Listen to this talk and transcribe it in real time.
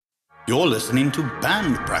You're listening to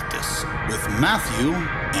Band Practice with Matthew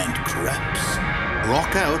and Krebs.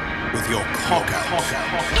 Rock out with your cock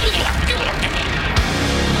out.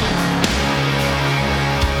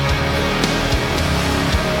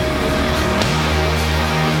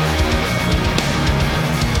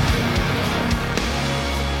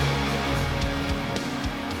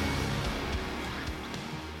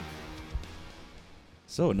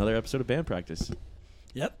 So, another episode of Band Practice.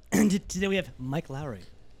 Yep. And today we have Mike Lowry.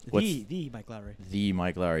 The Mike Lowry. The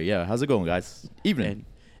Mike Lowry. Yeah. How's it going, guys? Evening.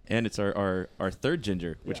 And it's our third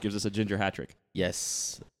ginger, which gives us a ginger hat trick.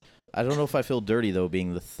 Yes. I don't know if I feel dirty, though,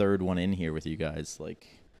 being the third one in here with you guys. Like,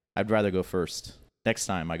 I'd rather go first. Next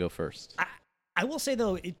time, I go first. I will say,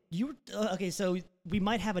 though, okay, so we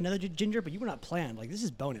might have another ginger, but you were not planned. Like, this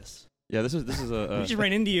is bonus. Yeah, this is a... we just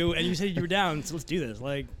ran into you, and you said you were down, so let's do this.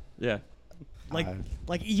 Like, yeah.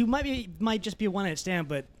 Like you might just be a one-night stand,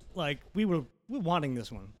 but, like, we're wanting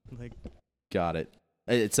this one. Like, got it.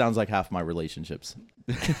 It sounds like half my relationships.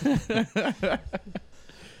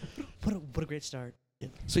 What a great start. Yeah.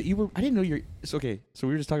 So I didn't know it's okay. So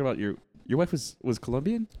we were just talking about your wife was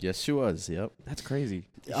Colombian? Yes, she was. Yep. That's crazy.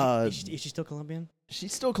 Is she still Colombian?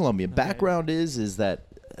 She's still Colombian. Okay. Background is that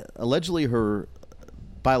allegedly her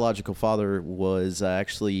biological father was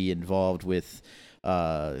actually involved with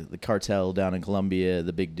the cartel down in Colombia,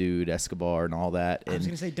 the big dude Escobar and all that. I was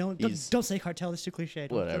gonna say don't say cartel. That's too cliched.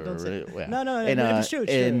 Whatever. Don't say, Yeah. No. And, It's true.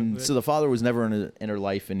 So the father was never in her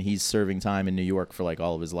life, and he's serving time in New York for like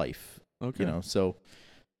all of his life. Okay. You know, so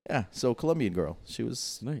yeah, so Colombian girl. She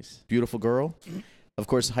was Nice. beautiful girl. Of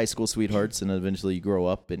course, high school sweethearts, and eventually you grow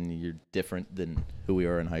up and you're different than who we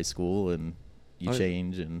are in high school, and you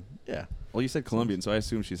change, and yeah. Well, you said Colombian, so I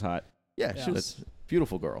assume she's hot. Yeah, she was a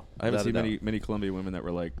beautiful girl. I haven't without seen a doubt. many Colombian women that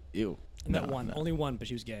were like, ew. Met one, only one, but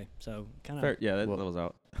she was gay. So kind of. Yeah, that was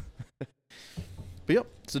out. But yep,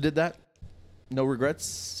 so did that. No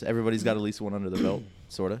regrets. Everybody's got at least one under the belt,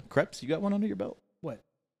 sort of. Krebs, you got one under your belt? What?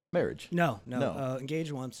 Marriage. No. No.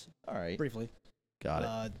 Engaged once, All right. briefly.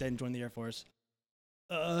 Got it. Then joined the Air Force.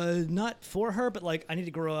 Not for her, but like I need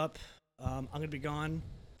to grow up. I'm gonna be gone.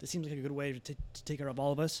 This seems like a good way to take care of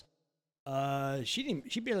all of us.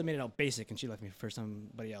 She barely made it out basic, and she left me for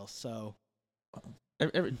somebody else. So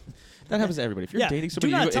That happens to everybody. If you're Yeah, dating do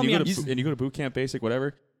somebody not and tell you me go I'm to using- and you go to boot camp, basic,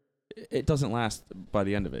 whatever, it doesn't last by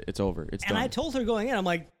the end of it. It's over. It's and done. I told her going in, I'm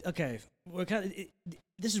like, okay, we're kind of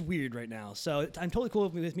this is weird right now. So I'm totally cool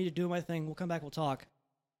with me to do my thing. We'll come back. We'll talk.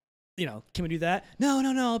 You know, can we do that? No.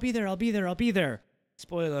 I'll be there.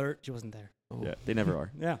 Spoiler alert, she wasn't there. Yeah, they never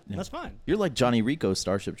are. Yeah, that's fine. You're like Johnny Rico,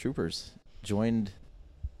 Starship Troopers. Joined.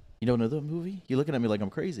 You don't know the movie? You're looking at me like I'm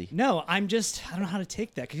crazy. No, I don't know how to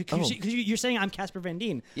take that. Because Oh. you're saying I'm Casper Van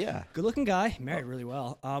Dien. Yeah. Good looking guy, married really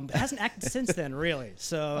well. Hasn't acted since then, really.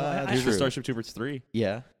 So Here's true. the Starship Troopers 3.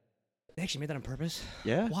 Yeah. they actually made that on purpose.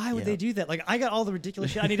 Yeah. Why would Yeah. they do that? Like, I got all the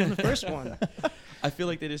ridiculous shit I needed in the first one. I feel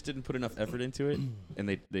like they just didn't put enough effort into it, and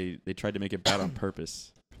they tried to make it bad on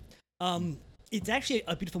purpose. It's actually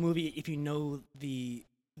a beautiful movie if you know the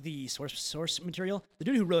source material. The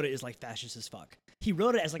dude who wrote it is like fascist as fuck. He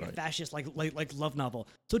wrote it as like a fascist like love novel.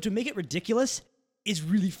 So to make it ridiculous is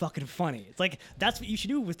really fucking funny. It's like that's what you should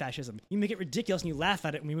do with fascism. You make it ridiculous and you laugh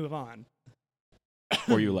at it and we move on.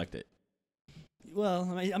 Or you elect it. Well,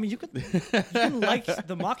 I mean, you can like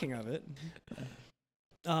the mocking of it.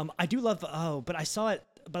 I do love. But I saw it.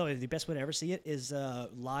 By the way, the best way to ever see it is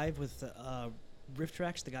live with Riff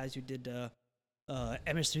Tracks, the guys who did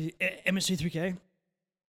MS3K.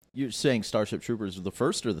 You're saying Starship Troopers the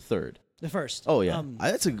first or the third? The first. Oh yeah,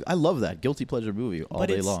 I love that guilty pleasure movie all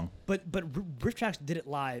day long. But Riff Tracks did it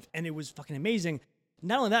live, and it was fucking amazing.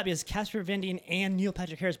 Not only that, because Casper Van Dien and Neil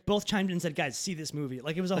Patrick Harris both chimed in and said, "Guys, see this movie."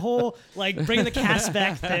 Like it was a whole like bringing the cast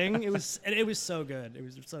back thing. It was so good. It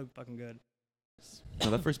was so fucking good. No,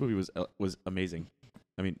 that first movie was amazing.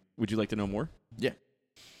 I mean, would you like to know more? Yeah.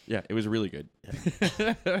 Yeah, it was really good. Would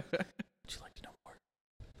you like to know more?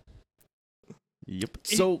 Yep.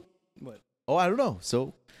 So, What? oh, I don't know.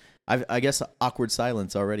 So, I guess awkward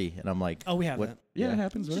silence already, and I'm like, Oh, we have what? that. Yeah, it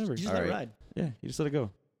happens. You Whatever. just All let it right. ride. Yeah, you just let it go.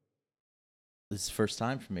 This is the first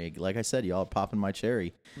time for me. Like I said, y'all are popping my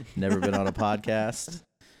cherry. Never been on a podcast.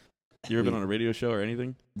 You ever been on a radio show or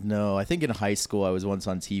anything? No, I think in high school I was once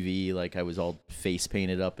on TV. Like I was all face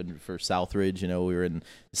painted up, and for Southridge, you know, we were in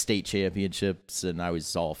the state championships, and I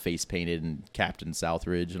was all face painted and Captain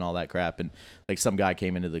Southridge and all that crap. And like some guy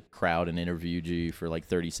came into the crowd and interviewed you for like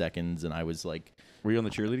 30 seconds, and I was like, Were you on the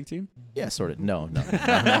cheerleading team? yeah, sort of. No.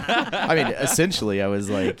 I mean, essentially, I was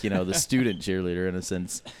like, you know, the student cheerleader in a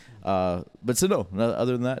sense. But so no.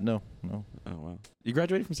 Other than that, no. Oh wow. You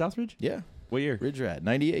graduated from Southridge? Yeah, What year? Ridge Rat,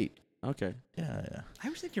 98. Okay. Yeah. I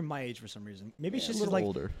always think you're my age for some reason. Maybe it's Yeah, just a little like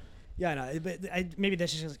older. Yeah, no, maybe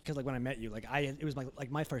that's just because like when I met you, like it was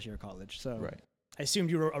my first year of college, so Right. I assumed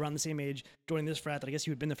you were around the same age joining this frat. That I guess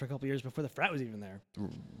you had been there for a couple of years before the frat was even there.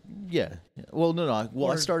 Yeah. Well, no.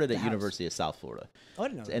 Well, I Or started the at house. University of South Florida, Oh, I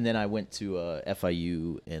didn't know that. and then I went to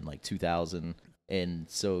FIU in like 2000, and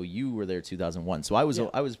so you were there 2001. So I was Yeah.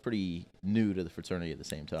 I was pretty new to the fraternity at the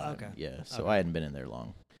same time. Okay. Yeah. So Okay. I hadn't been in there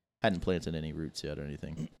long. Hadn't planted any roots yet or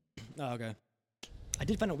anything. Oh, okay. I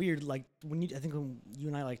did find it weird, like I think when you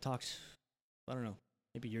and I like talked, I don't know,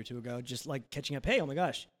 maybe a year or two ago, just like catching up. Hey, oh my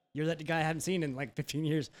gosh, you're that guy I hadn't seen in like 15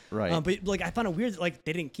 years. Right. But like I found it weird that like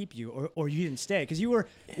they didn't keep you or you didn't stay because you were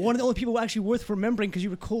one of the only people actually worth remembering because you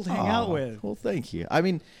were cool to hang out Aw, with. Well, thank you. I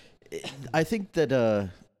mean, I think that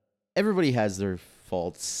everybody has their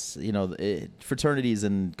faults. You know, fraternities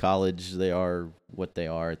in college, they are what they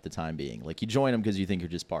are at the time being. Like, you join them because you think you're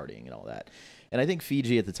just partying and all that. And I think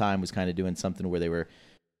Fiji at the time was kind of doing something where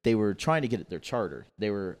they were trying to get their charter. They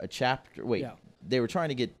were a chapter. Wait, Yeah. they were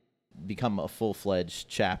trying to become a full-fledged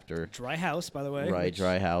chapter. Dry house, by the way. Right,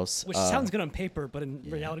 dry house. Which sounds good on paper, but in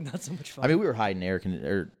reality, not so much fun. I mean, we were hiding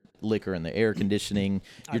liquor in the air conditioning.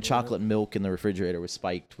 I Your believe chocolate milk in the refrigerator was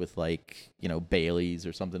spiked with Bailey's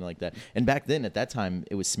or something like that. And back then, at that time,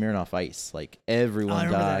 it was Smirnoff Ice. Like, everyone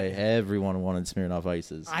remember died. that. Everyone wanted Smirnoff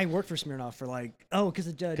Ices I worked for Smirnoff for because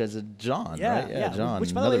of Judge. because of John, Yeah, right? yeah. John,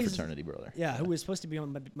 Which, by the another way, is- fraternity brother. Yeah, who was supposed to be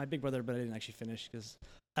my big brother, but I didn't actually finish because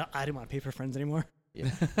I didn't want to pay for friends anymore. Yeah.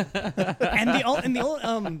 and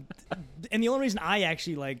the only reason I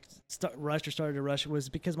actually started to rush was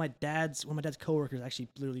because one of my dad's coworkers actually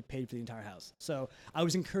literally paid for the entire house. So I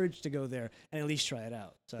was encouraged to go there and at least try it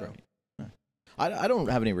out. So Right. I don't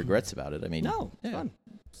have any regrets about it. I mean, no, it's fun.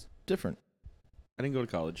 it's different. I didn't go to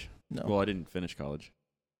college. No. Well, I didn't finish college.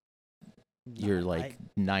 You're No, like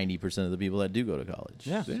 90% of the people that do go to college.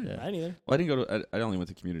 I didn't either. Well, I didn't go to. I only went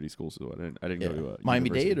to community schools, so I didn't Yeah. go to Miami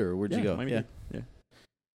university. Dade, or where'd you go? Miami yeah. Dade. Yeah.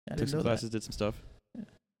 I Took didn't some know classes, did some stuff. that.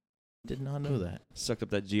 Did not know that. Sucked up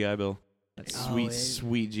that GI Bill. That Oh, sweet, yeah.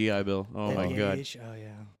 sweet GI Bill. Oh That my god. age, oh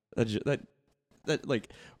yeah. That like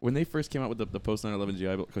when they first came out with the post 9/11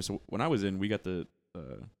 GI Bill. Because when I was in, we got it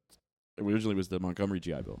originally was the Montgomery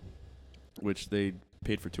GI Bill, which they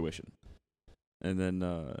paid for tuition, and then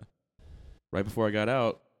right before I got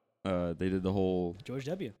out, they did the whole George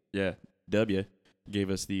W. W gave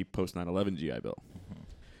us the post 9/11 GI Bill,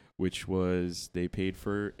 which was they paid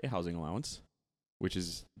for a housing allowance, which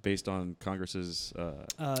is based on Congress's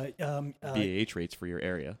BAH rates for your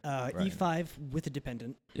area. Right. E5 with a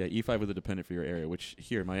dependent. Yeah, E5 with a dependent for your area, which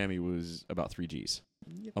here in Miami was about 3 Gs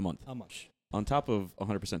a month. How much? On top of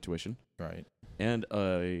 100% tuition Right. and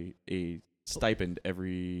a stipend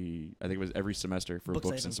every semester for Book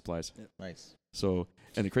books stipend. and supplies. Nice. So,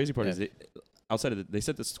 and the crazy part Yeah. is outside of they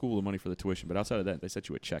sent the school the money for the tuition, but outside of that, they sent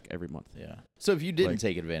you a check every month. Yeah. So if you didn't Like-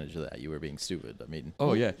 take advantage of that, you were being stupid. I mean,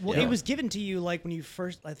 Oh yeah. Well, Yeah. it was given to you like when you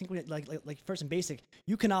first. I think like first and basic.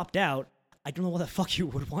 You can opt out. I don't know what the fuck you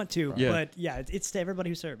would want to. Yeah. But yeah, it's to everybody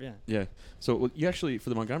who served. Yeah. Yeah. So you actually for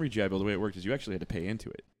the Montgomery GI Bill, the way it worked is you actually had to pay into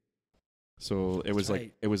it. So it was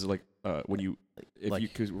right. like when you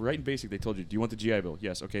because right in basic they told you, do you want the GI Bill?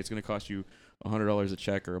 Yes. Okay, it's going to cost you $100 a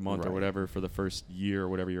check or a month or Right. whatever for the first year or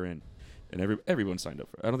whatever you're in, and everyone signed up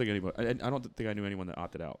for it. I don't think I knew anyone that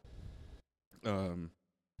opted out.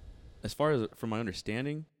 As far as from my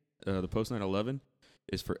understanding, the post 9/11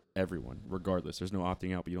 is for everyone, regardless. There's no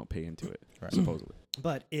opting out, but you don't pay into it Right. supposedly.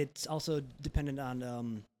 But it's also dependent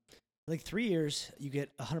on like 3 years you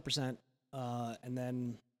get 100%,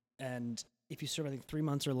 and if you serve I think 3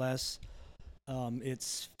 months or less,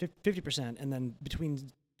 it's 50%, and then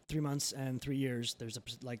between 3 months and 3 years there's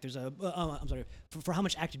I'm sorry for how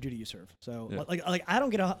much active duty you serve. So Yeah. like I don't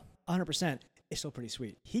get 100%. It's still pretty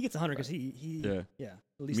sweet. He gets 100 because he Yeah.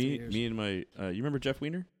 at least 3 years. Me and my you remember Jeff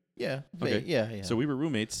Weiner? yeah. Okay. Yeah. So we were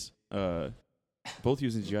roommates, both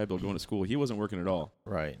using GI Bill going to school. He wasn't working at all.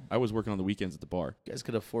 right. I was working on the weekends at the bar. You guys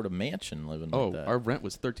could afford a mansion living Oh, like that. our rent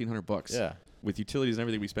was $1,300. yeah. With utilities and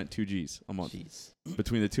everything, we spent 2 Gs a month Jeez.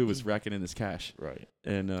 between the two of us racking in this cash. Right.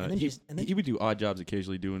 And, then he would do odd jobs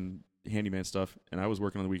occasionally doing handyman stuff, and I was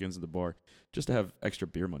working on the weekends at the bar just to have extra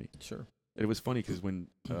beer money. Sure. And it was funny because when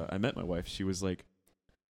I met my wife, she was like,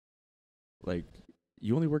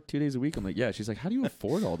 you only work 2 days a week? I'm like, yeah. She's like, how do you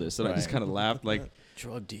afford all this? And I just Right. kind of laughed like,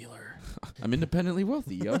 Drug dealer. I'm independently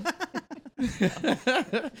wealthy, yo.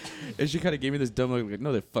 And she kind of gave me this dumb look like,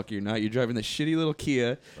 no, the fuck you're not. You're driving the shitty little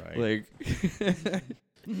Kia. Right. Like,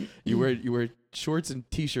 you wear shorts and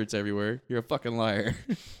T-shirts everywhere. You're a fucking liar.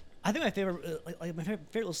 I think my favorite, my favorite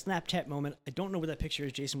little Snapchat moment. I don't know where that picture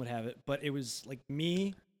is. Jason would have it, but it was like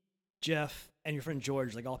me, Jeff, and your friend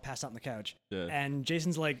George like all passed out on the couch. Yeah. And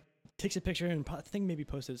Jason's like takes a picture and I think maybe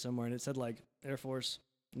posted it somewhere, and it said like Air Force,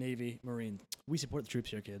 Navy, Marine. We support the troops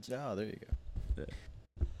here, kids. Oh, there you go.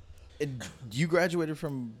 Yeah. And you graduated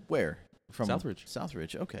from where? From Southridge.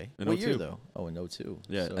 Southridge. Okay. In What year 02. though? Oh, in 02.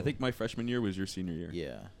 Yeah, So- I think my freshman year was your senior year.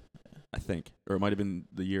 Yeah. I think, or it might have been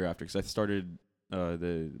the year after, because I started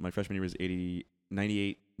my freshman year was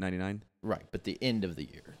 98, 99. Right, but the end of the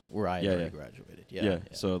year where I had Yeah, already yeah. graduated. Yeah. Yeah.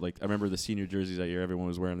 So like I remember the senior jerseys that year, everyone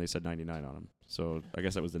was wearing. They said 99 on them. So I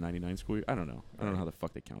guess that was the 99 school year. I don't know. I don't know how the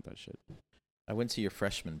fuck they count that shit. I went to your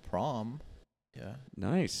freshman prom. Yeah.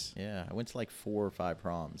 Nice. Yeah. I went to like 4 or 5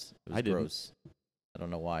 proms. It was I didn't. gross. I don't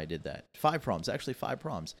know why I did that. 5 proms, actually 5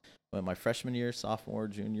 proms. Went my freshman year, sophomore,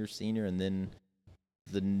 junior, senior, and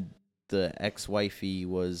then the ex-wifey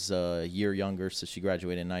was a year younger, so she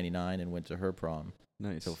graduated in 99 and went to her prom.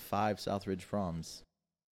 Nice. So 5 Southridge proms.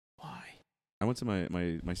 Why? I went to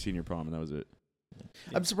my senior prom and that was it.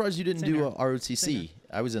 I'm surprised you didn't Same do here. a ROTC. Same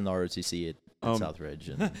I was in the ROTC at Southridge.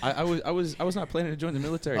 And I was not planning to join the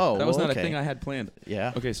military. Oh, that was well, not okay. a thing I had planned.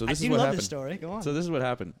 yeah. Okay, so I this do is what love happened. this story. Go on. So this is what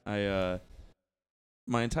happened.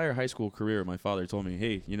 My entire high school career, my father told me,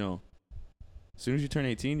 "Hey, as soon as you turn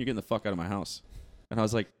 18, you're getting the fuck out of my house." And I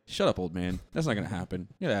was like, "Shut up, old man. That's not gonna happen.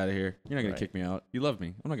 Get out of here. You're not gonna Right. kick me out. You love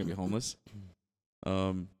me. I'm not gonna be homeless."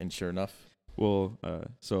 And sure enough, Well,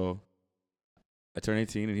 so I turned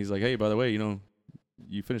 18, and he's like, "Hey, by the way,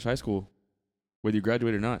 you finished high school, whether you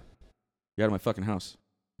graduate or not. You're out of my fucking house."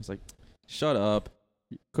 I was like, "Shut up.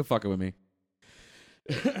 Quit fucking with me."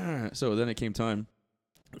 So then it came time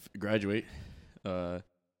to graduate.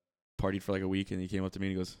 Partied for like a week, and he came up to me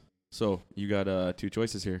and he goes, "So you got 2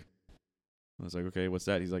 choices here." I was like, "Okay, what's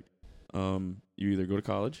that?" He's like, "You either go to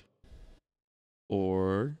college,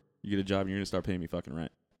 or you get a job and you're gonna start paying me fucking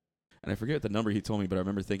rent." And I forget the number he told me, but I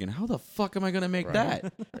remember thinking, "How the fuck am I gonna make Right.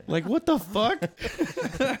 that? Like, what the fuck?"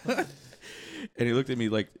 And he looked at me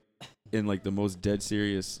like in like the most dead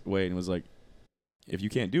serious way and was like, "If you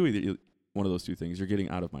can't do either one of those 2 things, you're getting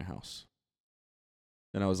out of my house."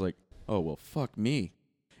 And I was like, "Oh well, fuck me."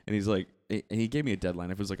 And he's like, and he gave me a deadline.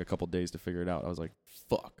 It was like a couple days to figure it out. I was like,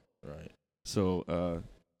 "Fuck." right. So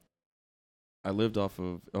I lived off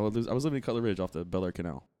of. I was living in Cutler Ridge off the Bel Air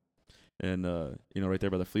Canal, and right there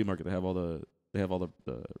by the flea market, they have all the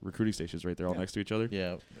recruiting stations right there, all next to each other.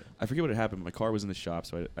 Yeah. I forget what had happened. My car was in the shop,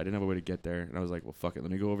 so I didn't have a way to get there, and I was like, "Well, fuck it.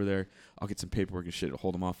 Let me go over there. I'll get some paperwork and shit.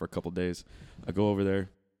 Hold them off for a couple days." I go over there.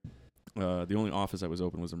 The only office that was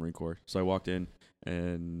open was the Marine Corps, so I walked in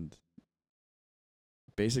and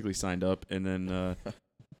basically signed up, and then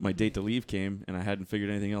my date to leave came, and I hadn't figured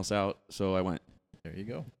anything else out, so I went, There you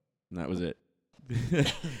go. and that was it.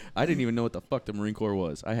 I didn't even know what the fuck the Marine Corps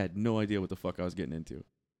was. I had no idea what the fuck I was getting into.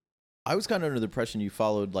 I was kind of under the impression you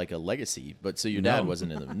followed like a legacy, but so your No. dad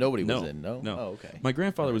wasn't in them. Nobody was No, in. No. no. Oh, okay. My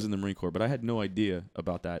grandfather was in the Marine Corps, but I had no idea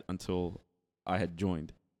about that until I had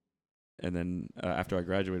joined. And then after I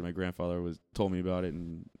graduated, my grandfather told me about it,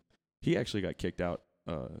 and he actually got kicked out.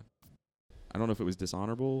 I don't know if it was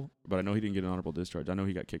dishonorable, but I know he didn't get an honorable discharge. I know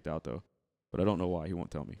he got kicked out though, but I don't know why. He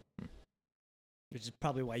won't tell me. Which is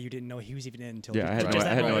probably why you didn't know he was even in until Yeah, I had, Right. no, just I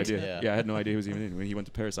that had no moment. idea. Yeah. Yeah, I had no idea he was even in. When he went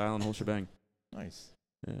to Paris Island, whole shebang. Nice.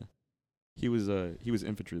 Yeah, he was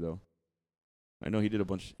infantry though. I know he did a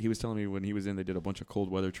bunch. He was telling me when he was in, they did a bunch of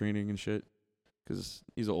cold weather training and shit. Because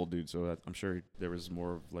he's an old dude, so I'm sure there was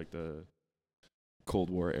more of like the Cold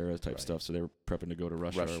War era type Right. stuff. So they were prepping to go to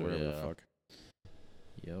Russia or whatever the yeah. fuck.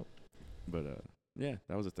 Yep. But yeah,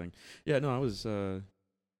 that was a thing. Yeah, no, I was the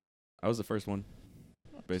first one,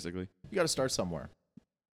 basically. You got to start somewhere.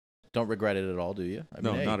 Don't regret it at all, do you? I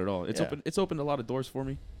No, mean, hey, not at all. It's yeah. opened. It's opened a lot of doors for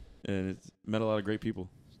me, and it's met a lot of great people.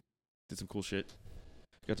 Did some cool shit.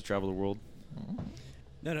 Got to travel the world.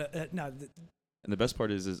 No. And the best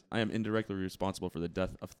part is I am indirectly responsible for the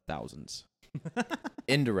death of thousands.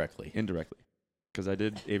 Indirectly. Indirectly. Because I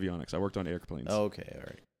did avionics. I worked on airplanes. Okay, all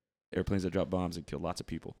right. Airplanes that drop bombs and kill lots of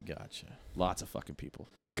people. Gotcha. Lots of fucking people.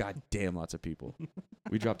 God damn, lots of people.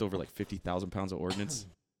 We dropped over like 50,000 pounds of ordnance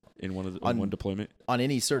in one deployment. On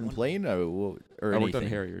any certain plane or I worked anything? on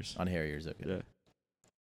Harriers. On Harriers, okay.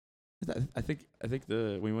 Yeah. I think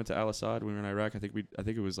when we went to Al Assad, when we were in Iraq, I think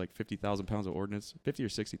it was like 50,000 pounds of ordnance, 50 or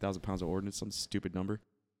 60,000 pounds of ordnance, some stupid number.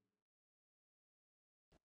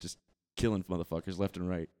 Just killing motherfuckers left and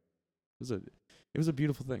right. It was a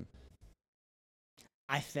beautiful thing.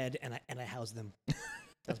 I fed and I housed them.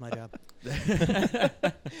 That was my job.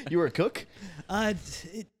 You were a cook?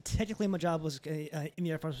 Technically, my job was in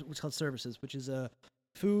the Air Force, what's called services, which is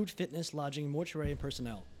food, fitness, lodging, mortuary, and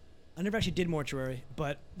personnel. I never actually did mortuary,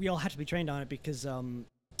 but we all had to be trained on it because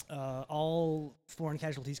all foreign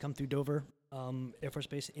casualties come through Dover Air Force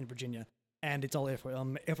Base in Virginia, and it's all Air Force.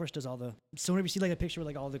 Air Force does all the. So whenever you see like a picture with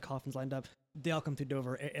like all the coffins lined up, they all come through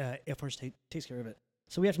Dover. Air Force takes care of it.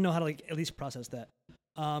 So we have to know how to like at least process that.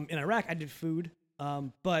 In Iraq, I did food,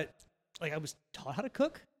 but like I was taught how to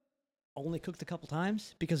cook. Only cooked a couple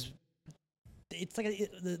times because it's like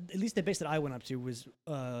at least the base that I went up to was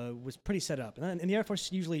pretty set up, and the Air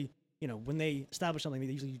Force usually, when they establish something, they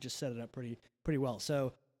usually just set it up pretty well.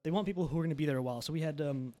 So they want people who are going to be there a while. So we had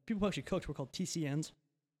people who actually cooked were called TCNs,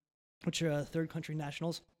 which are third country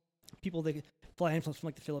nationals. People they fly in from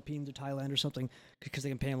like the Philippines or Thailand or something because they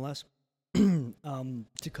can pay them less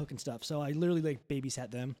to cook and stuff. So I literally like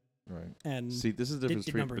babysat them. Right. And see, this is the difference.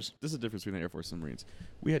 did numbers. This is the difference between the Air Force and Marines.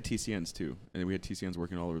 We had TCNs too, and we had TCNs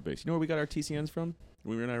working all over the base. You know where we got our TCNs from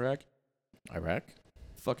when we were in Iraq? Iraq?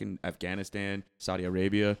 Fucking Afghanistan, Saudi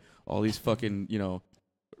Arabia, all these fucking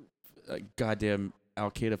goddamn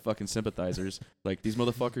Al Qaeda fucking sympathizers. Like these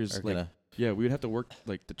motherfuckers. Yeah, we would have to work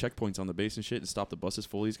like the checkpoints on the base and shit and stop the buses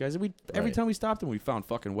full of these guys. And every time we stopped them, we found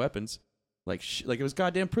fucking weapons. Like it was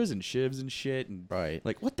goddamn prison, shivs and shit, and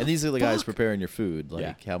like what the. And these are the fuck? guys preparing your food.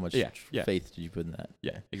 Like how much faith did you put in that?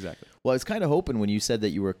 Yeah, exactly. Well, I was kind of hoping when you said that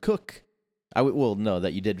you were a cook.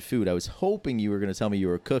 That you did food. I was hoping you were going to tell me you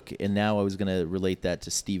were a cook, and now I was going to relate that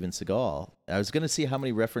to Steven Seagal. I was going to see how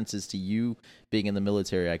many references to you being in the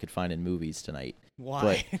military I could find in movies tonight.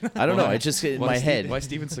 Why? But I don't know. It's just in my head. Why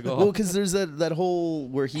Steven Seagal? Well, because there's that whole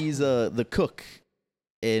where he's the cook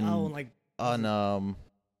in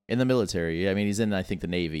in the military. I mean, he's in I think the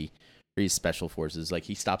Navy. Or he's special forces. Like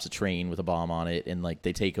he stops a train with a bomb on it, and like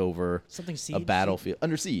they take over a battlefield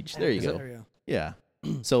under siege. There you go. Yeah.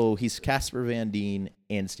 So he's Casper Van Dien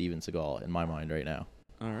and Steven Seagal in my mind right now.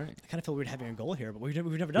 All right. I kind of feel weird having a goal here, but we've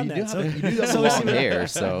never done that. You do have long hair,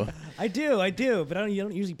 so I do, but you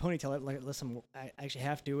don't usually ponytail it unless I actually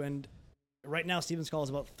have to. And right now, Steven Seagal is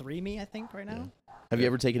about 3 me, I think, right now. Yeah. Have you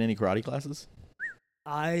ever taken any karate classes?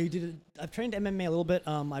 I've trained MMA a little bit.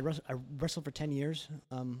 I wrestled for 10 years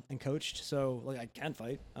and coached, so like I can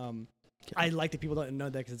fight. I like that people don't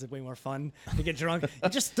know that because it's way more fun to get drunk. You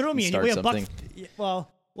just throw me and you weigh a buck. Well,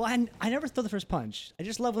 I never throw the first punch. I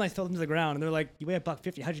just love when I throw them to the ground and they're like, "You weigh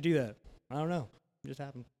 $150. How'd you do that?" I don't know. It just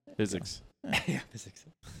happened. Physics. Yeah, physics.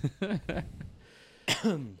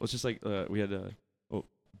 Well, it's just like we had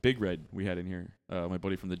Big Red. We had in here. My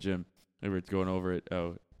buddy from the gym. We were going over it.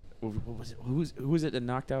 What was it? Who was it that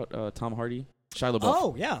knocked out Tom Hardy? Shia LaBeouf.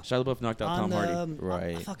 Oh, yeah. Shia LaBeouf knocked out Tom Hardy.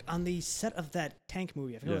 Right. On the set of that tank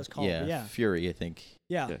movie. I forget what it was called. Yeah. Fury, I think.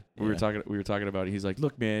 Yeah. We were talking about it. He's like,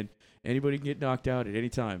 look, man, anybody can get knocked out at any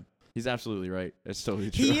time. He's absolutely right. That's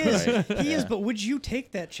totally true. He is. Right. He is, but would you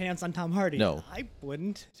take that chance on Tom Hardy? No. I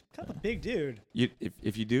wouldn't. He's kind of a big dude.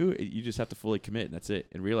 If you do, you just have to fully commit, and that's it.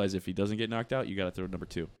 And realize if he doesn't get knocked out, you got to throw number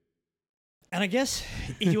 2. And I guess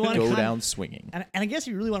if you want to go down swinging. And I guess if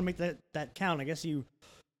you really want to make that count, I guess you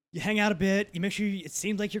hang out a bit. You make sure it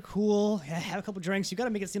seems like you're cool. Have a couple drinks. You got to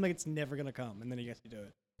make it seem like it's never gonna come, and then you get to do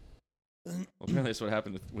it. Well, apparently that's what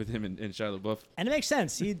happened with him and Shia LaBeouf. And it makes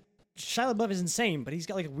sense. Shia LaBeouf is insane, but he's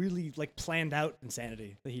got like really like planned out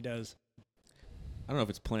insanity that he does. I don't know if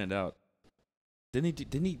it's planned out. Didn't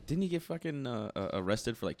he get fucking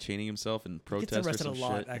arrested for like chaining himself and protest or some a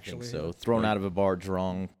lot, shit? actually. So thrown out of a bar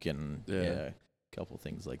drunk and a couple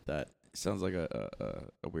things like that. Sounds like a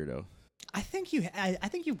weirdo. I think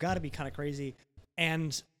you've got to be kind of crazy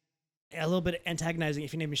and a little bit antagonizing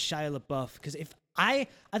if your name is Shia LaBeouf. Because I've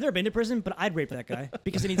never been to prison, but I'd rape that guy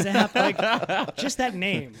because it needs to have like just that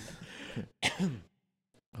name.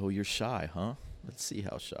 Oh, you're shy, huh? Let's see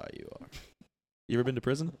how shy you are. You ever been to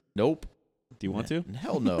prison? Nope. Do you want to?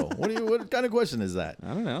 Hell no. What kind of question is that?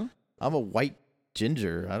 I don't know. I'm a white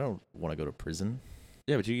ginger. I don't want to go to prison.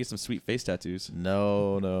 Yeah, but you get some sweet face tattoos.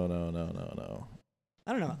 No.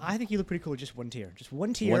 I don't know. I think you look pretty cool with just one tear. Just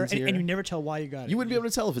one tear, and you never tell why you got it. You wouldn't be able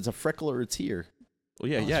to tell if it's a freckle or a tear.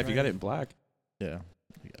 Well, yeah, if you got it in black. Yeah,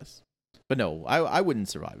 I guess. But no, I wouldn't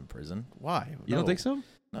survive in prison. Why? You don't think so?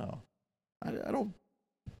 No. I don't.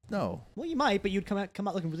 No. Well, you might, but you'd come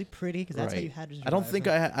out looking really pretty because that's how you had to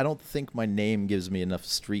survive. I don't think my name gives me enough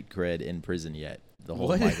street cred in prison yet. The whole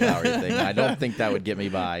Mike Lowry thing. I don't think that would get me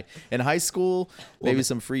by. In high school, maybe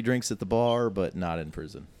some free drinks at the bar, but not in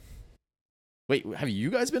prison. Wait, have you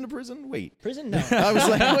guys been to prison? Wait. Prison, no. I was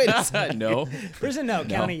like, wait a second. No. Prison, no.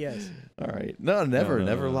 County, yes. All right. No, never. No.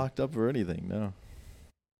 Never locked up or anything. No.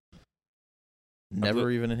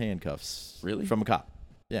 Never even in handcuffs. Really? From a cop.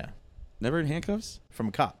 Yeah. Never in handcuffs? From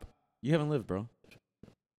a cop. You haven't lived, bro.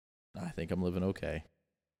 I think I'm living okay.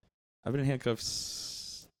 I've been in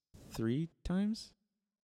handcuffs 3 times?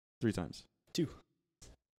 3 times. 2.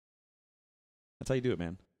 That's how you do it,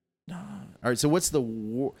 man. All right. So what's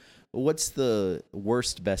the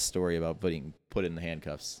worst best story about putting put in the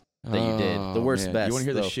handcuffs that you did? The worst man. best. You want to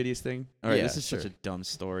hear though. the shittiest thing? All right, Yeah, this is such sure. a dumb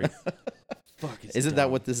story. Fuck. Isn't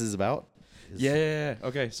that what this is about? Yeah.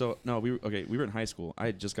 Okay, so no, we were in high school. I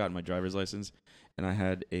had just gotten my driver's license, and I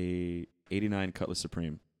had a '89 Cutlass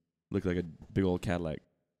Supreme, looked like a big old Cadillac,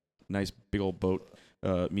 nice big old boat.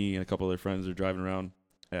 Me and a couple other friends are driving around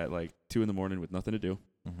at like 2 a.m. with nothing to do.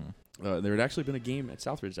 Mm-hmm. There had actually been a game at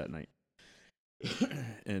Southridge that night,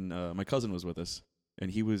 and my cousin was with us,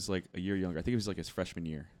 and he was like a year younger. I think it was like his freshman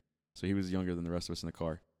year, so he was younger than the rest of us in the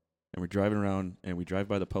car. And we're driving around, and we drive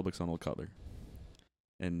by the Publix on Old Cutler,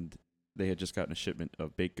 and they had just gotten a shipment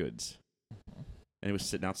of baked goods, and it was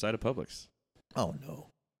sitting outside of Publix. Oh no!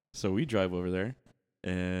 So we drive over there,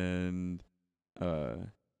 and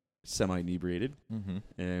semi-inebriated,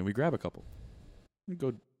 and we grab a couple. We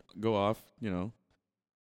go off,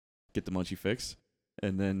 get the munchie fix,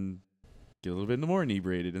 and then get a little bit more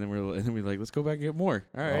inebriated, and then we're like, let's go back and get more.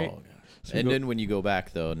 All right. Oh, gosh. So And then when you go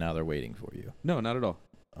back, though, now they're waiting for you. no, not at all.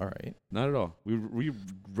 All right. Not at all. We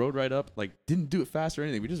rode right up, like didn't do it fast or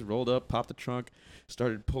anything. We just rolled up, popped the trunk,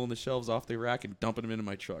 started pulling the shelves off the rack and dumping them into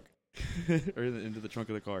my truck, or into the trunk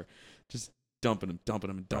of the car, just dumping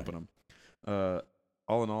them.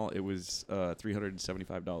 All in all, it was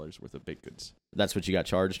 $375 worth of baked goods. That's what you got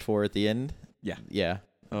charged for at the end? Yeah. Yeah.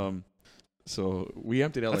 So we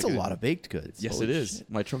emptied out. That's like a lot of baked goods. Yes, Holy it is. shit.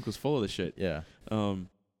 My trunk was full of the shit. Yeah.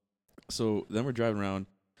 So then we're driving around,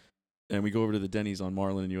 and we go over to the Denny's on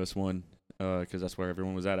Marlin and US 1, because that's where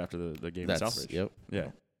everyone was at after the game in Southridge. Yep. Yeah.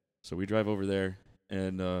 So we drive over there,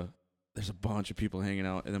 and there's a bunch of people hanging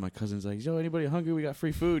out, and then my cousin's like, "Yo, anybody hungry? We got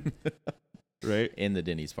free food." Right? In the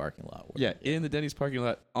Denny's parking lot. Yeah, in the Denny's parking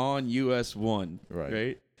lot on US 1.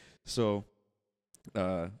 Right. So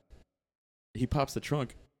he pops the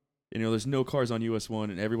trunk. And, there's no cars on US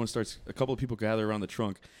 1, and a couple of people gather around the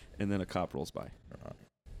trunk, and then a cop rolls by.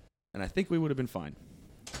 And I think we would have been fine.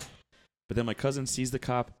 But then my cousin sees the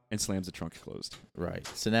cop and slams the trunk closed. Right.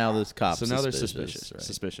 So now this cop's So now they're suspicious. suspicious. Right.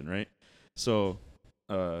 Suspicion, right? So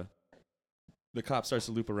the cop starts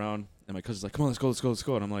to loop around, and my cousin's like, "Come on, let's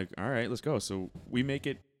go." And I'm like, "All right, let's go." So we make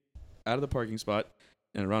it out of the parking spot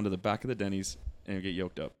and around to the back of the Denny's and we get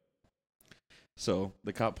yoked up. So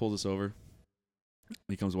the cop pulls us over.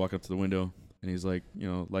 He comes walking up to the window, and he's like,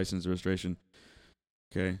 license, registration.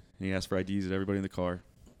 Okay. And he asks for IDs at everybody in the car.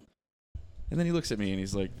 And then he looks at me, and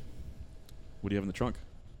he's like, "What do you have in the trunk?"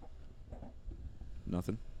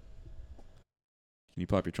 "Nothing." "Can you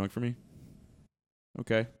pop your trunk for me?"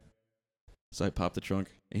 "Okay." So I pop the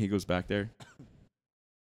trunk, and he goes back there,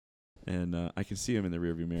 and I can see him in the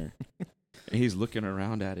rearview mirror. And he's looking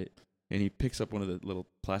around at it, and he picks up one of the little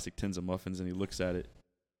plastic tins of muffins, and he looks at it.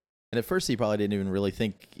 And at first, he probably didn't even really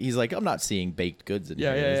think. He's like, "I'm not seeing baked goods in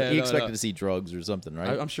Yeah, here." yeah, He's like, yeah, he no, expected no. to see drugs or something,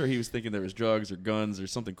 right? I'm sure he was thinking there was drugs or guns or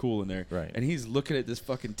something cool in there. Right. And he's looking at this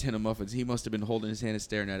fucking tin of muffins. He must have been holding his hand and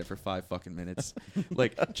staring at it for 5 fucking minutes.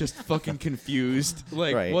 Like, just fucking confused.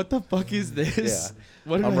 Like, Right. What the fuck is this? Yeah.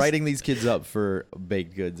 What did I'm I writing these kids up for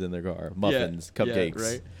baked goods in their car, muffins, cupcakes. Yeah,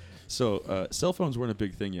 right. So cell phones weren't a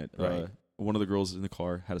big thing yet. Right. One of the girls in the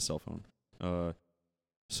car had a cell phone.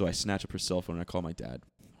 So I snatch up her cell phone and I call my dad.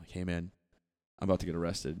 I'm like, "Hey man, I'm about to get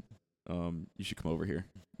arrested. You should come over here."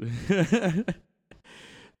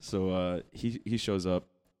 So he shows up.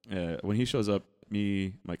 When he shows up,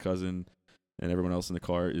 me, my cousin, and everyone else in the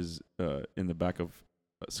car is in the back of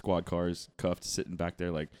squad cars, cuffed, sitting back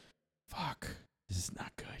there like, "Fuck, this is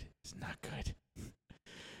not good. It's not good."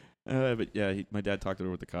 But yeah, my dad talked it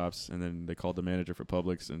over with the cops, and then they called the manager for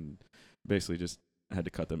Publix, and basically just had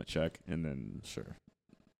to cut them a check, and then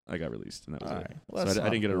I got released, and that was All it. right. Well, So that's I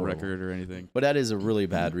didn't not get a horrible. record or anything. But that is a really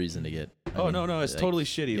bad reason to get. No, it's like, totally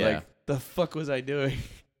shitty. yeah. Like, the fuck was I doing?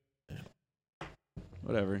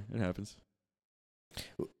 Whatever, it happens.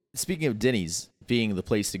 Speaking of Denny's being the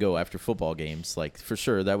place to go after football games, like for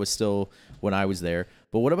sure that was still when I was there.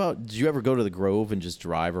 But what about? Did you ever go to the Grove and just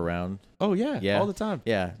drive around? Oh yeah, Yeah. all the time.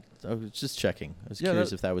 Yeah, I was just checking. I was Yeah, curious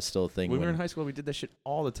that- if that was still a thing. When we when were in high school, we did that shit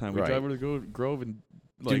all the time. We Right. drive over to Grove and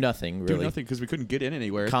do nothing really. do nothing because we couldn't get in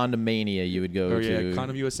anywhere. Condomania, you would go Or to.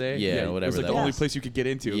 Condom USA. Yeah, it whatever was like that the only was. place you could get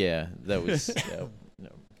into. Yeah, that was. No.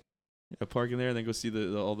 Yeah, park in there and then go see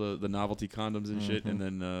all the novelty condoms and shit, and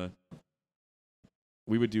then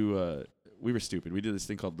we would do. We were stupid. We did this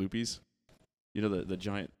thing called loopies. You know the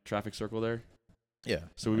giant traffic circle there. Yeah.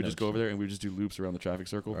 So we would just go over there and we would just do loops around the traffic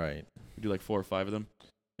circle. Right. We do like 4 or 5 of them.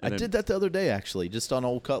 I did that the other day actually, just on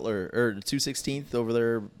Old Cutler or 216th over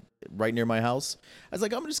there, right near my house. I was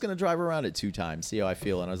like, I'm just gonna drive around it 2 times, see how I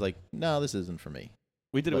feel, and I was like, no, this isn't for me.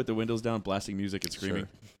 We did it with the windows down, blasting music and screaming.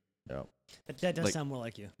 Yeah. That does Like- sound more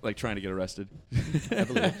like you. Like trying to get arrested.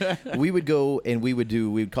 We would go and we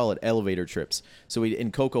would call it elevator trips. So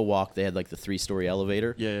in Cocoa Walk, they had like the 3-story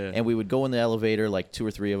elevator. Yeah. And we would go in the elevator, like 2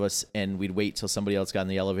 or 3 of us, and we'd wait till somebody else got in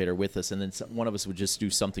the elevator with us. And then one of us would just do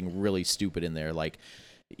something really stupid in there. Like,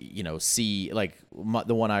 see, like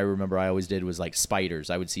the one I remember I always did was like spiders.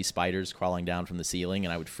 I would see spiders crawling down from the ceiling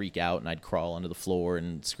and I would freak out and I'd crawl onto the floor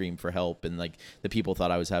and scream for help. And like the people thought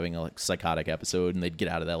I was having a psychotic episode and they'd get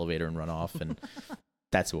out of the elevator and run off. And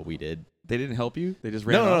that's what we did. They didn't help you? They just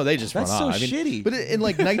ran off? No, they just That's run so off. shitty. But in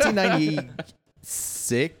like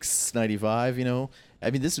 1996, 95, I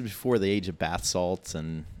mean, this was before the age of bath salts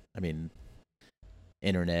and,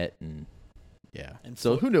 internet and, yeah. And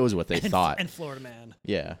so who knows what they thought. And Florida Man.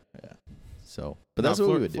 Yeah. So, but that's what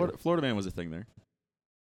we would do. Florida Man was a thing there.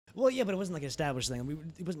 Well, yeah, but it wasn't like an established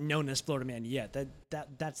thing. It wasn't known as Florida Man yet.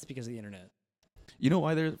 That's because of the internet. You know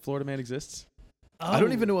why Florida Man exists? I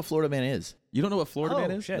don't even know what Florida Man is. You don't know what Florida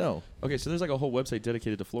Man is? Shit. No. Okay, so there's like a whole website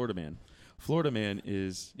dedicated to Florida Man. Florida Man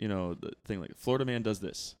is, the thing like Florida Man does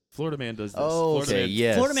this. Florida Man does this. Oh, Florida okay, Man,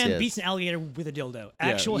 yes. Florida Man yes. beats an alligator with a dildo.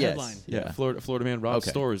 Actual yes. headline. Yeah, Yeah. Florida Man robs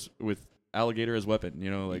Okay. stores with alligator as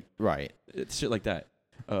weapon. Right. It's shit like that.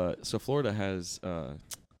 So Florida has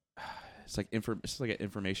it's like an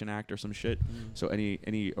information act or some shit. So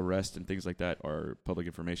any arrest and things like that are public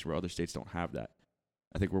information where other states don't have that.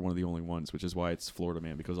 I think we're one of the only ones, which is why it's Florida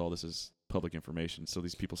Man, because all this is public information. So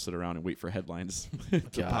these people sit around and wait for headlines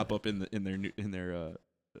to pop up in their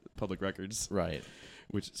public records. Right.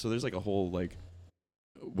 So there's like a whole like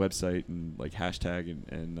website and like hashtag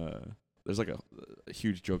and there's like a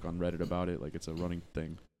huge joke on Reddit about it. Like it's a running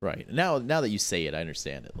thing. Right. Now that you say it, I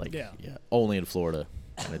understand it. Like, yeah. Only in Florida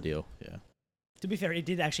kind of deal. Yeah. To be fair, it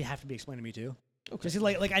did actually have to be explained to me too. Okay. Just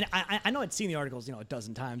like I know I'd seen the articles a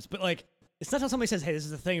dozen times, but like it's not until somebody says, "Hey, this is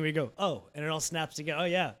the thing," and we go, "Oh," and it all snaps together. Oh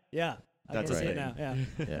yeah. I That's can see right. it now. Yeah.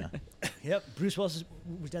 Yeah. Yep. Bruce Willis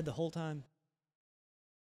was dead the whole time.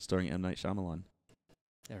 Starring M. Night Shyamalan.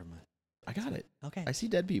 Never mind. I got it. Okay. I see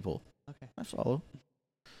dead people. Okay. I follow.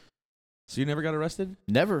 So you never got arrested?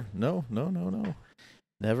 Never. No.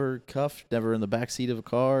 Never cuffed. Never in the back seat of a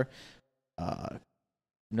car.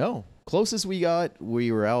 No. Closest we got,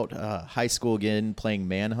 we were out high school again playing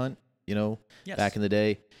Manhunt. Yes. Back in the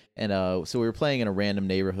day, and so we were playing in a random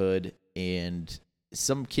neighborhood, and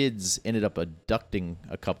some kids ended up abducting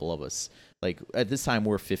a couple of us. Like at this time,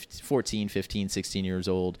 we're 14, 15, 16 years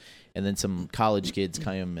old, and then some college kids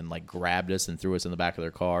came and like grabbed us and threw us in the back of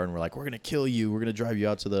their car, and we're like, "We're gonna kill you. We're gonna drive you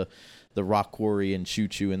out to the rock quarry and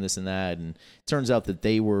shoot you and this and that." And it turns out that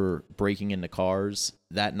they were breaking into cars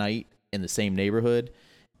that night in the same neighborhood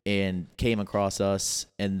and came across us,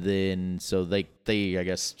 and then so they I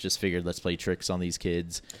guess just figured, let's play tricks on these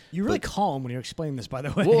kids. You're really calm when you're explaining this, by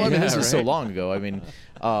the way. Well, I mean, this Yeah, was so right. long ago. I mean,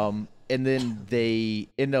 and then they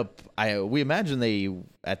end up, we imagine they,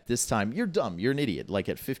 at this time, you're dumb, you're an idiot, like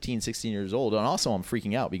at 15, 16 years old. And also I'm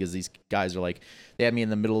freaking out because these guys are like, they had me in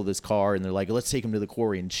the middle of this car and they're like, let's take him to the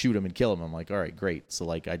quarry and shoot him and kill him. I'm like, all right, great. So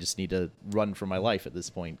like, I just need to run for my life at this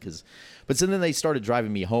point. But so then they started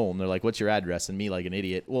driving me home. They're like, what's your address? And me like an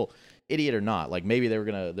idiot. Well, idiot or not, like maybe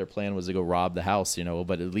their plan was to go rob the house,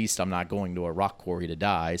 but at least I'm not going to a rock quarry to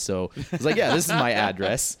die. So I was like, yeah, this is my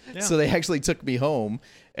address. Yeah. So they actually took me home,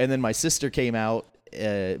 and then my sister came out.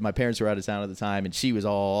 My parents were out of town at the time, and she was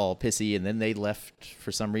all pissy, and then they left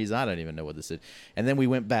for some reason. I don't even know what this is. And then we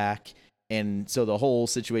went back, and so the whole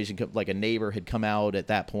situation, like a neighbor had come out at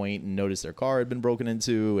that point and noticed their car had been broken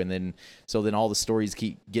into, and then all the stories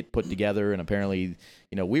get put together, and apparently,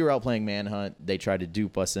 we were out playing Manhunt. They tried to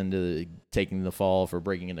dupe us into taking the fall for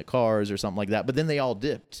breaking into cars or something like that, but then they all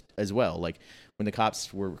dipped as well. Like when the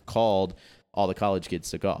cops were called, all the college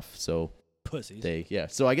kids took off. So Pussies.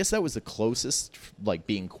 So I guess that was the closest, like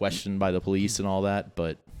being questioned by the police and all that.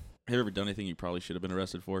 But Have you ever done anything you probably should have been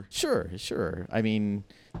arrested for? sure. I mean,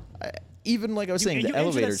 even like I was saying, you the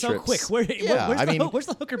elevator answered that so trips. quick. Where's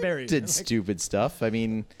the Huckleberry? Did stupid stuff. I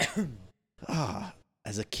mean,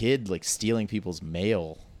 as a kid, like stealing people's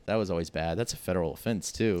mail, that was always bad. That's a federal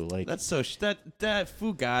offense too. Like That's so that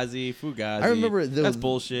Fugazi. I remember that's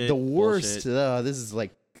bullshit. The worst. Bullshit. This is like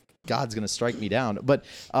God's gonna strike me down. But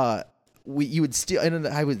you would steal, and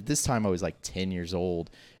this time I was like 10 years old.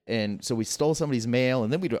 And so we stole somebody's mail,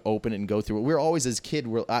 and then we'd open it and go through it. We were always, as kid,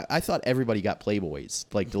 I thought everybody got Playboys,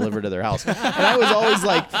 like, delivered to their house. And I was always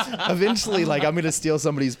like, eventually, like, I'm going to steal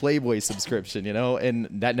somebody's Playboy subscription, And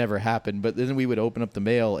that never happened. But then we would open up the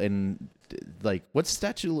mail, and, like, what's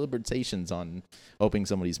statute of limitations on opening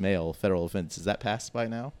somebody's mail, federal offense? Is that passed by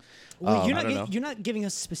now? Well, I don't know. you're not giving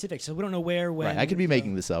us specifics, so we don't know where, when. Right, I could be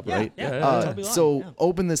making this up, Yeah, right? yeah, totally lying, So yeah.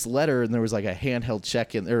 open this letter, and there was like a handheld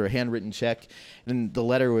check or a handwritten check, and the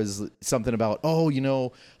letter was something about, oh,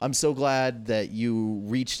 I'm so glad that you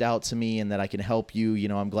reached out to me and that I can help you.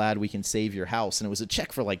 I'm glad we can save your house, and it was a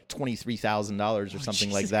check for like $23,000 or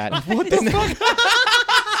something like that. What the fuck?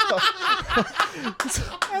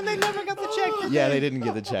 And they never got the check. did Yeah, they? they didn't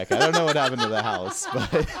get the check. I don't know what happened to the house,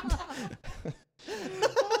 but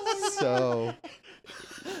so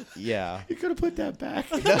yeah. You could have put that back.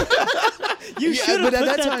 You should have but put at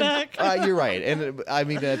that that time, back. you're right. And I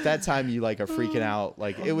mean, at that time, you like are freaking out.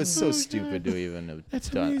 Like it was so stupid to even have That's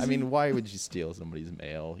done. I amazing. mean, why would you steal somebody's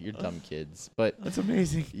mail? You're dumb kids. But That's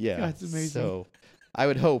amazing. yeah, God, it's amazing. So I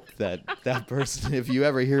would hope that person, if you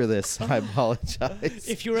ever hear this, I apologize.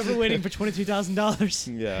 If you were ever waiting for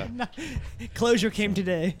 $22,000, Yeah. closure came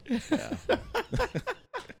today. Yeah.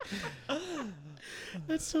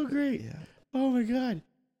 That's so great. Yeah. Oh my god.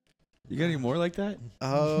 You got any more like that?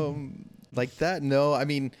 Like that? No. I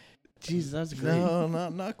mean, Jesus, that's great. no,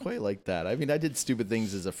 not quite like that. I mean, I did stupid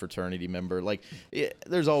things as a fraternity member. Like,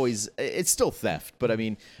 there's always, it's still theft. But I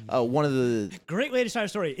mean, one of the Great way to start a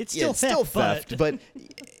story. It's still it's theft, still theft, but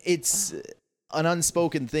it's an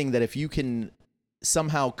unspoken thing that if you can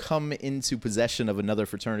somehow come into possession of another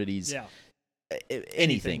fraternity's yeah.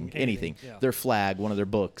 anything, yeah. their flag, one of their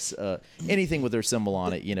books, anything with their symbol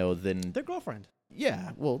on it, then Their girlfriend.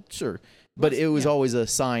 yeah, well, sure. But it was always a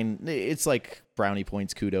sign. It's like brownie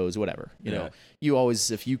points, kudos, whatever. You know, you always,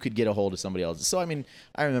 if you could get a hold of somebody else. So I mean,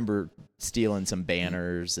 I remember stealing some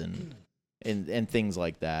banners and things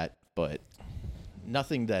like that, but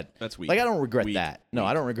nothing that That's weak. Like I don't regret Weak. that. No,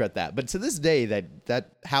 I don't regret that. But to this day, that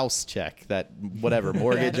house check, that whatever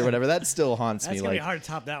mortgage or whatever, that still haunts That's me. gonna Like, be hard to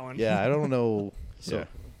top that one. yeah, I don't know. So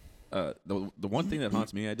The one thing that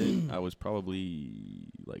haunts me, I was probably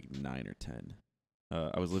like 9 or 10.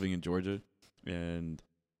 I was living in Georgia, and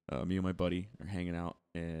me and my buddy are hanging out,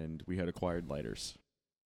 and we had acquired lighters.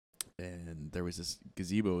 And there was this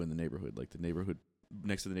gazebo in the neighborhood, like the neighborhood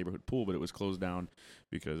next to the neighborhood pool, but it was closed down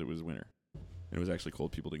because it was winter. And it was actually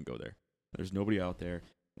cold. People didn't go there. There's nobody out there,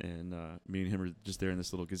 and me and him are just there in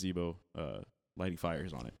this little gazebo lighting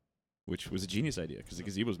fires on it, which was a genius idea because the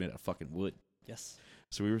gazebo was made out of fucking wood. Yes.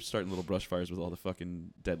 So we were starting little brush fires with all the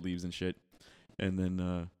fucking dead leaves and shit. And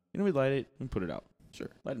then, we light it and put it out. Sure.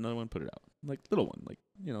 Light another one, put it out. Like, little one. Like,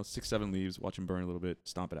 6, 7 leaves, watch them burn a little bit,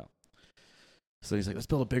 stomp it out. So he's like, let's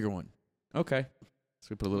build a bigger one. Okay. So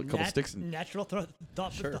we put a couple sticks in. Natural thought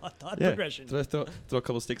Yeah. progression. So I throw a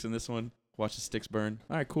couple sticks in this one, watch the sticks burn.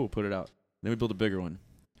 All right, cool, put it out. Then we build a bigger one.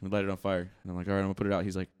 We light it on fire. And I'm like, all right, I'm going to put it out.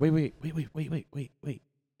 He's like, wait.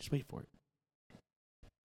 Just wait for it.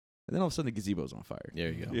 And then all of a sudden the gazebo's on fire. there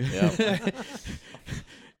you go. Yeah. Yeah.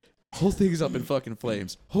 Whole thing's up in fucking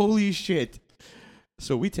flames. Holy shit.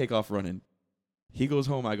 So we take off running. He goes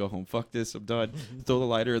home, I go home. Fuck this, I'm done. Throw the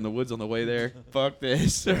lighter in the woods on the way there. Fuck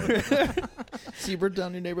this. So you burnt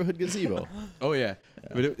down your neighborhood gazebo. Oh, yeah.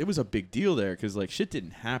 But it was a big deal there because, like, shit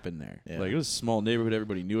didn't happen there. Yeah. Like, it was a small neighborhood.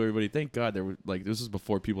 Everybody knew everybody. Thank God there were, like, this was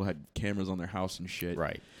before people had cameras on their house and shit.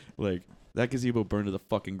 Right. Like, that gazebo burned to the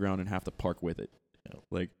fucking ground and half the park with it. Yep.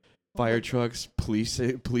 Like, fire trucks, police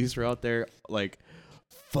were out there. Like,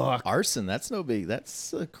 fuck. Arson, that's no big.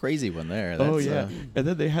 That's a crazy one there. Oh That's, yeah, and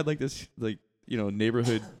then they had like this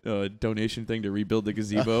neighborhood donation thing to rebuild the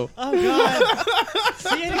gazebo. Oh god.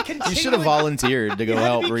 See, you had to you should have volunteered to go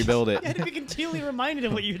help rebuild it. You had to be continually reminded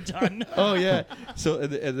of what you'd done. Oh yeah, so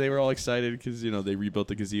and they were all excited because they rebuilt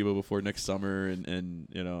the gazebo before next summer, and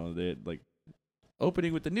they had, like,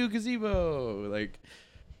 opening with the new gazebo. Like,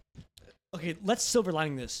 Okay, let's silver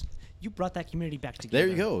lining this. You brought that community back together. There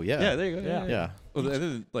you go. Yeah. yeah, there you go. Yeah. Yeah. Well, and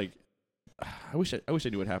then, like, I wish I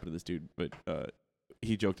knew what happened to this dude, but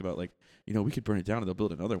he joked about, like, we could burn it down and they'll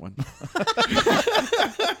build another one.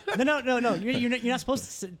 No. You're not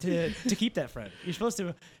supposed to keep that friend. You're supposed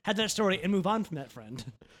to have that story and move on from that friend.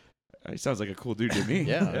 He sounds like a cool dude to me.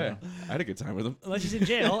 Yeah. I had a good time with him. Unless he's in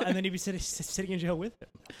jail, and then he'd be sitting in jail with him.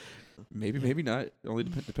 Maybe not. It only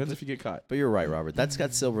depends if you get caught. But you're right, Robert. That's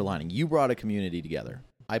got silver lining. You brought a community together.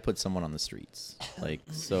 I put someone on the streets. Like,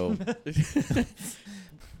 so.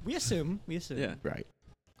 We assume. Yeah. Right.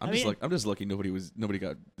 I'm just lucky nobody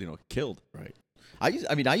got killed. Right. I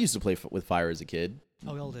used to play with fire as a kid.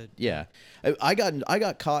 Oh, we all did. Yeah. I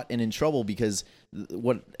got caught and in trouble because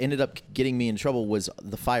what ended up getting me in trouble was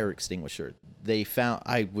the fire extinguisher. They found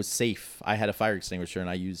I was safe. I had a fire extinguisher and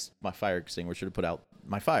I used my fire extinguisher to put out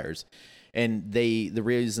my fires. And the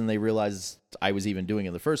reason they realized I was even doing it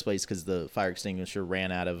in the first place because the fire extinguisher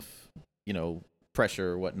ran out of, pressure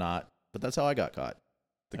or whatnot. But that's how I got caught.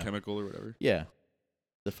 The chemical or whatever. Yeah.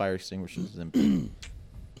 The fire extinguisher is empty.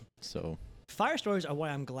 So Fire stories are why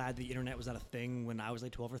I'm glad the internet was not a thing when I was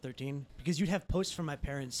like 12 or 13, because you'd have posts from my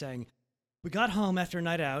parents saying, "We got home after a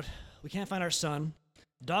night out. We can't find our son.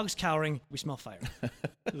 Dog's cowering. We smell fire."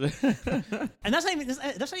 And that's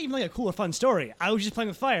not even like a cool or fun story. I was just playing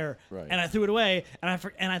with fire, Right. and I threw it away, and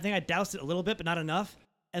I think I doused it a little bit, but not enough.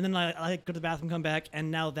 And then I go to the bathroom, come back, and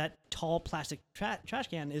now that tall plastic trash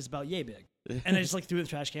can is about yay big. And I just like threw it in the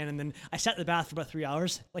trash can, and then I sat in the bath for about 3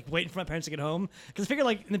 hours, like waiting for my parents to get home, because I figured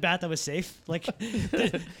like in the bath I was safe, like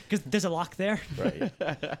because there's a lock there. right.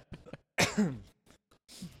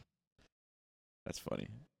 That's funny.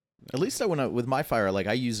 At least with my fire, like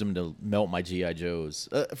I used them to melt my GI Joes.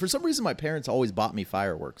 For some reason, my parents always bought me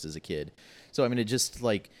fireworks as a kid, so I mean it just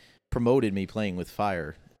like promoted me playing with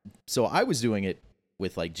fire. So I was doing it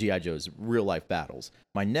with like GI Joes, real life battles.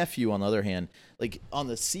 My nephew, on the other hand, like on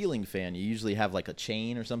the ceiling fan, you usually have like a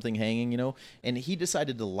chain or something hanging, and he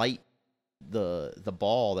decided to light the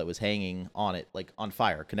ball that was hanging on it like on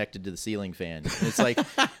fire, connected to the ceiling fan. And it's like,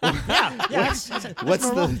 That's what's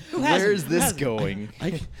normal. the Who hasn't? where's Who this hasn't? going?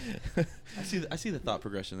 I see the thought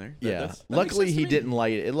progression there. Yeah. That Luckily, makes sense he to me. didn't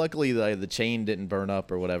light it. Luckily, the chain didn't burn up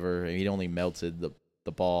or whatever. He only melted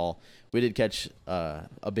the ball. We did catch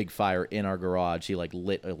a big fire in our garage. He like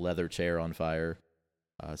lit a leather chair on fire.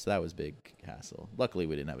 So that was big hassle. Luckily,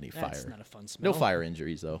 we didn't have any That's fire. not a fun smell. No fire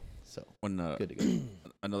injuries though. So When good to go.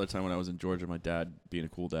 another time when I was in Georgia, my dad, being a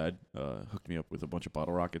cool dad, hooked me up with a bunch of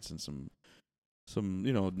bottle rockets and some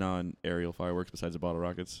non-aerial fireworks besides the bottle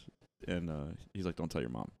rockets. And he's like, "Don't tell your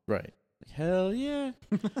mom." Right. Like, hell yeah!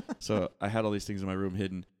 So I had all these things in my room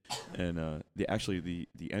hidden, and the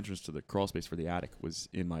entrance to the crawl space for the attic was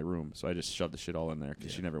in my room. So I just shoved the shit all in there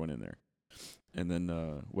because she never went in there. And then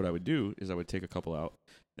what I would do is I would take a couple out,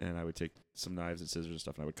 and I would take some knives and scissors and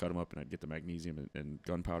stuff, and I would cut them up, and I'd get the magnesium and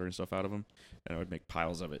gunpowder and stuff out of them, and I would make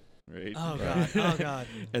piles of it, right? Oh god. Oh god.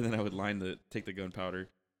 And then I would take the gunpowder,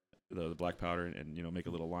 the black powder, and make a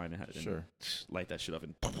little line and Sure. light that shit up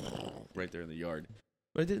and right there in the yard.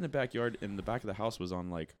 But I did it in the backyard, and the back of the house was on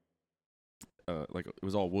like it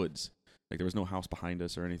was all woods. Like there was no house behind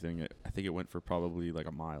us or anything. I think it went for probably like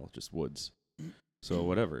a mile, just woods. So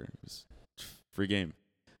whatever, it was free game.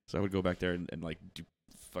 So I would go back there and like do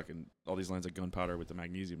fucking all these lines of gunpowder with the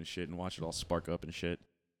magnesium and shit, and watch it all spark up and shit. It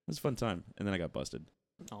was a fun time. And then I got busted.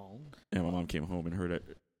 Oh. And my mom came home and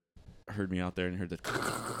heard me out there and heard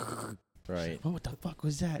that. Right. Oh, what the fuck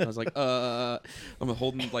was that? And I was like, I'm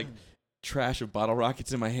holding like trash of bottle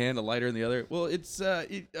rockets in my hand, a lighter in the other. Well, it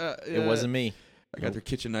wasn't me. I got their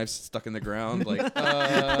kitchen knives stuck in the ground. Like,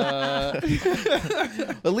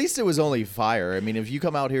 At least it was only fire. I mean, if you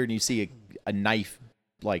come out here and you see a knife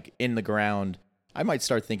like in the ground, I might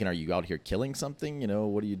start thinking, are you out here killing something?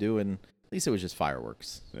 What are you doing? At least it was just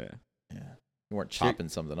fireworks. yeah. Yeah. You weren't chopping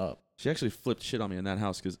something up. She actually flipped shit on me in that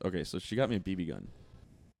house because, so she got me a BB gun.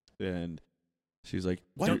 And she's like,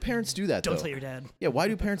 Why do parents do that, Don't though? tell your dad. Yeah, why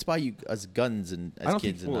do parents buy you as guns and I as don't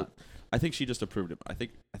kids think, and well, not? I think she just approved it. I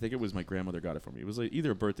think it was my grandmother got it for me. It was like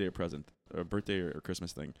either a birthday or present, or a birthday or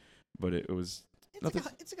Christmas thing. But it was It's like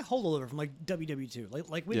a holdover from like WW2.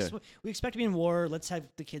 Like we Yeah. we expect to be in war. Let's have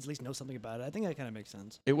the kids at least know something about it. I think that kind of makes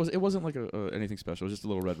sense. it wasn't like anything special. It was just a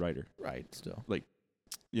little Red Ryder. Right, still. Like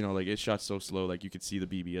it shot so slow, like you could see the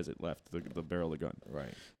BB as it left the barrel of the gun.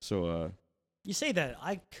 Right. So You say that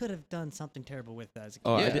I could have done something terrible with that as a kid.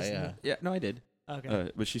 oh, I Yeah, did. yeah. No, I did.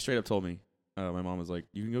 Okay. But she straight up told me. My mom was like,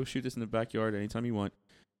 "You can go shoot this in the backyard anytime you want.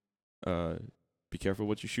 Be careful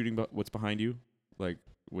what you're shooting, what's behind you, like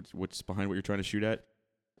what's behind what you're trying to shoot at.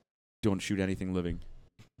 Don't shoot anything living."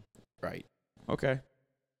 Right. Okay.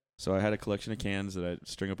 So I had a collection of cans that I'd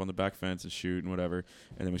string up on the back fence and shoot and whatever.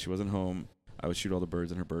 And then when she wasn't home, I would shoot all the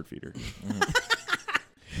birds in her bird feeder.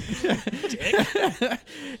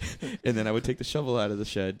 And then I would take the shovel out of the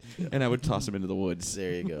shed and I would toss them into the woods.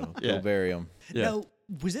 There you go. Yeah. Go bury them. Yeah. Now,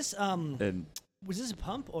 was this And a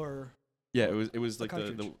pump or? yeah, it was like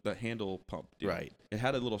cartridge. the handle pump. Deal. Right. It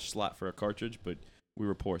had a little slot for a cartridge, but we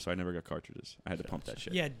were poor, so I never got cartridges. I had to pump that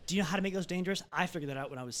shit. Yeah. Do you know how to make those dangerous? I figured that out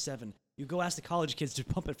when I was 7. You go ask the college kids to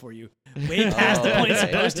pump it for you. Way past the point it's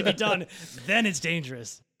supposed to be done. Then it's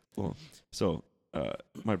dangerous. Well, so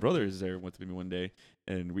my brother is there with me one day,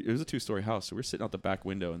 and it was a 2-story house, so we're sitting out the back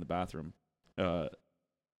window in the bathroom,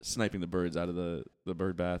 sniping the birds out of the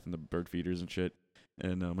bird bath and the bird feeders and shit.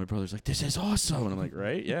 And my brother's like, "This is awesome," and I'm like,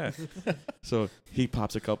 "Right, yeah." So he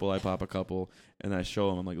pops a couple, I pop a couple, and I show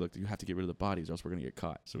him. I'm like, "Look, you have to get rid of the bodies, or else we're gonna get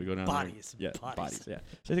caught." So we go down Bodies. there. Yeah, Bodies. Yeah.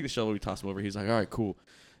 So I take the shovel, we toss him over. He's like, "All right, cool."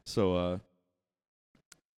 So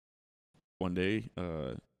one day,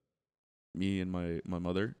 me and my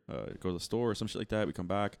mother go to the store or some shit like that. We come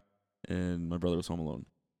back, and my brother was home alone.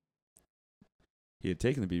 He had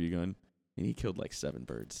taken the BB gun, and he killed like 7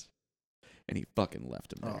 birds. And he fucking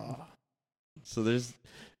left him there. So there's,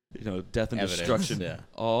 death and Evidence, destruction yeah.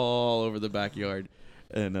 all over the backyard.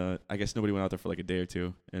 And I guess nobody went out there for like a day or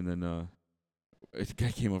two. And then a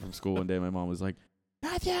guy came home from school one day. My mom was like,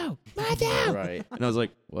 Matthew! Right. And I was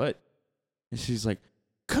like, what? And she's like,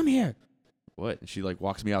 come here. What? And she like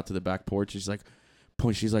walks me out to the back porch. She's like,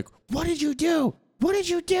 what did you do? What did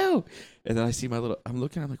you do? And then I see I'm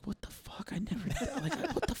looking, I'm like, what the fuck? I never did that.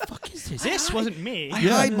 Like, what the fuck is this? This wasn't me. I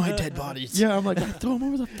hide my dead bodies. Yeah, I'm like, I throw him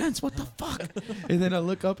over the fence. What the fuck? And then I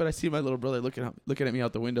look up and I see my little brother looking at me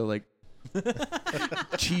out the window like,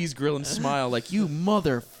 cheese grilling smile, like, you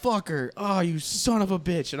motherfucker. Oh, you son of a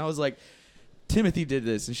bitch. And I was like, Timothy did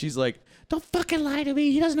this. And she's like, don't fucking lie to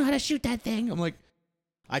me. He doesn't know how to shoot that thing. I'm like,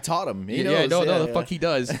 I taught him. He yeah, knows. no, the fuck he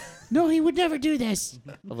does. No, he would never do this.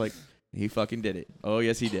 I'm like, he fucking did it. Oh,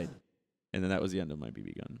 yes, he did. And then that was the end of my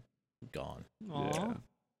BB gun. Gone. Aw. Yeah.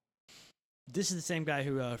 This is the same guy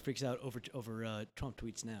who freaks out over Trump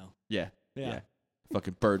tweets now. Yeah. Yeah.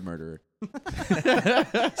 Fucking bird murderer.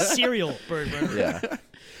 Serial bird murderer. Yeah.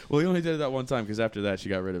 Well, he only did it that one time because after that, she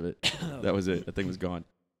got rid of it. That was it. That thing was gone.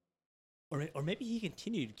 Or maybe he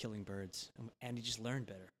continued killing birds and he just learned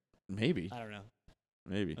better. Maybe. I don't know.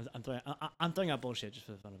 Maybe. I'm throwing out bullshit just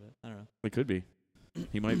for the fun of it. I don't know. It could be.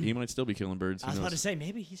 He might still be killing birds. I Who was about to knows? say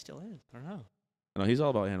maybe he still is. I don't know. No, he's all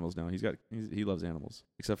about animals now. He loves animals,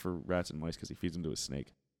 except for rats and mice because he feeds them to a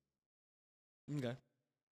snake. Okay.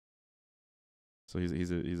 So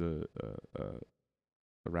he's a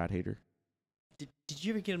rat hater. Did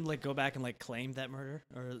you ever get him to like go back and like claim that murder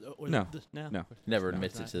or No. no? Never No,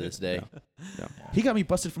 admits it it's to not. this day. No. He got me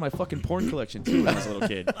busted for my fucking porn collection too when I was a little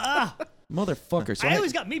kid. Motherfucker. So I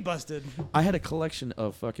always got me busted. I had a collection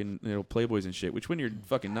of fucking Playboys and shit, which when you're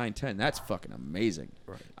fucking 9, 10, that's fucking amazing.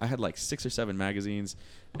 Right. I had like 6 or 7 magazines,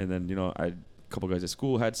 and then I had a couple guys at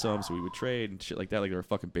school had some, so we would trade and shit like that, like they were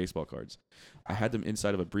fucking baseball cards. I had them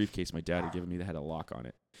inside of a briefcase my dad had given me that had a lock on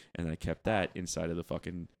it, and I kept that inside of the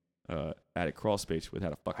fucking attic crawl space with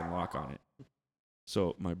had a fucking lock on it.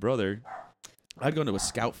 So my brother, I'd go into a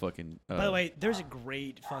scout fucking. By the way, there's a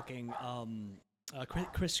great fucking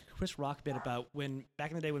Chris Rock bit about when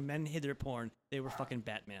back in the day when men hid their porn, they were fucking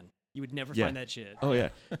Batman. You would never find that shit. Oh yeah,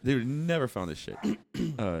 they would never found this shit.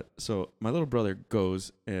 So my little brother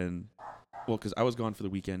goes and because I was gone for the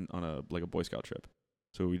weekend on a Boy Scout trip,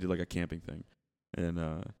 so we did like a camping thing, and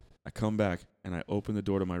I come back and I open the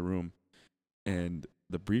door to my room, and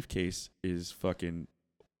the briefcase is fucking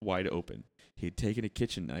wide open. He had taken a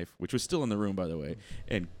kitchen knife, which was still in the room, by the way,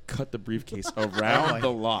 and cut the briefcase around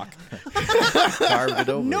the lock. Carved it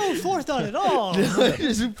over. No forethought at all.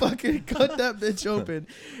 Just fucking cut that bitch open.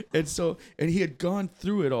 And he had gone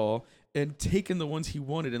through it all and taken the ones he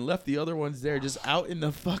wanted and left the other ones there just out in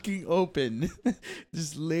the fucking open.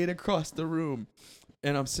 Just laid across the room.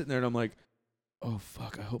 And I'm sitting there and I'm like, oh,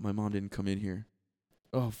 fuck, I hope my mom didn't come in here.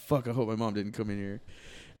 Oh, fuck, I hope my mom didn't come in here.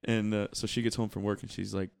 And so she gets home from work and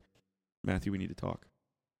she's like, Matthew, we need to talk.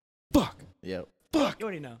 Fuck. Yep. Fuck. You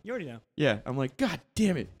already know. Yeah. I'm like, God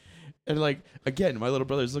damn it. And like, again, my little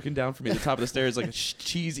brother's looking down from me at the top of the stairs like a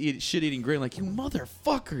shit-eating grin, like, you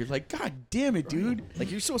motherfucker. Like, God damn it, dude.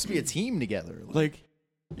 Like, you're supposed to be a team together. Like,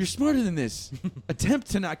 you're smarter than this.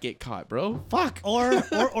 Attempt to not get caught, bro. Fuck.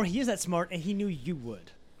 Or he is that smart and he knew you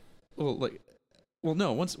would. Well,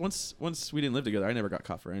 no. Once we didn't live together, I never got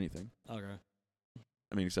caught for anything. Okay.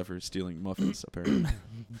 I mean, except for stealing muffins, apparently.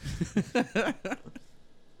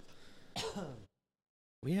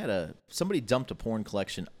 We had somebody dumped a porn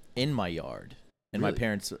collection in my yard, and Really? my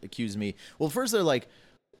parents accused me. Well, first they're like,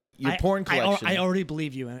 your porn collection. I already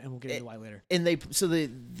believe you, and we'll get into why later. And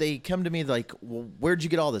they come to me like, well, where'd you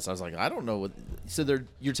get all this? I was like, I don't know. So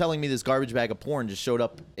you're telling me this garbage bag of porn just showed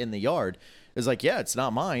up in the yard? It was like, yeah, it's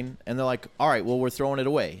not mine. And they're like, all right, well, we're throwing it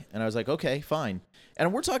away. And I was like, okay, fine.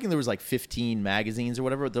 And we're talking there was like 15 magazines or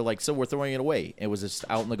whatever. They're like, so we're throwing it away. It was just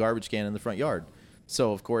out in the garbage can in the front yard.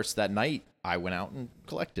 So, of course, that night I went out and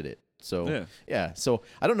collected it. So, yeah. So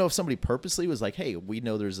I don't know if somebody purposely was like, hey, we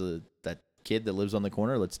know there's that kid that lives on the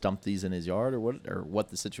corner. Let's dump these in his yard or what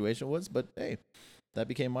the situation was. But, hey, that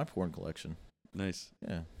became my porn collection. Nice.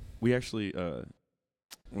 Yeah. We actually, when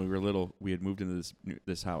we were little, we had moved into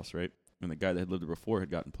this house, right? And the guy that had lived there before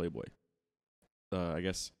had gotten Playboy. I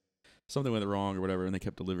guess something went wrong or whatever, and they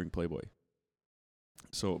kept delivering Playboy.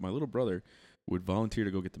 So my little brother would volunteer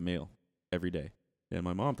to go get the mail every day. And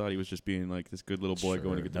my mom thought he was just being like this good little boy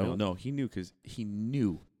going to get the mail. No, he knew because he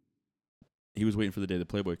knew he was waiting for the day the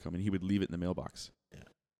Playboy would come, and he would leave it in the mailbox. Yeah.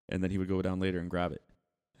 And then he would go down later and grab it.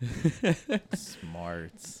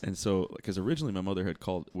 Smart. And so, because originally my mother had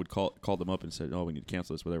called them up and said, "Oh, we need to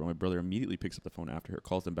cancel this, whatever." My brother immediately picks up the phone after her,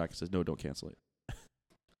 calls them back, and says, "No, don't cancel it."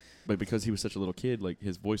 But because he was such a little kid, like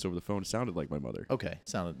his voice over the phone sounded like my mother. Okay,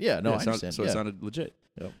 sounded. Yeah, no, I understand. So yeah. it sounded legit.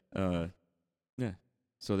 Yep. Yeah.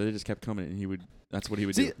 So they just kept coming, and he would. That's what he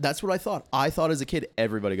would See, do. that's what I thought. I thought as a kid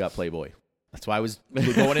everybody got Playboy. That's why I was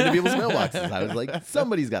going into people's mailboxes. I was like,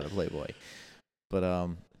 somebody's got a Playboy. But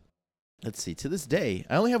let's see. To this day,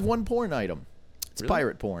 I only have one porn item. It's Really?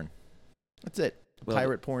 pirate porn. That's it. Well,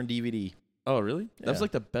 Pirate porn DVD. Oh, really? That was Yeah.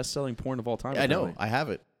 like the best-selling porn of all time. I know. apparently. I have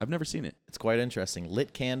it. I've never seen it. It's quite interesting.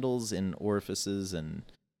 Lit candles in orifices and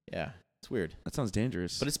yeah, it's weird. That sounds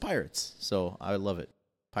dangerous. But it's pirates, so I love it.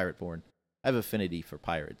 Pirate porn. I have affinity for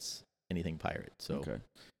pirates. Anything pirate. So okay.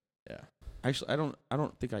 yeah. Actually, I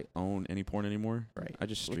don't think I own any porn anymore. Right. I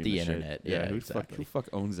just With stream the the shit. internet. Yeah, who exactly. who fuck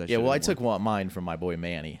owns that Yeah, shit well, I anymore? took mine from my boy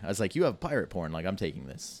Manny. I was like, "You have pirate porn, like I'm taking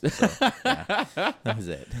this." So, yeah, that was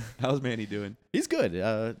it. How's Manny doing? He's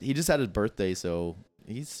good. He just had his birthday, so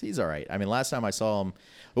he's all right. I mean, last time I saw him,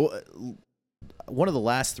 one of the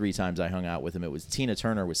last 3 times I hung out with him, it was Tina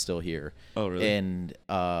Turner was still here. Oh, really? And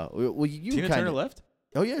well, you Tina kinda, Turner left?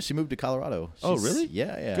 Oh yeah, she moved to Colorado. Oh, She's- really?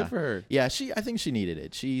 Yeah, yeah. Good for her. Yeah, I think she needed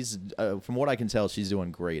it. She's from what I can tell, she's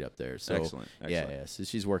doing great up there. So Excellent. yeah. So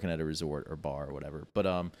she's working at a resort or bar or whatever. But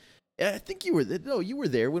I think you were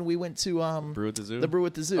there when we went to Brew at the Zoo? The Brew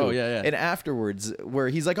at the Zoo. Oh, yeah. And afterwards, where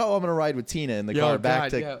he's like, "Oh, I'm gonna ride with Tina in the Yeah, car oh, back God,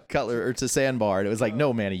 to yeah. Cutler or to Sandbar." And it was like,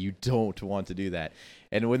 "No, Manny, you don't want to do that."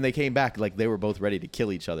 And when they came back, like they were both ready to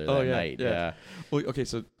kill each other that night. Yeah. Well, okay,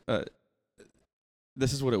 so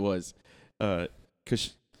this is what it was.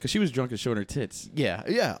 Because she was drunk and showing her tits.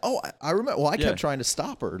 Yeah. Oh, I remember. Well, I Yeah. kept trying to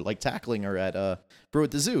stop her, like tackling her at Brew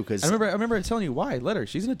at the Zoo, because I remember telling you why. Let her.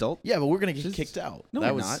 She's an adult. yeah, but we're gonna get She's- kicked out. No,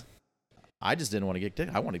 that we're was, not. I just didn't want to get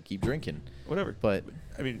kicked. I wanted to keep drinking, Whatever. but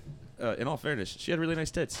I mean, in all fairness, she had really nice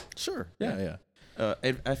tits. sure. Yeah. Yeah.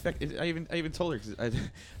 In fact, I even told her because I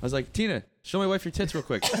was like, "Tina, show my wife your tits real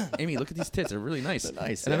quick." Amy, look at these tits; they're really nice. They're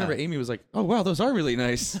nice, And I yeah. remember Amy was like, "Oh wow, those are really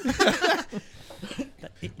nice."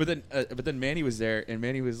 but then Manny was there, and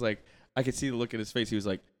Manny was like, I could see the look in his face. He was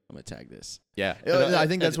like, "I'm gonna tag this." Yeah. And I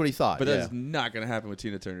think that's what he thought. But yeah. that's not gonna happen with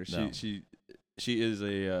Tina Turner. No. She is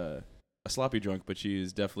a sloppy drunk, but she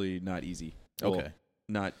is definitely not easy. Well, Okay.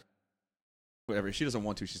 not whatever. If she doesn't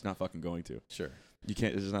want to, she's not fucking going to. Sure. You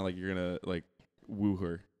can't. It's not like you're gonna like woo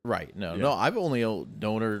her. Right. No. Yeah. No. I've only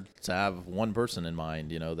known her to have one person in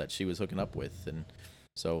mind, that she was hooking up with, and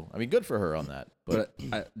so I mean, good for her on that. But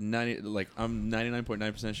I'm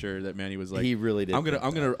 99.9% sure that Manny was like, he really did. I'm think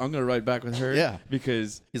that. gonna ride back with her. Yeah.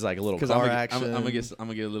 Because He's like a little I'm car gonna, action. I'm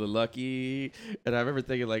gonna get a little lucky, and I remember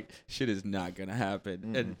thinking like, shit is not gonna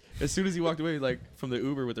happen. And as soon as he walked away, like from the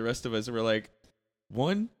Uber with the rest of us, we're like,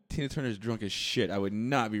 one, Tina Turner's drunk as shit. I would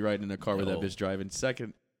not be riding in a car with that No. bitch driving.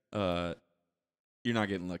 Second, you're not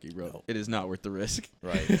getting lucky, bro. No. It is not worth the risk.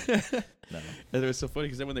 Right. No. And it was so funny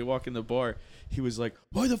because then when they walk in the bar, he was like,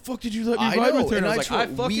 "Why the fuck did you let me I ride know, with her?" and I I was like, "I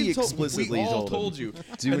told- fucking we told, explicitly we all told him. told you." Do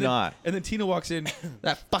And then- not. And then Tina walks in,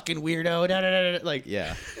 that fucking weirdo. Da, da, da, da, like,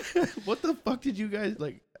 Yeah. what the fuck did you guys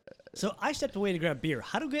like? So I stepped away to grab beer.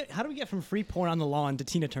 How do we get from free porn on the lawn to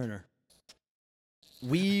Tina Turner?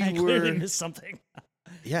 We I clearly were. missed something.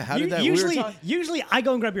 Yeah. How did that? Usually I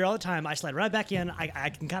go and grab beer all the time. I slide right back in. I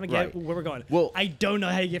can kind of get Right. where we're going. Well, I don't know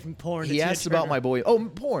how you get from porn. to He Tina asked about Turner. my boy. Oh,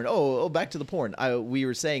 porn. Oh, back to the porn. We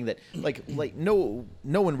were saying that like no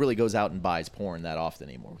one really goes out and buys porn that often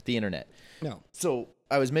anymore with the internet. No. So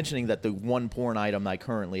I was mentioning that the one porn item I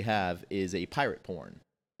currently have is a pirate porn,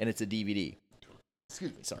 and it's a DVD.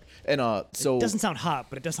 Excuse me, sorry. And so It doesn't sound hot,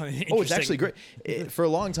 but it does sound interesting. oh, it's actually great. For a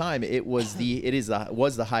long time, was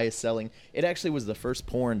the highest selling. It actually was the first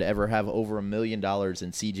porn to ever have over $1 million in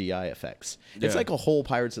CGI effects. It's Yeah. like a whole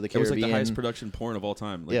Pirates of the It was Caribbean. like the highest production porn of all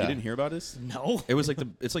time. Like, Yeah. you didn't hear about this? No. It was like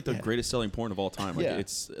the greatest selling porn of all time. Like, Yeah.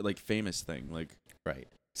 it's like famous thing. Like, Right.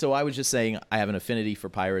 So I was just saying I have an affinity for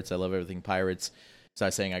pirates. I love everything pirates. So I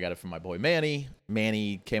was saying I got it from my boy Manny.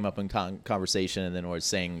 Manny came up in conversation, and then I was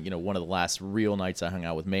saying, one of the last real nights I hung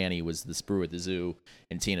out with Manny was the Brew at the Zoo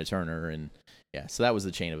and Tina Turner, and yeah, so that was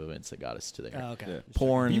the chain of events that got us to there. Oh, okay. yeah.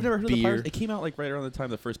 Porn, You've never heard of the beer. Pirates? It came out like right around the time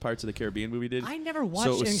the first Pirates of the Caribbean movie did. I never watched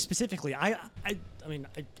So it was- anything specifically. I mean,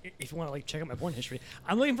 if you want to like check out my porn history,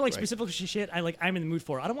 I'm looking for like Right. specific shit. I'm in the mood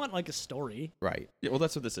for. I don't want like a story. Right. Yeah, well,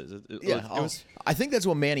 that's what this is. Yeah. It was. I think that's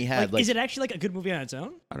what Manny had. Like, is it actually like a good movie on its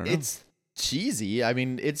own? I don't know. It's cheesy. I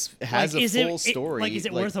mean, it has Like, a is full it, story. Like, is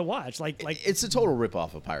it worth a watch? Like, it's a total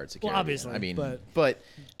ripoff of Pirates of the Well, Caribbean. obviously, I mean, but-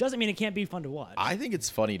 doesn't mean it can't be fun to watch. I think it's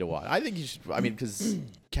funny to watch. I think you should. I mean, because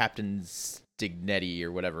Captain Stignetti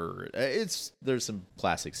or whatever. There's some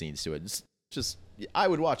classic scenes to it. It's just I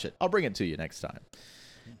would watch it. I'll bring it to you next time.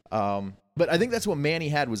 But I think that's what Manny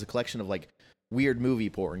had was a collection of like weird movie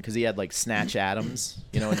porn because he had like Snatch Adams,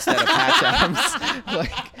 instead of Patch Adams.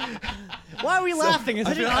 Like, why are we laughing? It's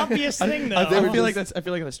such an obvious thing, though. I feel like that's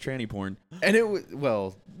tranny porn. and it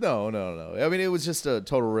was no. I mean, it was just a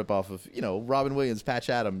total ripoff of Robin Williams, Patch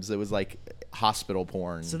Adams. It was like hospital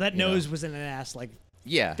porn. So that nose was in an ass like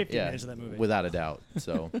 50 minutes of that movie, without a doubt.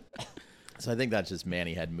 So, so I think that's just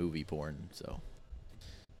Manny had movie porn. So.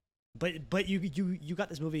 But you got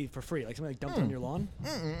this movie for free, like somebody dumped it on your lawn.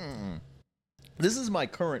 This is my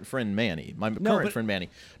current friend Manny. Friend Manny.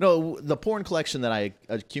 No, the porn collection that I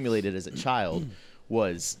accumulated as a child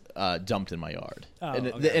was dumped in my yard.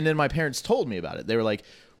 And then my parents told me about it. They were like,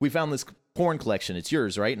 "We found this porn collection. It's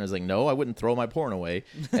yours, right?" And I was like, "No, I wouldn't throw my porn away."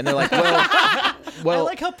 And they're like, "Well, I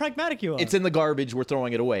like how pragmatic you are. It's in the garbage. We're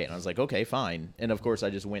throwing it away." And I was like, "Okay, fine." And of course, I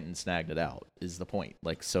just went and snagged it out. Is the point?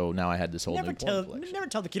 Like, so now I had this whole new porn collection. Never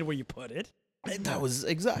tell the kid where you put it. That was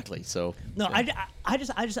exactly so. No, yeah. I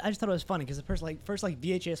just thought it was funny because the first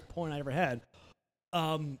VHS porn I ever had,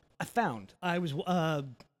 I found. I went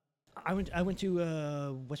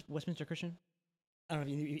to Westminster Christian. I don't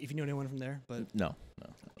know if you know anyone from there, but no.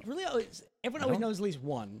 Really, everyone always knows at least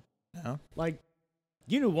one. No. Like,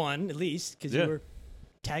 you knew one at least because you were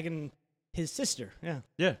tagging his sister. Yeah.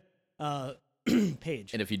 Yeah.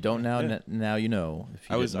 Paige. And if you don't now you know.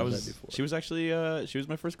 She was actually she was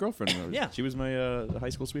my first girlfriend. Yeah. She was my high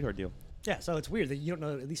school sweetheart deal. Yeah. So it's weird that you don't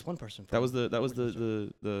know at least one person. That was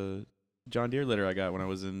the John Deere letter I got when I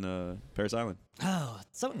was in Paris Island. Oh,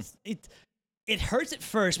 so it hurts at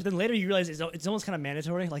first, but then later you realize it's almost kind of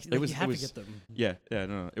mandatory. Like you have to get them. Yeah.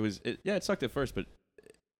 No. It sucked at first, but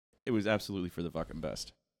it was absolutely for the fucking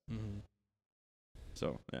best. Mm-hmm.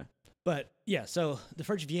 So yeah. But yeah, so the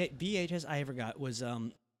first VHS I ever got was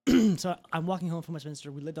so I'm walking home from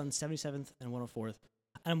Westminster. We lived on 77th and 104th,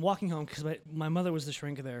 and I'm walking home because my mother was the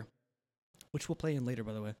shrink there, which we'll play in later,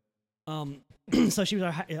 by the way. So she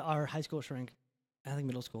was our high school shrink, I think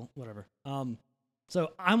middle school, whatever.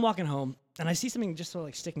 So I'm walking home and I see something just sort of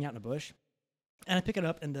like sticking out in a bush, and I pick it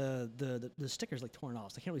up and the sticker's like torn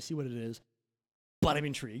off, so I can't really see what it is, but I'm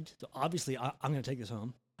intrigued. So obviously I'm gonna take this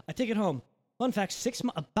home. I take it home. Fun fact: I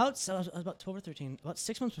was about 12 or 13. About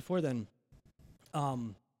 6 months before then,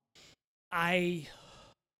 I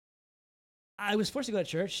was forced to go to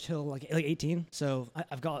church till like 18. So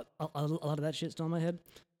I've got a lot of that shit still in my head.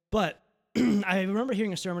 But I remember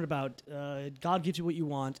hearing a sermon about God gives you what you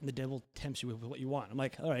want and the devil tempts you with what you want. I'm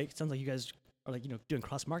like, all right, sounds like you guys are like doing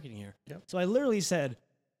cross marketing here. Yep. So I literally said,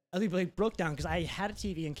 I broke down because I had a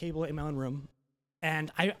TV and cable in my own room,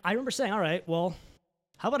 and I remember saying, all right, well,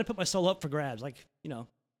 how about I put my soul up for grabs? Like,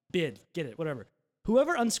 bid, get it, whatever.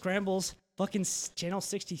 Whoever unscrambles fucking channel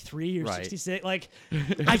 63 or 66, like,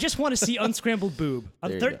 I just want to see unscrambled boob.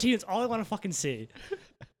 I'm 13, it's all I want to fucking see.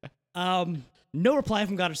 No reply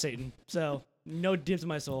from God or Satan, so no dibs in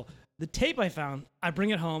my soul. The tape I found, I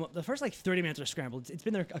bring it home. The first, 30 minutes are scrambled. It's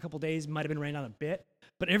been there a couple days, might have been rained on a bit,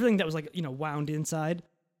 but everything that was, wound inside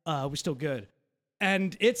was still good.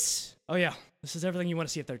 And it's, this is everything you want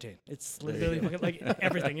to see at 13. It's literally fucking,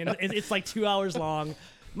 everything. It's 2 hours long.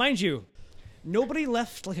 Mind you, nobody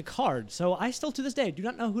left a card. So I still to this day do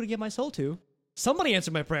not know who to give my soul to. Somebody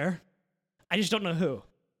answered my prayer. I just don't know who.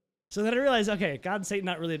 So then I realized, okay, God and Satan,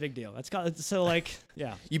 not really a big deal. That's God. So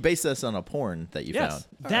yeah. You based this on a porn that you found.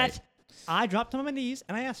 That I dropped on my knees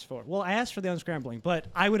and I asked for. Well, I asked for the unscrambling, but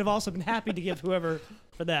I would have also been happy to give whoever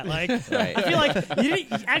for that. I feel like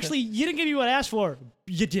you didn't give me what I asked for.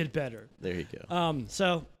 You did better. There you go.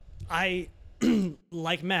 So I,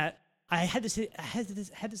 like Matt, I had this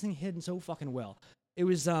thing hidden so fucking well. It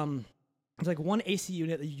was like one AC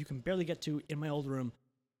unit that you can barely get to in my old room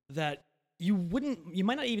that you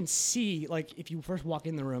might not even see if you first walk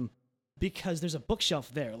in the room, because there's a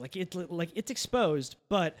bookshelf there. It's exposed,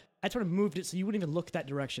 but I sort of moved it so you wouldn't even look that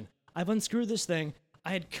direction. I've unscrewed this thing.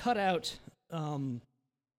 I had cut out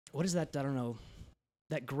what is that? I don't know.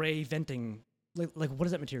 That gray venting. What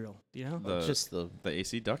is that material? Do you know? Just the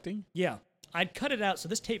AC ducting? Yeah. I'd cut it out so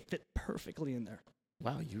this tape fit perfectly in there.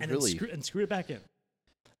 Wow, and screw it back in.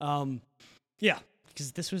 Yeah,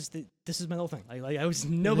 because this is my little thing.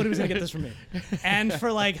 Nobody was gonna get this from me. And for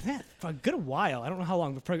for a good while, I don't know how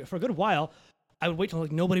long, but for a good while, I would wait till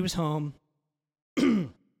nobody was home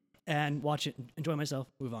and watch it, enjoy myself,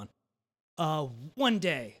 move on. One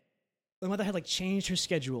day, my mother had changed her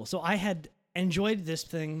schedule, so I had enjoyed this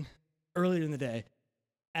thing earlier in the day,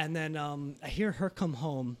 and then I hear her come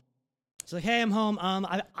home. She's like, "Hey, I'm home.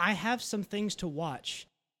 I have some things to watch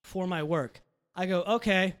for my work." I go,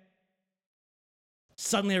 "Okay."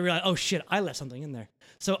 Suddenly I realize, oh shit, I left something in there.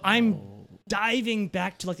 So I'm diving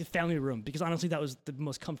back to like the family room because honestly that was the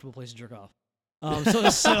most comfortable place to jerk off.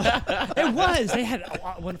 It was. They had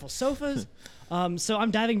wonderful sofas. So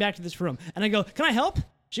I'm diving back to this room and I go, "Can I help?"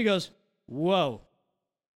 She goes, "Whoa,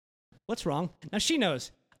 what's wrong?" Now she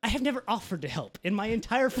knows I have never offered to help in my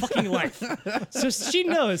entire fucking life, so she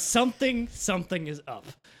knows something is up.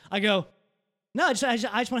 I go, "No, I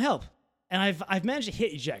just want to help," and I've managed to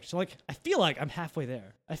hit eject. So like I feel like I'm halfway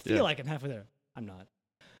there. I'm not.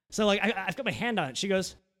 So like I've got my hand on it. She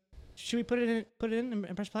goes, "Should we put it in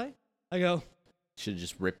and press play?" I go, Should have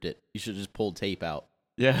just ripped it. You should have just pulled tape out.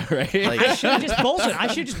 Yeah, right. I should have just bolted. I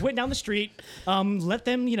should have just went down the street, let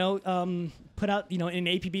them, put out, an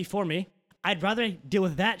APB for me. I'd rather deal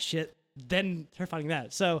with that shit than her finding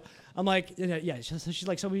that. So I'm like, yeah. So she's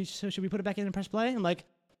like, so should we put it back in and press play? I'm like,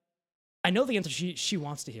 I know the answer she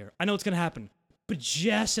wants to hear. I know it's gonna happen, but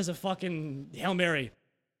just as a fucking Hail Mary,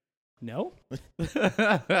 no.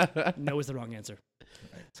 No is the wrong answer.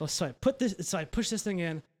 So I push this thing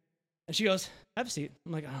in, and she goes, "Have a seat."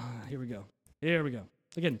 I'm like, here we go.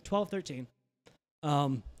 Again, 12, 13.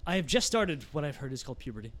 I have just started what I've heard is called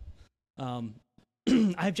puberty. I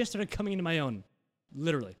have just started coming into my own,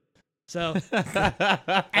 literally. So,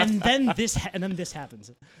 and then this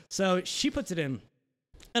happens. So she puts it in,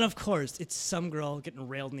 and of course, it's some girl getting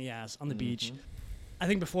railed in the ass on the beach. I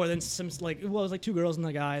think before then, it was like two girls and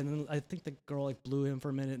a guy, and then I think the girl like blew him for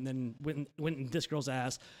a minute, and then went in this girl's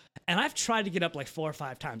ass. And I've tried to get up like 4 or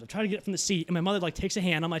 5 times. I've tried to get up from the seat, and my mother like takes a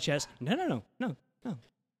hand on my chest. No.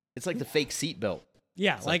 It's like the fake seatbelt.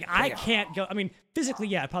 Yeah, like I can't go. I mean, physically,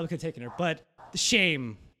 yeah, I probably could have taken her, but the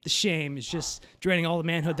shame is just draining all the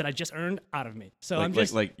manhood that I just earned out of me. So I'm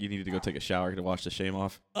just like you needed to go take a shower to wash the shame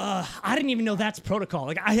off. I didn't even know that's protocol.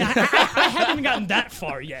 Like I haven't even gotten that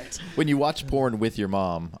far yet. When you watch porn with your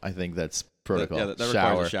mom, I think that's protocol. Yeah, that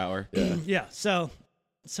requires a shower. Yeah. Yeah. So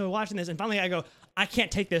watching this, and finally I go, I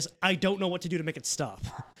can't take this. I don't know what to do to make it stop.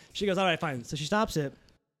 She goes, all right, fine. So she stops it,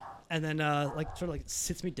 and then sort of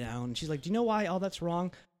sits me down. And she's like, do you know why all that's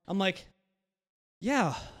wrong? I'm like,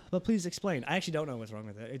 yeah, but please explain. I actually don't know what's wrong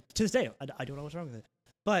with it. To this day, I don't know what's wrong with it.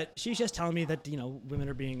 But she's just telling me that, women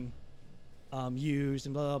are being used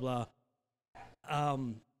and blah, blah, blah.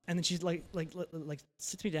 And then she's like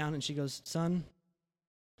sits me down and she goes, son,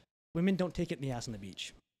 women don't take it in the ass on the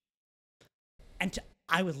beach. And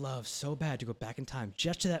I would love so bad to go back in time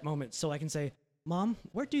just to that moment so I can say, Mom,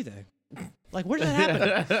 where do they? Like, where did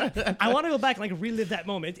that happen? I want to go back and relive that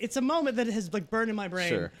moment. It's a moment that has burned in my brain.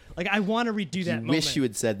 Sure. Like, I want to redo that moment. Wish you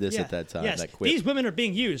had said this at that time. Yes. That quip. These women are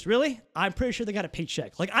being used. Really? I'm pretty sure they got a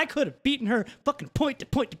paycheck. Like, I could have beaten her fucking point to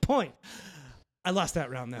point to point. I lost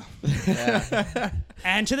that round, though. Yeah.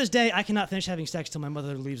 And to this day, I cannot finish having sex till my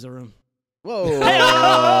mother leaves the room. Whoa.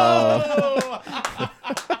 Oh, God.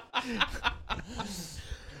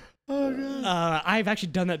 I've actually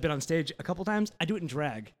done that bit on stage a couple times. I do it in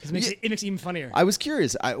drag because it makes it even funnier. I was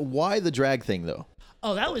curious. Why the drag thing, though?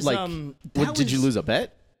 Oh, that was did you lose a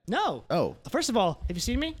bet? No. Oh. First of all, have you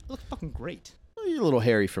seen me? I look fucking great. Well, you're a little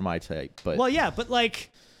hairy for my type, but well, yeah, but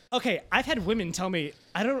okay, I've had women tell me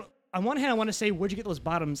on one hand I want to say, where'd you get those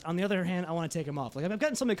bottoms? On the other hand, I want to take them off. Like I've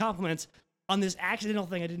gotten so many compliments on this accidental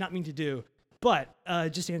thing I did not mean to do. But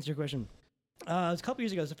just to answer your question, it was a couple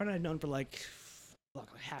years ago. It's a friend I'd known for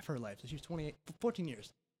half her life. So she was 14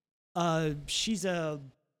 years. She's a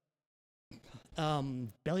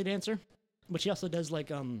belly dancer, but she also does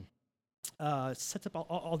sets up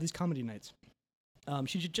all these comedy nights.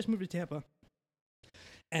 She just moved to Tampa,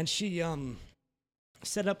 and she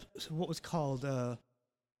set up what was called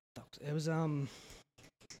it was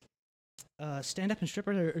stand up and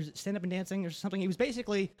stripper or stand up and dancing or something. It was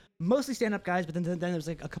basically mostly stand up guys, but then there was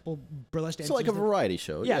a couple burlesque dancers. So like a variety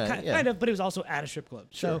show. Yeah, kind of, but it was also at a strip club.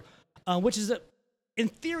 Sure. So, which is in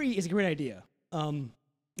theory is a great idea. In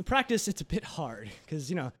practice, it's a bit hard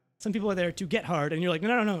because some people are there to get hard, and you're like,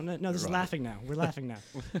 no. This is laughing now. We're laughing now.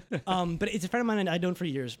 But it's a friend of mine I've known for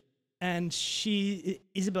years, and she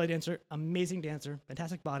is a belly dancer, amazing dancer,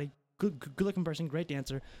 fantastic body, good looking person, great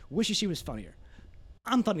dancer. Wishes she was funnier.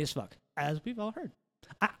 I'm funny as fuck, as we've all heard.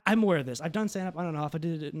 I'm aware of this. I've done stand-up on and off. I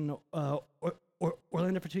did it in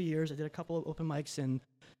Orlando for 2 years. I did a couple of open mics in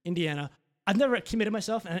Indiana. I've never committed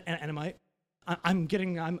myself, and I might. I'm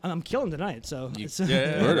killing tonight. So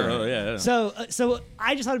yeah. So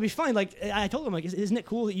I just thought it'd be fun. Like I told him, isn't it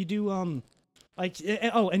cool that you do and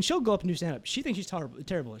she'll go up and do stand-up. She thinks she's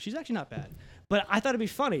terrible. She's actually not bad. But I thought it'd be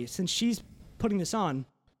funny since she's putting this on.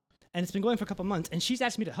 And it's been going for a couple months, and she's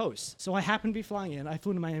asked me to host. So I happened to be flying in. I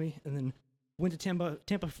flew into Miami, and then went to Tampa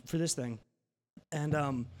for this thing. And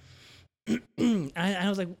I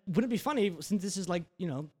was like, wouldn't it be funny since this is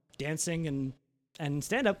dancing and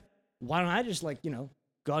stand up? why don't I just like, go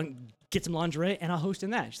out and get some lingerie and I'll host in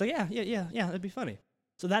that. She's like, yeah, that'd be funny.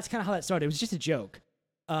 So that's kind of how that started. It was just a joke.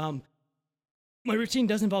 My routine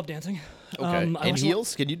does involve dancing. Okay. In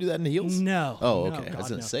heels? Can you do that in heels? No. Oh, no, okay. I was God, going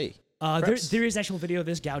to no. say. There is actual video of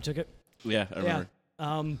this. Gow took it. Yeah, I remember.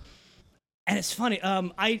 And it's funny.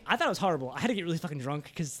 I thought it was horrible. I had to get really fucking drunk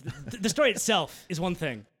because the story itself is one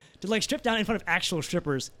thing. To like strip down in front of actual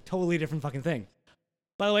strippers, totally different fucking thing.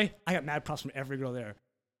 By the way, I got mad props from every girl there.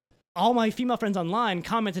 All my female friends online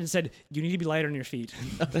commented and said, "You need to be lighter on your feet."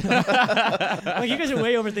 Like, you guys are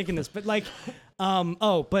way overthinking this. But like,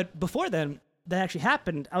 but before then, that actually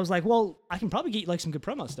happened. I was like, well, I can probably get like some good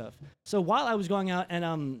promo stuff. So while I was going out and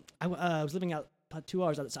I was living out about 2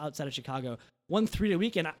 hours outside of Chicago, one 3-day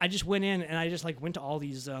weekend, I just went in and I just like went to all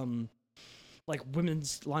these like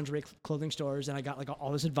women's lingerie clothing stores, and I got like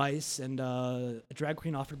all this advice, and a drag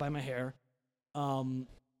queen offered to buy my hair.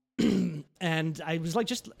 And I was like,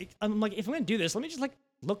 I'm like, if I'm gonna do this, let me just like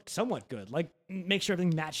look somewhat good, like make sure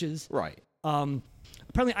everything matches. Right.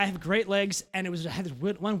 Apparently I have great legs, and I had this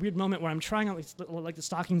one weird moment where I'm trying on like the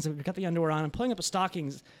stockings, and I've got the underwear on, I'm pulling up the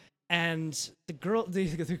stockings, and the girl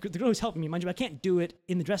who's helping me, mind you, I can't do it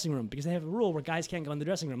in the dressing room because they have a rule where guys can't go in the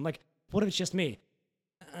dressing room. I'm like, what if it's just me?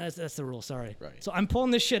 That's the rule, sorry. Right. So I'm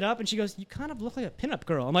pulling this shit up, and she goes, "You kind of look like a pinup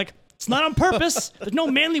girl." I'm like, "It's not on purpose. There's no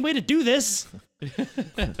manly way to do this."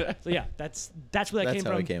 So yeah, that's where that came from. That's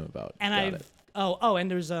how it came about. And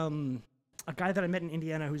and there's a guy that I met in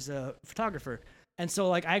Indiana who's a photographer, and so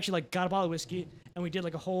like I actually like got a bottle of whiskey, and we did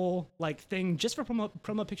like a whole like thing just for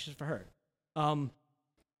promo pictures for her.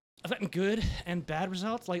 I've gotten good and bad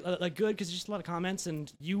results. Like good because there's just a lot of comments,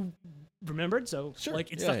 and you remembered, so Sure.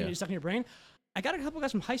 like it's Yeah, stuck in your brain. I got a couple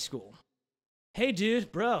guys from high school. "Hey, dude,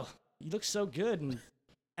 bro, you look so good." And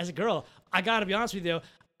as a girl, I gotta be honest with you,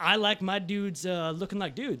 I like my dudes looking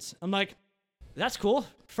like dudes. I'm like, that's cool.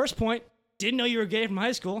 First point, didn't know you were gay from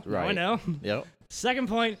high school. Right. Now I know. Yep. Second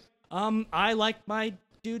point, I like my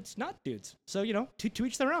dudes not dudes. So, to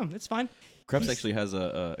each their own. It's fine. Krebs actually has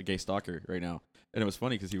a gay stalker right now, and it was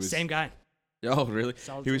funny because he was Same guy. Oh, really?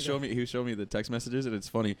 Solid He was same guy. showing me the text messages, and it's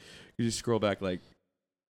funny. You just scroll back like,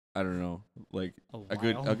 I don't know, like a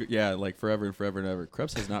good like forever and forever and ever.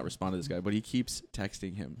 Krebs has not responded to this guy, but he keeps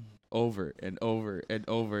texting him over and over and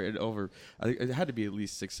over and over. I think it had to be at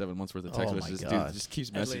least 6-7 months worth of text Oh my messages. God. Dude just keeps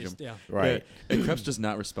At messaging least, him. yeah. Right. Yeah. And Krebs does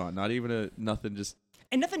not respond. Not even nothing. Just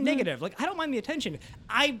And nothing negative. Like, I don't mind the attention.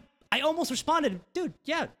 I almost responded, "Dude,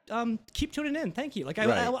 yeah, keep tuning in. Thank you." Like,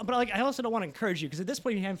 Right. but like, I also don't want to encourage you because at this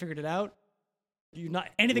point you haven't figured it out.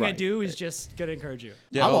 Anything I Right. do is just gonna encourage you.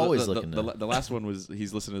 yeah. I'm oh, always the, looking The, to- the last one was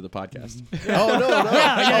he's listening to the podcast. Oh, no.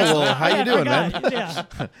 Yeah, Oh, well, how you doing, man? Yeah.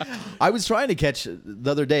 I was trying to catch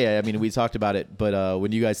the other day. I mean, we talked about it, but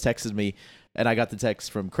when you guys texted me and I got the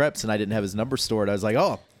text from Krebs and I didn't have his number stored, I was like,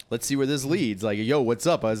 oh, let's see where this leads. Like, yo, what's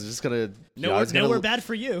up? I was just going to... Nowhere bad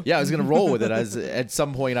for you. Yeah, I was going to roll with it. At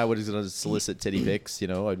some point, I was going to solicit titty pics.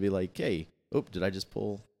 I'd be like, hey, did I just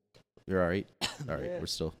pull? You're all right? All right, we're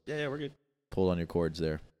still... Yeah, we're good. Pulled on your cords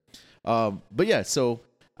there. But yeah, so,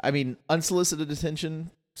 I mean, unsolicited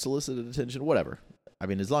attention, solicited attention, whatever. I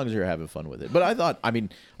mean, as long as you're having fun with it. But I thought, I mean,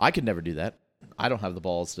 I could never do that. I don't have the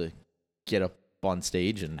balls to get up on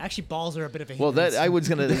stage and... Actually, balls are a bit of a Well,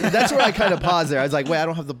 hindrance. that's where I kind of paused there. I was like, wait, I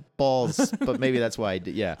don't have the balls, but maybe that's why I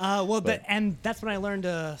did. Yeah. And that's when I learned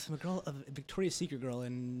from a Victoria's Secret girl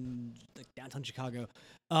in like, downtown Chicago.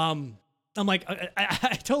 I'm like,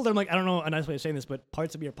 I told her, I'm like, I don't know a nice way of saying this, but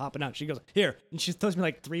parts of me are popping out. She goes, "Here," and she throws me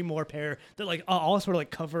like 3 more pair that like all sort of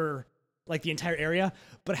like cover like the entire area,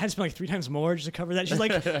 but it had to spend like 3 times more just to cover that. She's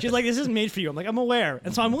like, "This isn't made for you." I'm like, "I'm aware,"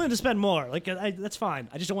 and so I'm willing to spend more. Like, that's fine.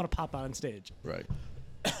 I just don't want to pop out on stage. Right.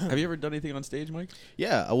 Have you ever done anything on stage, Mike?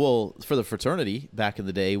 Yeah. Well, for the fraternity back in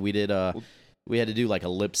the day, we did. We had to do like a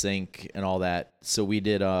lip sync and all that. So we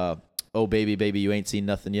did. Oh baby, baby, you ain't seen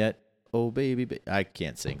nothing yet. Oh baby, I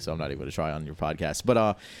can't sing, so I'm not even gonna try on your podcast.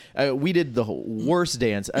 But we did the worst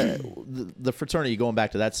dance. The fraternity. Going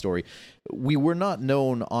back to that story, we were not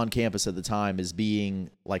known on campus at the time as being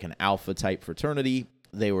like an alpha type fraternity.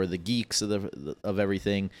 They were the geeks of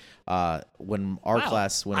everything. When our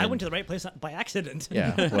class went, I went to the right place by accident.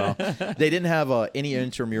 Yeah, well, they didn't have any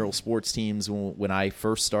intramural sports teams when I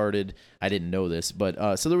first started. I didn't know this,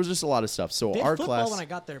 but so there was just a lot of stuff. So They had our football class, when I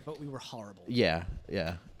got there, but we were horrible. yeah.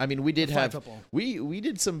 I mean, we did Flag have football. we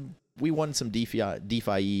did some. We won some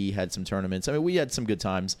DFIE, had some tournaments. I mean, we had some good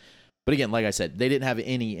times. But again, like I said, they didn't have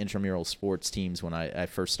any intramural sports teams when I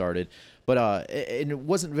first started. But it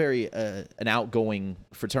wasn't very an outgoing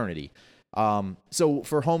fraternity. So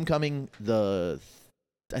for homecoming,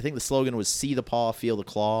 I think the slogan was "See the paw, feel the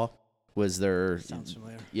claw," was their Sounds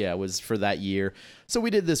familiar. yeah, was for that year. So we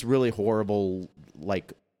did this really horrible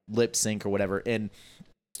like lip sync or whatever, and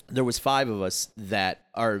there was 5 of us that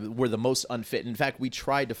were the most unfit. In fact, we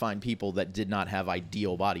tried to find people that did not have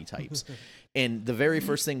ideal body types. And the very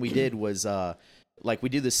first thing we did was like we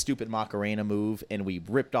do this stupid Macarena move, and we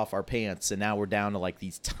ripped off our pants, and now we're down to like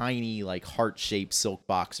these tiny like heart-shaped silk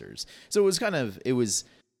boxers. So it was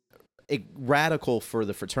radical for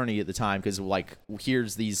the fraternity at the time, because like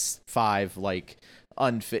here's these 5 like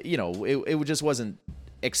unfit, it just wasn't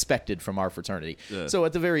expected from our fraternity. Yeah. So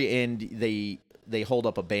at the very end, they hold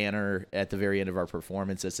up a banner at the very end of our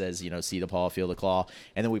performance that says, see the paw, feel the claw.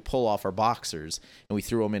 And then we pull off our boxers and we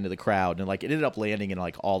threw them into the crowd. And like it ended up landing in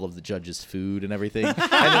like all of the judges' food and everything. And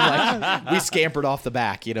then like we scampered off the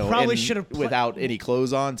back, Probably should have without any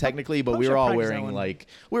clothes on technically, but we were all wearing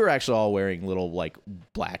we were actually all wearing little like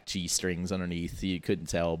black G-strings underneath. You couldn't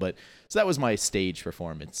tell. But so that was my stage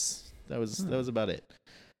performance. That was about it.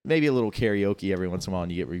 Maybe a little karaoke every once in a while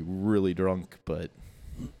and you get really drunk, but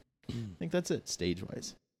I think that's it,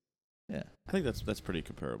 stage-wise. Yeah, I think that's pretty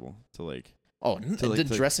comparable to like. Oh,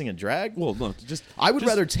 dressing in drag? Well, no, I would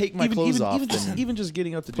rather take my clothes off even just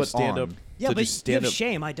getting up to do stand up. Yeah, but you have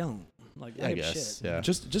shame. I don't. Like I guess. Shit. Yeah.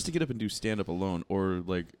 Just to get up and do stand up alone, or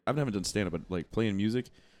like I haven't done stand up, but like playing music.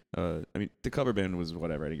 I mean, the cover band was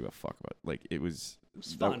whatever. I didn't give a fuck about. Like it was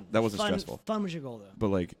fun. That wasn't stressful. Fun was your goal though. But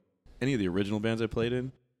like any of the original bands I played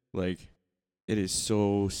in, like it is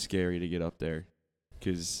so scary to get up there,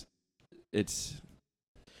 because it's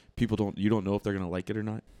you don't know if they're gonna like it or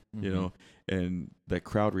not, and that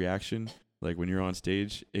crowd reaction, like when you're on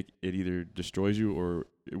stage, it either destroys you or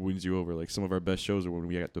it wins you over. Like some of our best shows are when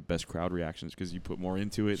we got the best crowd reactions, because you put more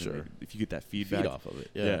into it. Sure. And if you get that feedback off of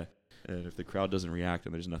it, yeah. And if the crowd doesn't react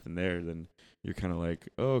and there's nothing there, then you're kind of like,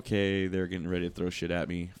 okay, they're getting ready to throw shit at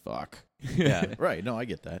me. Fuck. Yeah, right. No, I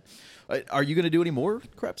get that. Are you gonna do any more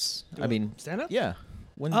Creps? I mean, stand up. Yeah.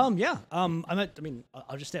 Yeah.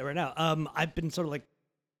 I'll just say it right now. I've been sort of like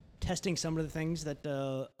testing some of the things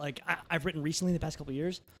that I've written recently in the past couple of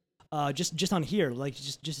years, just on here, like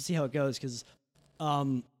just to see how it goes, because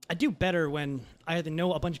I do better when I either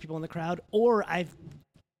know a bunch of people in the crowd or I've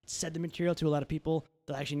said the material to a lot of people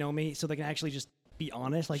that actually know me, so they can actually just be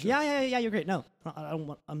honest. Like, sure. yeah, you're great. No,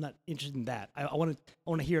 I'm not interested in that. I want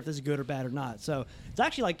to hear if this is good or bad or not. So it's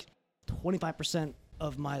actually like 25%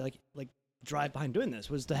 of my like drive behind doing this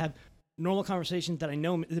was to have normal conversations that I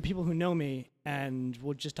know the people who know me and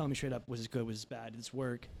will just tell me straight up, was this good, was this bad, did this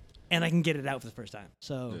work, and I can get it out for the first time.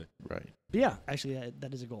 So right. But yeah, actually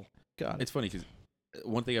that is a goal. Got it. It's funny because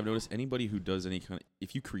one thing I've noticed, anybody who does any kind of,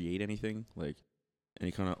 if you create anything, like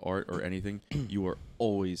any kind of art or anything, you are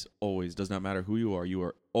always, does not matter who you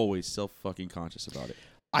are always self-fucking conscious about it.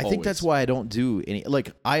 I think that's why I don't do any,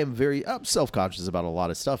 like, I'm self-conscious about a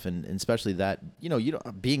lot of stuff, and especially that,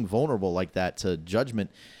 being vulnerable like that to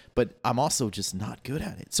judgment, but I'm also just not good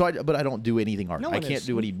at it. So I don't do anything art. I can't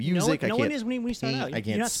do any music. No one is when you start out. I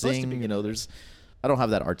can't sing, I don't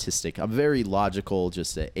have that artistic. I'm very logical,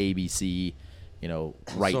 just a ABC,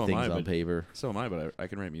 write things on paper. So am I, but I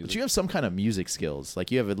can write music. But you have some kind of music skills.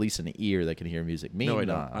 Like, you have at least an ear that can hear music. Me, no, I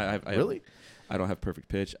don't. I really? I don't have perfect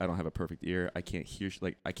pitch. I don't have a perfect ear. I can't hear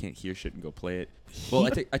shit and go play it. Well,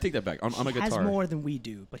 I take that back. I'm a guitar. He has more than we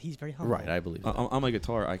do, but he's very humble. Right, I believe that. I'm a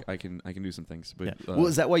guitar. I can do some things. But well,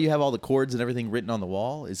 is that why you have all the chords and everything written on the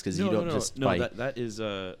wall? Is because you don't just that is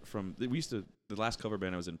from we used to, the last cover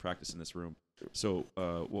band I was in, practice in this room. So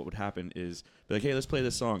what would happen is be like, hey, let's play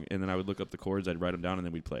this song, and then I would look up the chords, I'd write them down, and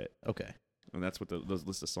then we'd play it. Okay. And that's what those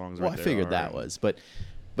list of songs. Well, right I figured that was, but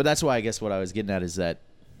that's why I guess what I was getting at is that.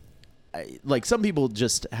 Like, some people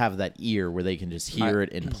just have that ear where they can just hear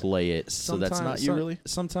it and play it. So that's not you, really?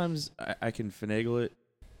 Sometimes I can finagle it,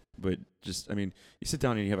 but just, you sit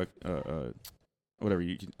down and you have a whatever.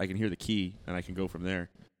 I can hear the key and I can go from there.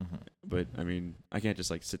 Mm-hmm. But, I can't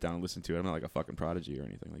just, like, sit down and listen to it. I'm not like a fucking Prodigy or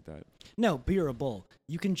anything like that. No, but you're a bull.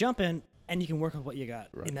 You can jump in and you can work with what you got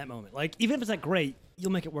in that moment. Like, even if it's not great,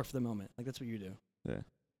 you'll make it work for the moment. Like, that's what you do. Yeah.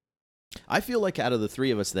 I feel like out of the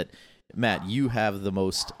three of us that, Matt, you have the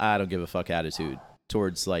most I don't give a fuck attitude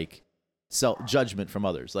towards, like, judgment from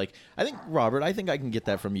others. Like, I think, Robert, I can get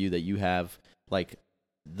that from you, that you have, like,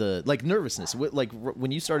 the, like, nervousness. Like,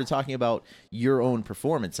 when you started talking about your own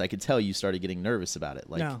performance, I could tell you started getting nervous about it.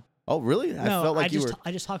 Like, no. Oh, really? No, I felt like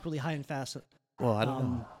I just talk really high and fast. Well, I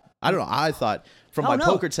don't know. I thought from my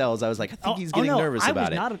poker tells, I was like, I think he's getting nervous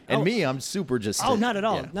about it. Me, I'm super just. Not at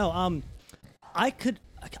all. Yeah. No. I could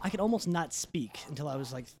almost not speak until I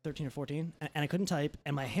was like 13 or 14, and I couldn't type,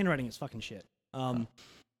 and my handwriting is fucking shit.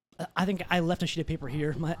 I think I left a sheet of paper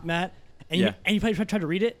here, Matt, and you probably tried to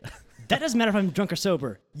read it, That doesn't matter if I'm drunk or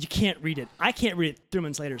sober. You can't read it. I can't read it 3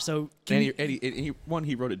 months later. So And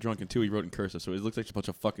he wrote it drunk, and 2, he wrote in cursive, so it looks like a bunch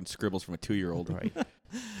of fucking scribbles from a 2-year-old. Right. Who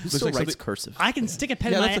Looks still like writes something- cursive? I can stick a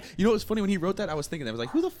pen Yeah, in my. that's you know what's funny when he wrote that? I was thinking that I was like,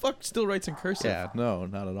 who the fuck still writes in cursive? Yeah, no,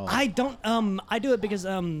 not at all. I don't. I do it because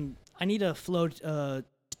I need a flow to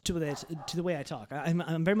the way I talk.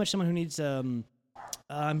 I'm very much someone who needs. I'm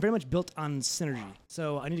very much built on synergy,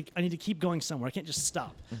 so I need to keep going somewhere. I can't just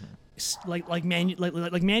stop. Like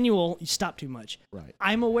manual, you stop too much. Right.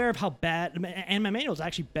 I'm aware of how bad, and my manual is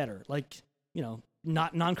actually better. Like,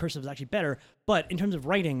 not non-cursive is actually better. But in terms of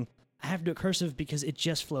writing, I have to do it cursive because it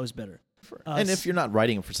just flows better. And if you're not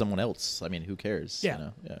writing for someone else, I mean, who cares? Yeah. You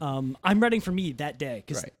know? Yeah. I'm writing for me that day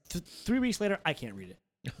because Right. 3 weeks later, I can't read it.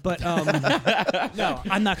 But no,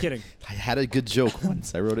 I'm not kidding. I had a good joke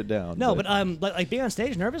once. I wrote it down. No, but like being on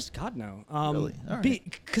stage nervous? God no. Really? All right.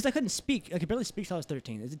 Because I couldn't speak. I could barely speak till I was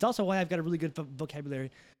 13. It's also why I've got a really good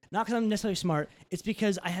vocabulary. Not because I'm necessarily smart. It's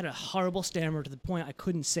because I had a horrible stammer to the point I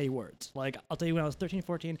couldn't say words. Like, I'll tell you, when I was 13,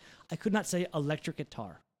 14, I could not say electric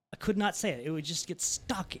guitar. I could not say it. It would just get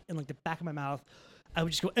stuck in like the back of my mouth. I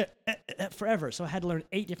would just go forever. So I had to learn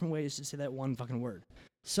 8 different ways to say that one fucking word.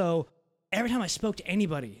 So every time I spoke to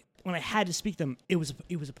anybody, when I had to speak them, it was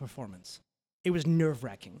a performance. It was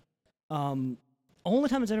nerve-wracking. Only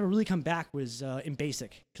time it's ever really come back was in basic.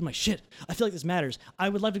 Because I'm like, shit, I feel like this matters. I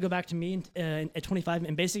would love to go back to me at 25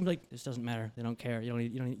 in basic and be like, this doesn't matter. They don't care. You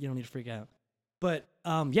don't need to freak out. But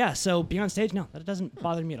yeah, so being on stage, no, that doesn't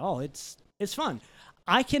bother me at all. It's fun.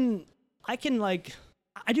 I do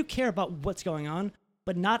care about what's going on,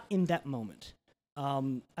 but not in that moment.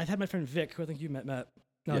 I've had my friend Vic, who I think you met, Matt.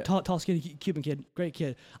 No, Yeah. tall, skinny Cuban kid, great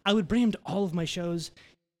kid. I would bring him to all of my shows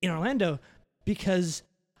in Orlando because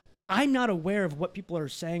I'm not aware of what people are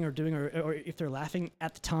saying or doing or if they're laughing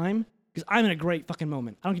at the time because I'm in a great fucking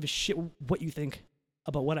moment. I don't give a shit what you think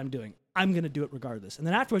about what I'm doing. I'm going to do it regardless. And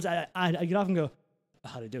then afterwards, I get off and go,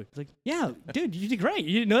 how'd I do? It's like, yeah, dude, you did great.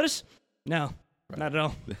 You didn't notice? No, not at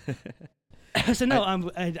all. So no,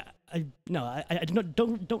 I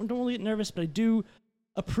don't really get nervous, but I do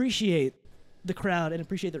appreciate the crowd and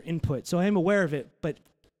appreciate their input. So I am aware of it, but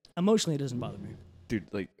emotionally it doesn't bother me. Dude,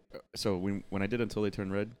 like, so when I did Until They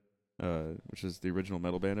Turn Red, which is the original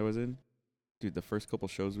metal band I was in, dude, the first couple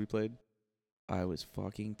shows we played, I was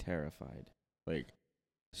fucking terrified. Like,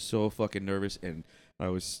 so fucking nervous, and I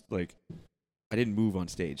was like, I didn't move on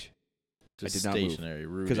stage. Just I did not stationary,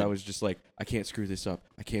 move because I was just like, I can't screw this up.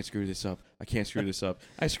 I can't screw this up. I can't screw this up.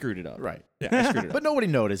 I screwed it up. Right. Yeah, I screwed it up. But nobody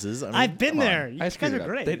notices. I mean, I've been come on. there. You I guys screwed are it up.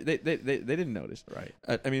 great. They didn't notice. Right.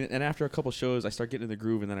 I mean, and after a couple shows, I start getting in the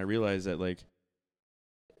groove, and then I realize that like,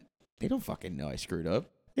 they don't fucking know I screwed up.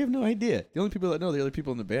 They have no idea. The only people that know are the other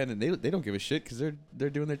people in the band, and they don't give a shit because they're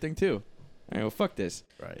doing their thing too. I go, fuck this.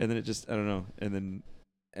 Right. And then it just, I don't know. And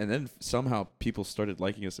then somehow people started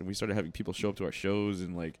liking us, and we started having people show up to our shows,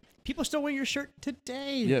 and like, People still wearing your shirt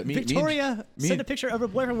today. Yeah, Victoria me sent and- a picture of her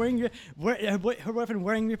boyfriend her boyfriend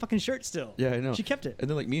wearing your fucking shirt still. yeah, I know. She kept it. And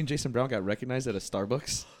then like me and Jason Brown got recognized at a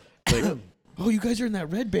Starbucks. Like, oh, you guys are in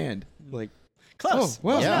that red band. Like, Close. oh,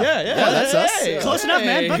 wow. Yeah. Yeah, Yeah, that's us. Hey, Close enough,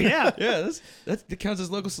 man. Fuck yeah. Yeah, that counts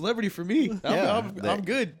as local celebrity for me. I'm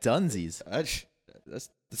good. Dunsies. That's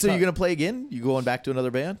So you're gonna play again? You going back to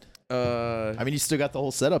another band? I I mean, you still got the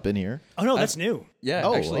whole setup in here. Oh no, that's new. yeah,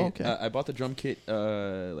 Oh, actually, okay. I bought the drum kit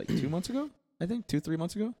like 2 months ago. I think 2-3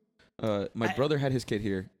 months ago. My brother had his kit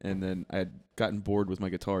here, and then I had gotten bored with my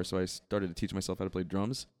guitar, so I started to teach myself how to play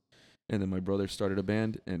drums. And then my brother started a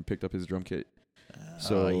band and picked up his drum kit.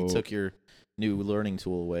 So you took your new learning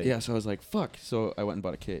tool away. Yeah, so I was like, fuck. So I went and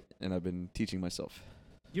bought a kit, and I've been teaching myself.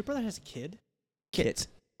 Your brother has a kid? Kit.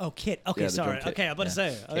 Oh, kid. Okay, Yeah, the drum sorry. kit. Okay, I'm about to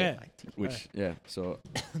say. Okay. Which, yeah, so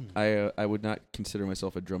I would not consider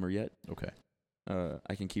myself a drummer yet. Okay.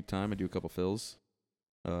 I can keep time. I do a couple fills.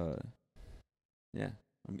 Yeah. Yeah.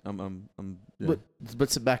 But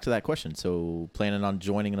back to that question. So planning on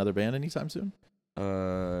joining another band anytime soon?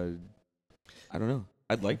 I don't know.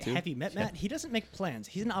 I'd like to. Have you met Matt? He doesn't make plans.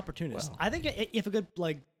 He's an opportunist. Well. I think if a good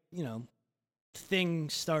thing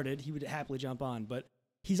started, he would happily jump on. But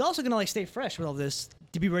he's also gonna stay fresh with all this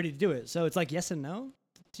to be ready to do it. So it's like yes and no.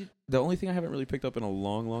 The only thing I haven't really picked up in a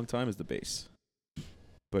long, long time is the bass.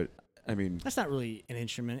 But I mean, That's not really an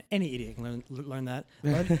instrument. Any idiot can learn that.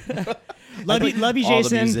 Love you, All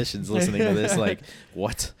Jason. the musicians listening to this, like,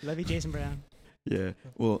 what? Love you, Jason Brown. yeah.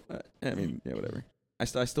 Well, I mean, yeah, whatever. I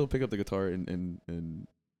still pick up the guitar and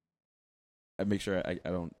I make sure I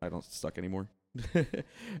don't suck anymore.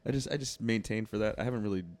 I just maintain for that. I haven't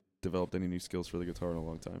really developed any new skills for the guitar in a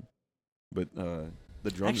long time. But the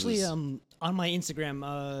drums Actually, is, on my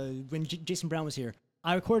Instagram, when Jason Brown was here,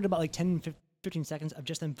 I recorded about like 10 15 seconds of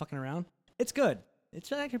just them fucking around. It's good.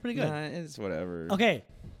 It's actually pretty good. Nah, it's whatever. Okay,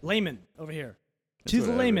 layman over here. It's To the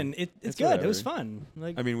whatever. layman, it's good. whatever. It was fun.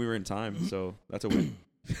 Like I mean, we were in time, so that's a win.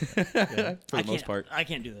 For the most part. I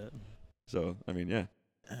can't do that. So, I mean, yeah.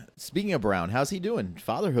 Speaking of Brown, how's he doing?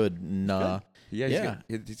 Fatherhood. Yeah, Yeah.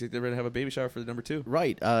 he's going to have a baby shower for the number 2.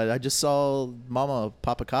 Right. I just saw Mama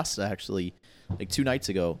Papa Costa actually like 2 nights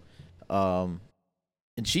ago.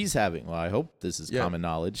 And she's having, well, I hope this is common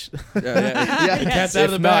knowledge. Yeah. The cat's out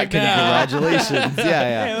of the If bag not, now. congratulations.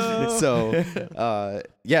 yeah. Heyo. So,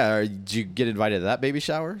 did you get invited to that baby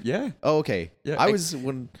shower? Yeah. Oh, okay. Yeah, I was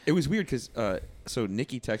when. It was weird because so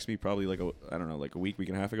Nikki texted me probably like a week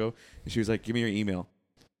and a half ago, and she was like, "Give me your email."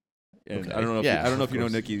 And Okay. I don't know. Yeah, I don't know of if you know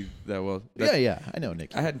course. Nikki that well. Yeah, I know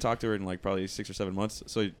Nick. I hadn't talked to her in like probably 6 or 7 months,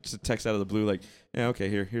 so just a text out of the blue like, "Yeah, okay,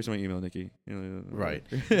 here's my email, Nikki." Right.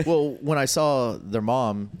 Well, when I saw their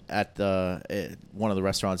mom at one of the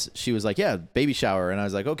restaurants, she was like, "Yeah, baby shower," and I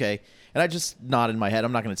was like, "Okay." And I just nodded my head.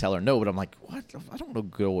 I'm not going to tell her no, but I'm like, "What? I don't want to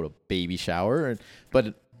go to a baby shower."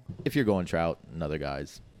 But if you're going Trout and other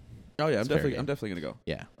guys, Oh yeah, I'm It's fair definitely game. gonna go.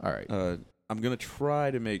 yeah, all right. I'm gonna try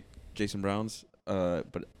to make Jason Brown's,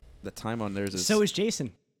 but the time on theirs is So is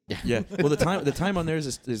Jason. yeah. Well, the time on theirs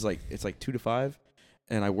is like it's like 2 to 5,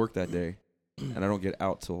 and I work that day, and I don't get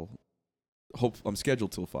out till. I'm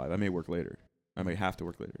scheduled till 5. I may work later. I may have to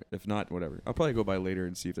work later. If not, whatever. I'll probably go by later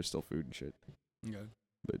and see if there's still food and shit.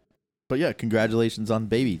 But yeah, congratulations on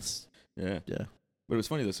babies. Yeah. Yeah. But it was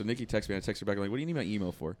funny though. So Nikki texted me. I texted her back. I'm like, "What do you need my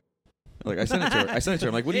email for?" Like I sent it to her.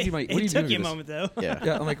 I'm like, "What do you need What are you It doing took you a with this?" moment though. Yeah.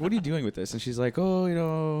 Yeah. I'm like, "What are you doing with this?" And she's like,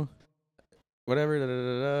 "Oh, whatever. Da, da,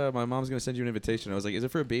 da, da. My mom's gonna send you an invitation." I was like, "Is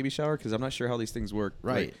it for a baby shower? Because I'm not sure how these things work."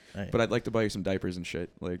 Right. Like, but I'd like to buy you some diapers and shit.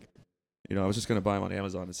 Like, I was just gonna buy them on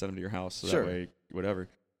Amazon and send them to your house. So Sure. that way, whatever.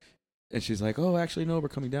 And she's like, "Oh, actually, no. We're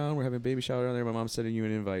coming down. We're having a baby shower down there. My mom's sending you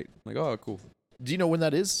an invite." I'm like, "Oh, cool." Do you know when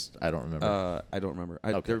that is? I don't remember. I don't remember.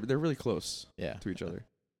 Okay. They're really close Yeah. to each other.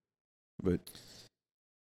 But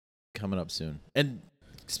Coming up soon. And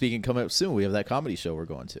speaking coming up soon, we have that comedy show we're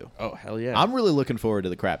going to. oh hell yeah! I'm really looking forward to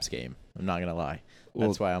the Craps game. I'm not gonna lie. Well,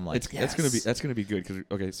 That's why I'm like, that's gonna be good. Cause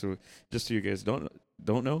okay, so just so you guys don't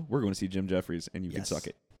know, we're going to see Jim Jeffries, and you can suck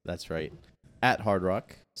it. That's right. At Hard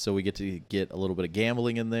Rock, so we get to get a little bit of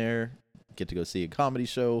gambling in there. Get to go see a comedy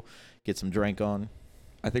show. Get some drink on.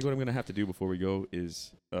 I think what I'm gonna have to do before we go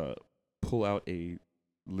is pull out a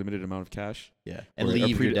limited amount of cash. Yeah, and Or a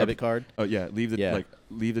leave pre- your debit card. Oh yeah, leave the Yeah.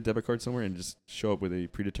 debit card somewhere and just show up with a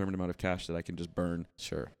predetermined amount of cash that I can just burn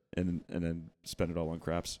Sure. and then spend it all on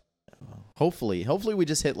craps. Hopefully we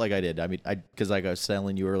just hit like I did. I mean, because like I was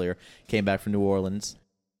telling you earlier, came back from New Orleans,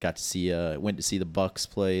 got to see went to see the Bucks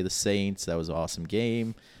play the Saints. That was an awesome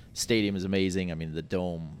game. Stadium is amazing. I mean, the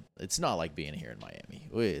dome. It's not like being here in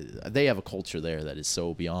Miami. They have a culture there that is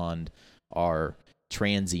so beyond our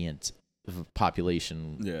transient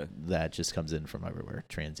population. Yeah. That just comes in from everywhere.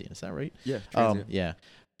 Transient, is that right? Yeah, transient. Yeah,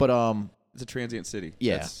 but It's a transient city.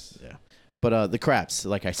 yeah. But the Craps,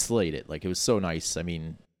 like I slayed it. Like it was so nice. I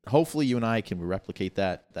mean, hopefully you and I can replicate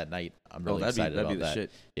that night. I'm really excited that'd about be the that.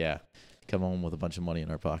 shit. Yeah, come home with a bunch of money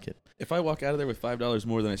in our pocket. If I walk out of there with $5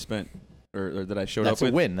 more than I spent, or that I showed That's up a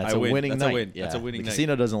with, win. That's I a win. winning That's night. a win. Yeah. That's a winning the night.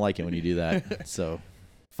 casino doesn't like it when you do that. So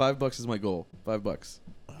 $5 is my goal. $5.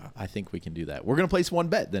 I think we can do that. We're gonna place one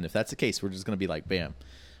bet then. If that's the case, we're just gonna be like, bam.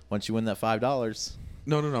 Once you win that $5.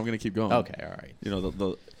 No, I'm gonna keep going. Okay, all right.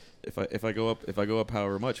 The if I go up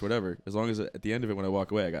however much, whatever, as long as at the end of it when I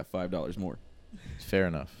walk away I got $5 more. Fair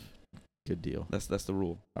enough. Good deal. That's the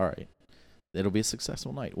rule. All right. It'll be a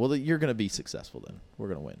successful night. Well, you're gonna be successful then. We're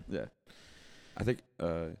gonna win. Yeah. I think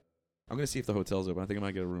I'm gonna see if the hotel's open. I think I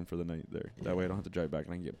might get a room for the night there. That way I don't have to drive back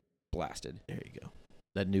and I can get blasted. There you go.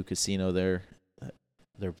 That new casino there.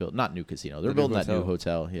 They're built not new casino. They're The new building that new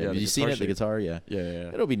hotel. Yeah. Yeah, Have the you seen guitar it? The shape. guitar. Yeah.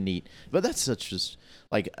 Yeah. It'll be neat. But that's such just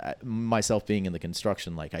like myself being in the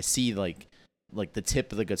construction. Like I see like the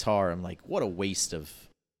tip of the guitar. I'm like, what a waste of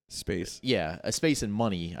Space. a space and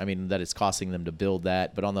money. I mean, that it's costing them to build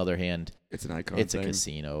that. But on the other hand, It's an icon. it's thing. a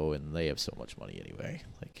casino and they have so much money anyway.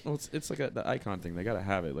 Like Well, it's like the icon thing. They gotta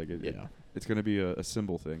have it. Like it's gonna be a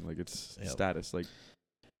symbol thing. Like it's Yep. status. Like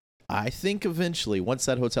I think eventually, once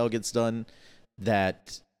that hotel gets done,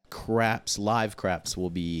 that live craps will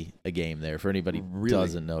be a game there for anybody who Really?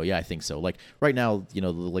 doesn't know. Yeah, I think so. Like right now,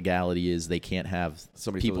 the legality is they can't have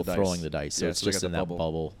Somebody throw people the dice. throwing the dice, so Yeah, it's so they just got in the that bubble.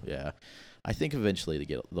 bubble. Yeah, I think eventually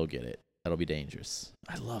they'll get it. That'll be dangerous.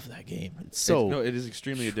 I love that game. It's so. it is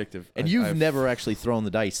extremely addictive. And I've- you've I've- never actually thrown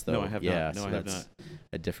the dice, though. No, I have yeah, not. No, so I have that's not.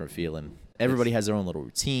 a different feeling. Everybody has their own little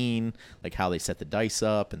routine, like how they set the dice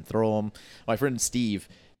up and throw them. My friend Steve,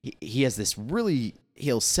 he has this really.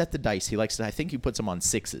 he'll set the dice. He likes to. I think he puts them on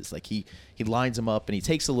sixes. Like he lines them up and he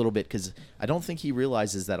takes a little bit because I don't think he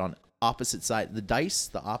realizes that on opposite side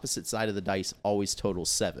the opposite side of the dice always totals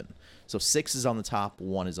 7. So 6 is on the top,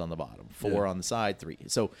 1 is on the bottom, 4 on the side, 3.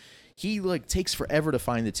 So he like takes forever to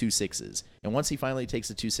find the 2 6s, and once he finally takes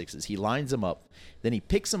the 2 6s, he lines them up. Then he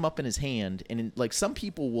picks them up in his hand, and like some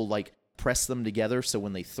people will like press them together, so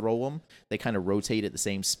when they throw them, they kind of rotate at the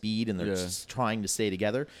same speed, and they're just trying to stay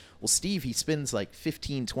together. Well, Steve, he spends like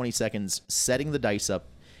 15-20 seconds setting the dice up,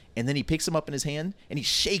 and then he picks them up in his hand and he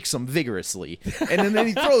shakes them vigorously, and then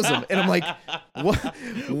he throws them, and I'm like, what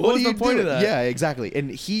was the point of that? Yeah, exactly. And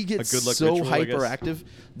he gets good luck so ritual, I guess. hyperactive.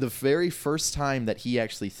 The very first time that he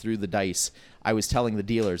actually threw the dice, I was telling the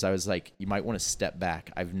dealers, I was like, you might want to step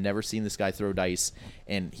back. I've never seen this guy throw dice,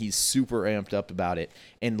 and he's super amped up about it.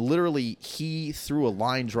 And literally, he threw a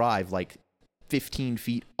line drive like 15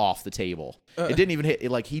 feet off the table. It didn't even hit.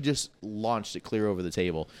 Like, he just launched it clear over the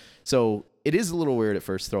table. So it is a little weird at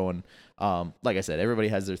first throwing. Like I said, everybody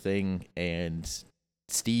has their thing. And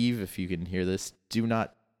Steve, if you can hear this, do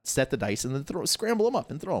not set the dice and then scramble them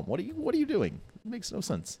up and throw them. What are you doing? It makes no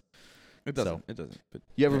sense. It doesn't. It doesn't. But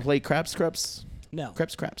You ever play craps? No.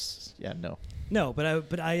 Craps? Yeah, no. No,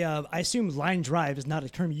 but I assume line drive is not a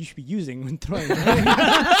term you should be using when throwing.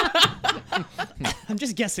 I'm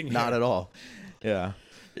just guessing here. Not at all. Yeah.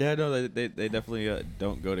 Yeah, no, they definitely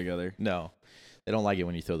don't go together. No. They don't like it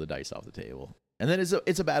when you throw the dice off the table. And then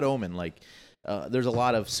it's a bad omen. Like, there's a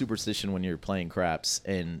lot of superstition when you're playing craps,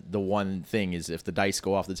 and the one thing is if the dice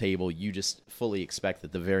go off the table, you just fully expect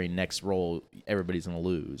that the very next roll everybody's going to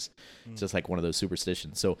lose. It's just like one of those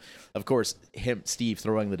superstitions. So, of course, Steve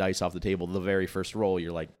throwing the dice off the table, the very first roll,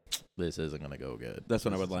 you're like, this isn't going to go good. That's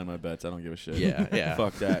when I would line my bets. I don't give a shit. Yeah.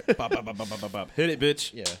 Fuck that. Bop, bop, bop, bop, bop, bop. Hit it,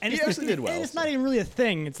 bitch. Yeah. And He it's, actually did well. and it's not even really a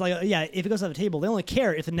thing. It's like, if it goes off the table, they only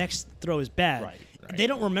care if the next throw is bad. Right. They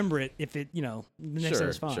don't remember it if it, the next throw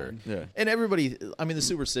is fine. Sure. Yeah. And everybody, I mean, the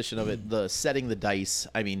superstition of it, the setting the dice,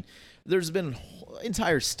 I mean, there's been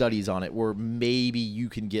entire studies on it where maybe you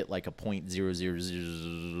can get like a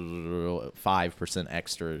 0.0005%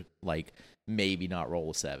 extra, like maybe not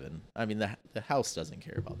roll a 7. I mean, the house doesn't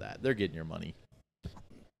care about that. They're getting your money.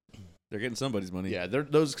 They're getting somebody's money. Yeah,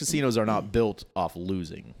 those casinos are not built off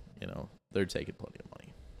losing. They're taking plenty of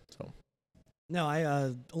money. So No,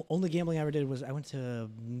 I only gambling I ever did was I went to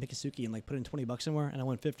Mikasuki and like put in $20 somewhere and I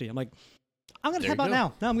won 50. I'm like, I'm gonna There tap you out go.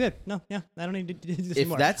 now. No, I'm good. No, I don't need to do this if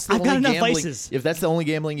anymore. that's the I've got only enough gambling, vices. if that's the only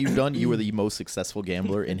gambling you've done, you were the most successful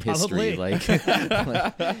gambler in history. Probably. Like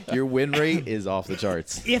your win rate is off the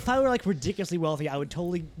charts. If I were like ridiculously wealthy, I would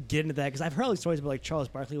totally get into that because I've heard all these stories about like Charles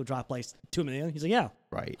Barkley will drop like $2 million. He's like, yeah,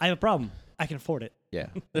 Right. I have a problem. I can afford it. Yeah.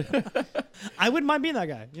 I wouldn't mind being that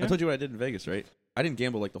guy. I told you what I did in Vegas, right? I didn't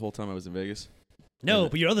gamble like the whole time I was in Vegas. No,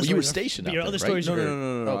 but your other Well, stories. you were stationed but out your there, other right? stories. No,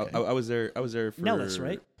 are- no. Okay. I was there for Nellis,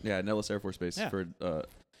 right? Yeah, Nellis Air Force Base Yeah. for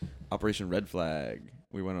Operation Red Flag.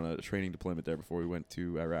 We went on a training deployment there before we went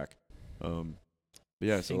to Iraq. But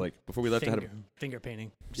yeah, so like before we left, I had finger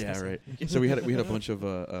painting. yeah, right. So we had a bunch of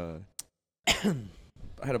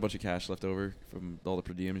I had a bunch of cash left over from all the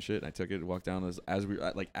per diem and shit. And I took it and walked down as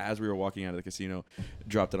we were walking out of the casino,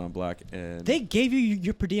 dropped it on black, and They gave you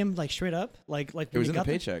your per diem like straight up, like it when was you in the got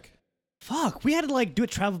there? paycheck. Fuck, we had to like do a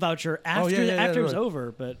travel voucher after yeah, it was no.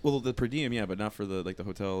 over, but Well, the per diem, yeah, but not for the the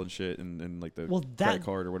hotel and shit and like the Well, credit that-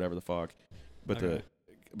 card or whatever the fuck. But Okay.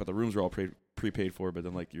 the rooms were all prepaid for. But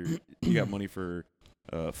then like you got money for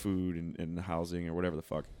food and housing or whatever the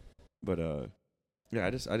fuck. But yeah,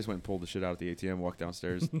 I just went and pulled the shit out at the ATM, walked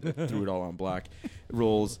downstairs, threw it all on black,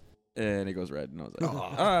 rolls, and it goes red. And I was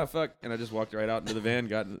like, fuck! And I just walked right out into the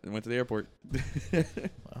van, and went to the airport.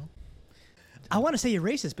 Well, I want to say you're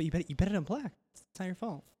racist, but you bet it on black. It's not your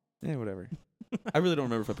fault. Yeah, whatever. I really don't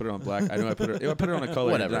remember if I put it on black. I know I put it on a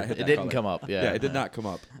color. whatever. And It hit that didn't color. come up. Yeah. Yeah, it did not come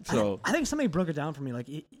up. So I think somebody broke it down for me. Like,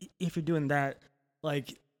 if you're doing that,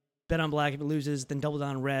 like, bet on black. If it loses, then double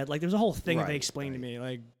down on red. Like, there's a whole thing that they Right, explained to me.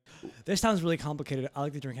 Like, this sounds really complicated. I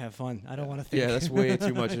like to drink and have fun. I don't want to think. yeah, that's way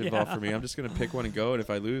too much involved Yeah. for me. I'm just gonna pick one and go, and if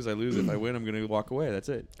I lose, I lose. If I win, I'm gonna walk away. That's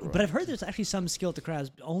it. But I've heard there's actually some skill to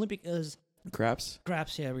crabs, only because Craps.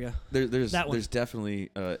 craps. Yeah, there we go. There's That one. there's definitely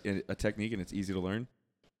a technique, and it's easy to learn.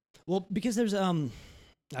 Well, because there's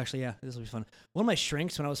actually, yeah, this will be fun. One of my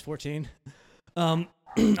shrinks when I was 14.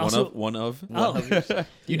 Also, One of. oh,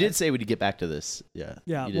 You did say we'd get back to this. Yeah.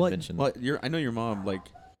 Yeah, You did well, mention. Well, I know your mom. Like,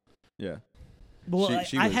 yeah. well,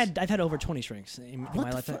 she I've was- had over 20 shrinks in my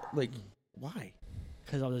life Like, why?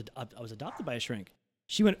 because I was adopted by a shrink.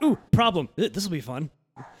 She went, ooh, problem. This will be fun.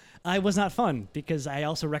 I was not fun because I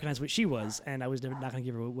also recognized what she was, and I was not going to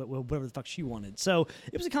give her whatever the fuck she wanted. So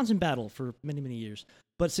it was a constant battle for many, many years.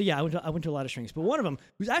 But so yeah, I went to a lot of shrinks. But one of them,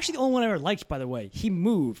 who's actually the only one I ever liked, by the way, he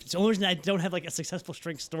moved. It's the only reason I don't have like a successful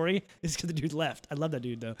shrink story is because the dude left. I love that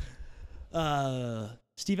dude though.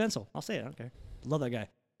 Steve Ensel. I'll say it. I don't care. Love that guy.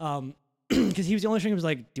 Because he was the only shrink who was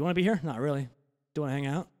like, "Do you want to be here? Not really. Do you want to hang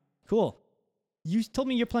out? Cool. You told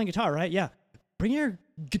me you're playing guitar, right? Yeah. Bring your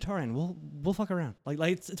guitar in. We'll fuck around. Like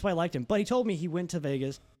it's why I liked him. But he told me he went to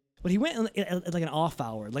Vegas, but he went at like an off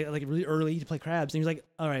hour, like really early to play craps. And he was like,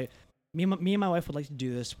 "All right, me and my wife would like to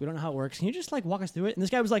do this. We don't know how it works. Can you just like walk us through it?" And this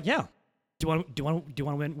guy was like, "Yeah. Do you want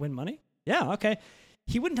to win money? Yeah. Okay."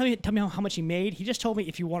 He wouldn't tell me how much he made. He just told me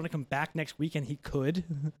if he wanted to come back next weekend, he could,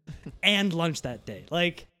 and lunch that day.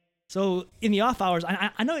 Like, so in the off hours,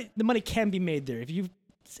 I know the money can be made there. If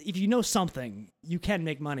you know something, you can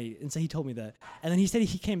make money. And so he told me that. And then he said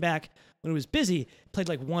he came back when it was busy, played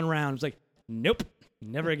like one round. Was like, nope,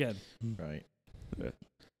 never again. Right.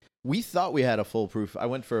 We thought we had a foolproof. I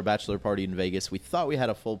went for a bachelor party in Vegas. We thought we had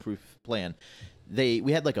a foolproof plan.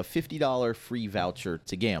 We had like a $50 free voucher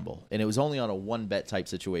to gamble, and it was only on a one bet type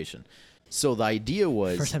situation. So the idea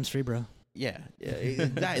was First time's free, bro. Yeah,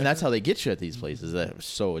 and that's how they get you at these places.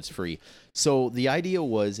 So it's free. So the idea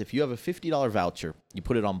was if you have a $50 voucher, you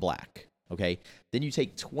put it on black, okay? Then you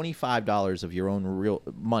take $25 of your own real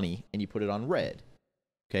money and you put it on red,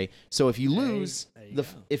 okay? So if you lose,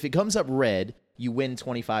 if it comes up red, you win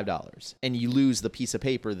 $25, and you lose the piece of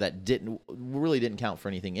paper that really didn't count for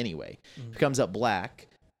anything anyway. If it comes up black,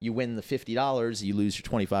 you win the $50, you lose your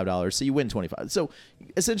 $25, so you win $25. So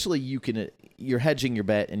essentially, you're hedging your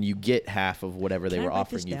bet, and you get half of whatever they were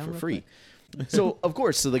offering you for free. So of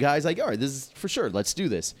course, so the guy's like, "All right, this is for sure. Let's do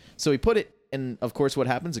this." So he put it, and of course, what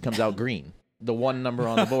happens? It comes out green. The one number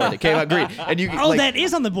on the board, it came out green, and you. That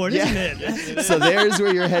is on the board, isn't it? So there's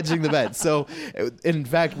where you're hedging the bet. So, in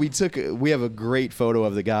fact, we have a great photo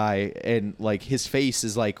of the guy, and like his face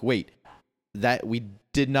is like, "Wait, that we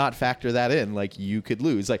did not factor that in. Like you could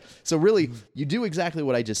lose." Like, so really, you do exactly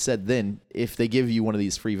what I just said. Then, if they give you one of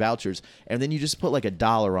these free vouchers, and then you just put like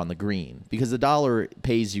 $1 on the green, because the dollar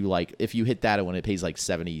pays you like if you hit that one, it pays like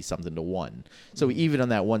 70 something to 1. So even on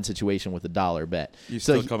that one situation with $1 bet, you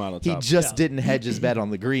still come out on top. He just didn't hedge his bet on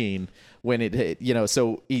the green when it hit.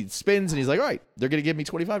 So he spins and he's like, "All right, they're gonna give me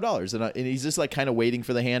 $25," and he's just like kind of waiting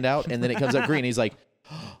for the handout, and then it comes up green. And he's like.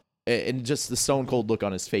 And just the stone cold look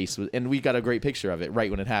on his face, and we got a great picture of it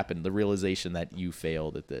right when it happened. The realization that you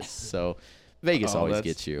failed at this. So Vegas always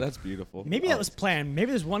gets you. That's beautiful. Maybe that was planned.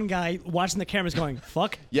 Maybe there's one guy watching the cameras going,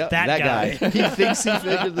 "Fuck that guy." He thinks he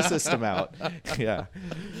figured the system out. Yeah.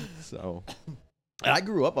 So I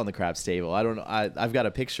grew up on the craps table. I don't know. I've got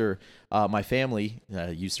a picture. My family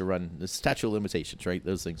used to run the statute of limitations. Right,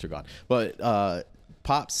 those things are gone. But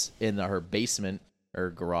Pops in her basement. Or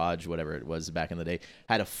garage, whatever it was back in the day,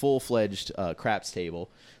 had a full-fledged craps table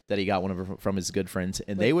that he got from his good friends,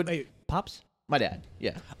 and they would. Wait, Pops? My dad,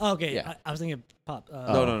 yeah. Oh, okay, yeah. I was thinking of Pop.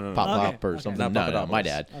 No. Pop or something. No, my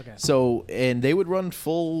dad. Okay. So, and they would run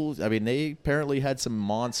full. I mean, they apparently had some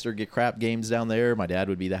monster crap games down there. My dad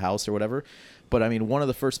would be the house or whatever. But I mean, one of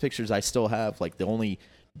the first pictures I still have, like the only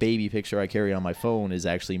baby picture I carry on my phone, is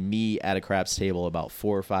actually me at a craps table about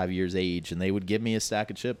 4 or 5 years age, and they would give me a stack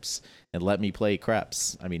of chips and let me play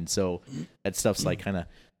craps. I mean, so that stuff's like kind of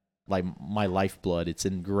like my lifeblood. It's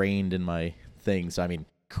ingrained in my things. I mean,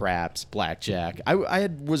 craps, blackjack. I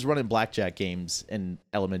was running blackjack games in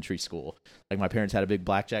elementary school. Like my parents had a big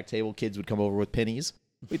blackjack table. Kids would come over with pennies.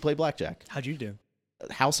 We'd play blackjack. How'd you do?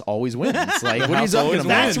 House always wins. Like, what are you talking about?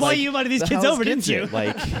 That's why you invited these kids over, didn't you?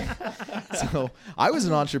 Like, so I was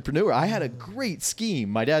an entrepreneur. I had a great scheme.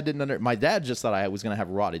 My dad didn't my dad just thought I was going to have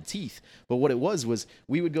rotted teeth. But what it was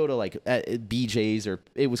we would go to like BJ's, or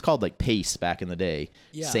it was called like Pace back in the day,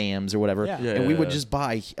 Sam's or whatever. Yeah. And we would just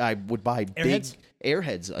I would buy big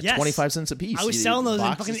Airheads, 25 cents a piece. I was selling those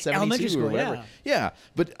in fucking elementary school, or whatever. Yeah,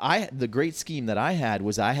 but the great scheme that I had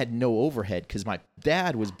was I had no overhead because my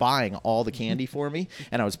dad was buying all the candy for me,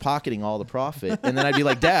 and I was pocketing all the profit. And then I'd be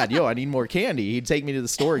like, "Dad, I need more candy." He'd take me to the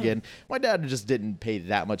store again. My dad just didn't pay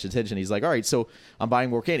that much attention. He's like, "All right, so I'm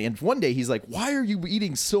buying more candy." And one day he's like, "Why are you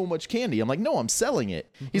eating so much candy?" I'm like, "No, I'm selling it."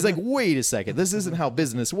 He's like, "Wait a second, this isn't how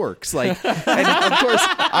business works." Like, and of course,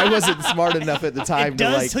 I wasn't smart enough at the time to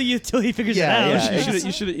like. Till he figures it out. Yeah,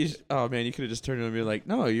 you should. Oh man, you could have just turned and be like,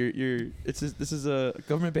 "No, this is a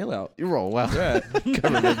government bailout." Oh, well,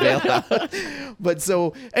 government bailout. But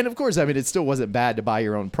so, and of course, I mean, it still wasn't bad to buy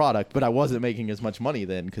your own product, but I wasn't making as much money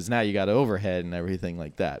then because now you got overhead and everything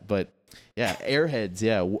like that. But yeah,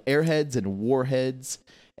 Airheads and Warheads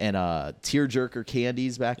and tearjerker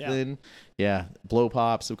candies back then. Yeah, blow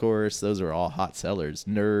pops, of course. Those are all hot sellers.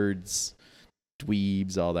 Nerds,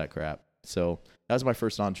 dweebs, all that crap. So that was my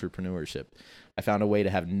first entrepreneurship. I found a way to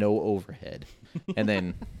have no overhead, and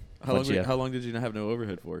then How long did you not have no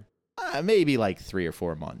overhead for? maybe like 3 or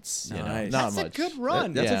 4 months. You know, Nice. not That's much. a good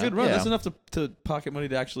run. That's Yeah, a good run. yeah. That's enough to pocket money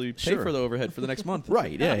to actually pay Sure. for the overhead for the next month.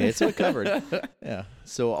 Right, yeah, it's all covered. Yeah.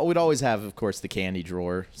 So we'd always have, of course, the candy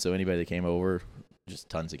drawer. So anybody that came over, just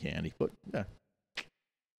tons of candy. But yeah.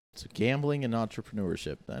 So gambling and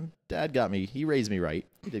entrepreneurship. Then Dad got me. He raised me right.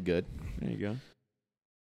 He did good. There you go.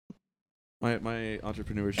 My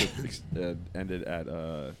entrepreneurship ended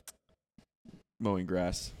at mowing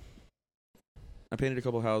grass. I painted a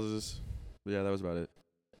couple houses. But yeah, that was about it.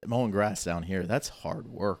 Mowing grass down here, that's hard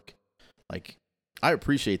work. Like, I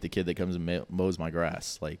appreciate the kid that comes and mows my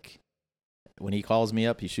grass. Like, when he calls me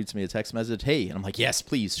up, he shoots me a text message, hey, and I'm like, yes,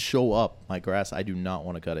 please show up. My grass, I do not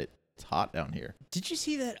want to cut it. It's hot down here. Did you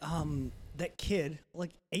see that that kid,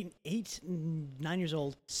 like 9 years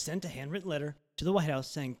old, sent a handwritten letter to the White House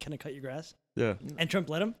saying, "Can I cut your grass?" Yeah. And Trump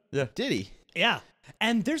let him. Yeah. Did he? Yeah.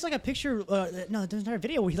 And there's like a picture, no, there's another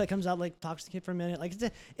video where he like comes out, like talks to the kid for a minute. Like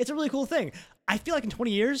it's a really cool thing. I feel like in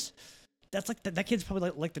 20 years, that's like that kid's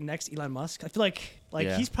probably like the next Elon Musk. I feel like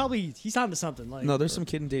Yeah. he's onto something. Like No, there's some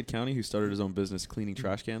kid in Dade County who started his own business cleaning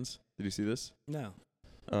trash cans. Did you see this? no.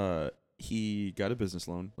 He got a business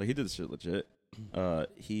loan. Like, he did this shit legit.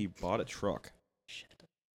 He bought a truck. Shit.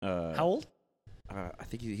 How old? I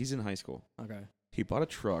think he's in high school. Okay. He bought a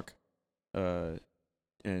truck,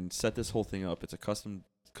 and set this whole thing up. It's a custom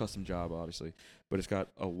job, obviously, but it's got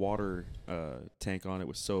a water tank on it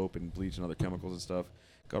with soap and bleach and other chemicals and stuff.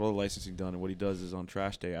 Got all the licensing done, and what he does is on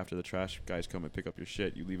trash day, after the trash guys come and pick up your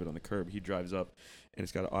shit, you leave it on the curb. He drives up, and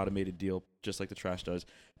it's got an automated deal, just like the trash does.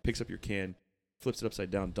 Picks up your can, flips it upside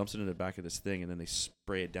down, dumps it in the back of this thing, and then they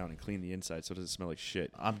spray it down and clean the inside so it doesn't smell like shit.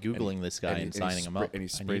 I'm Googling this guy and signing him up. And he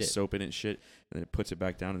sprays soap in it and shit, and then it puts it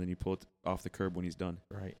back down, and then you pull it off the curb when he's done.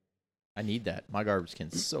 Right. I need that. My garbage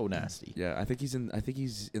can's so nasty. Yeah, I think he's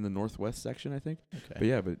in the northwest section, I think.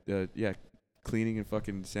 Okay. But yeah, cleaning and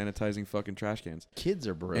fucking sanitizing fucking trash cans. Kids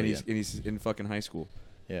are brilliant. And he's in fucking high school.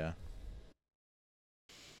 Yeah.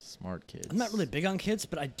 Smart kids. I'm not really big on kids,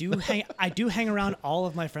 but I do hang around all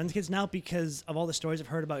of my friends' kids now because of all the stories I've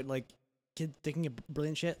heard about like kids thinking of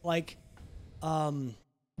brilliant shit. Like, they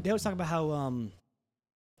always talk about how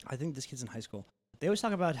I think this kid's in high school. They always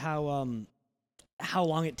talk about how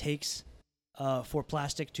long it takes for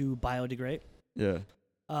plastic to biodegrade. Yeah.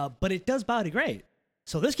 But it does biodegrade.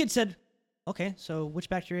 So this kid said, okay, so which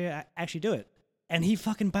bacteria actually do it? And he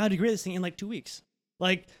fucking biodegraded this thing in like 2 weeks.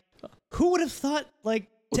 Like, who would have thought, like...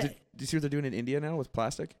 Well, do you see what they're doing in India now with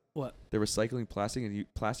plastic? What? They're recycling plastic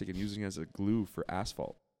and using it as a glue for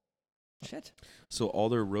asphalt. Shit. So all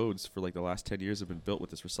their roads for like the last 10 years have been built with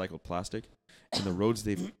this recycled plastic. And the roads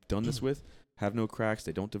they've done this with have no cracks,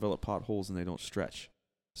 they don't develop potholes, and they don't stretch.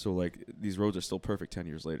 So like these roads are still perfect 10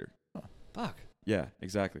 years later. Oh, fuck. Yeah,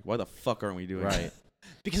 exactly. Why the fuck aren't we doing that?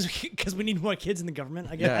 Because we need more kids in the government.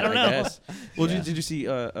 I guess. Yeah, I don't know. Guess. Well, did you see?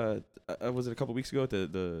 Was it a couple weeks ago at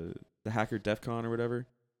the hacker DEF CON or whatever?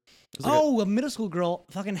 A middle school girl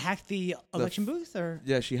fucking hacked the election booth, or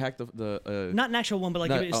yeah, she hacked the not an actual one, but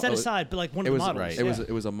like it was set aside, but like one of the models. Right. Yeah.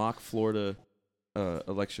 It was a mock Florida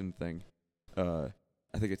election thing.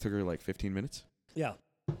 I think it took her like 15 minutes. Yeah.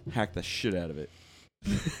 Hacked the shit out of it.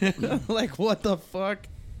 Like, what the fuck?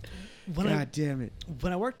 God damn it.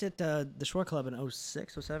 When I worked at the Shore Club in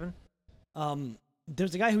 06, 07,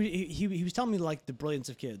 there's a guy who he was telling me like the brilliance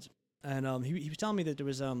of kids, and he was telling me that there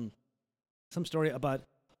was some story about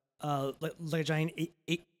like a giant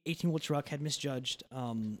 18-wheel truck had misjudged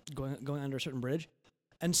going under a certain bridge,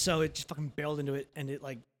 and so it just fucking barreled into it, and it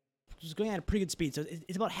like was going at a pretty good speed, so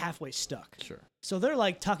it's about halfway stuck. Sure. So they're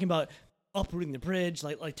like talking about uprooting the bridge,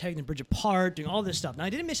 like tearing the bridge apart, doing all this stuff. Now I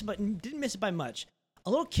didn't miss it by much. A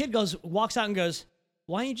little kid walks out and goes,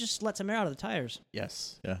 "Why don't you just let some air out of the tires?"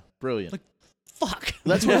 Yes. Yeah. Brilliant. Like, fuck.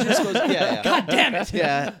 That's what you're supposed to. Yeah. God damn it.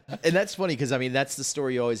 Yeah. And that's funny because I mean that's the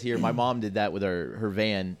story you always hear. My mom did that with her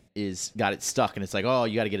van. Got it stuck, and it's like, oh,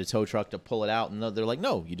 you got to get a tow truck to pull it out, and they're like,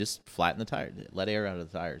 no, you just flatten the tire, let air out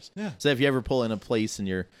of the tires. Yeah. So if you ever pull in a place and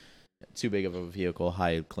you're too big of a vehicle,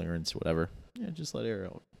 high clearance, whatever, yeah, just let air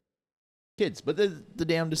out. Kids, but they're the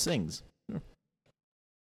damnedest things.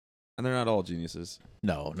 And they're not all geniuses.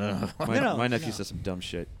 No. My nephew says some dumb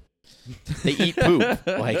shit. They eat poop.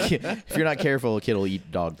 Like, if you're not careful, a kid will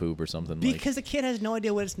eat dog poop or something. Because the kid has no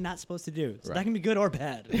idea what it's not supposed to do. So Right. that can be good or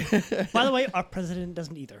bad. By the way, our president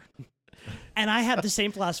doesn't either. And I have the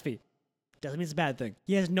same philosophy. doesn't mean it's a bad thing.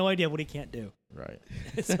 He has no idea what he can't do. Right.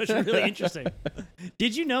 So it's really interesting.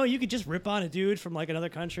 Did you know you could just rip on a dude from like another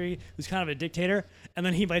country who's kind of a dictator, and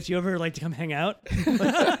then he invites you over like to come hang out?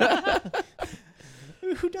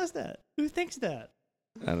 Who does that? Who thinks that?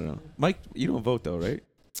 I don't know. Mike, you don't vote though, right?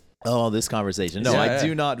 Oh, this conversation. No, Yeah, I yeah.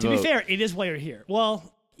 do not To vote. be fair, it is why you're here. Well,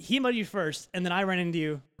 he invited you first, and then I ran into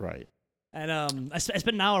you, Right. and I spent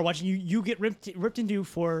an hour watching you get ripped into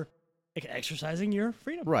for exercising your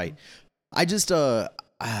freedom. Right. I just no,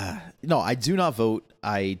 I do not vote.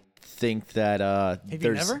 I think that Have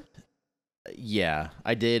you never? Yeah,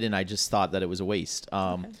 I did, and I just thought that it was a waste.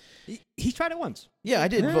 He tried it once. Yeah, I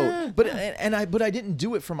did vote, but I didn't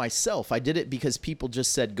do it for myself. I did it because people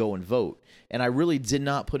just said go and vote, and I really did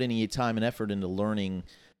not put any time and effort into learning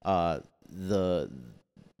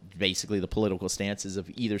basically the political stances of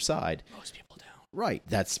either side. Most people don't. Right.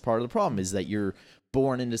 That's part of the problem is that you're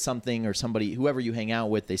born into something, or somebody, whoever you hang out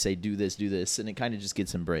with, they say do this, and it kind of just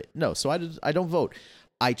gets inbred. No, so I don't vote.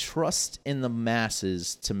 I trust in the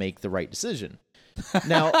masses to make the right decision.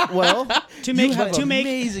 Now, well, To make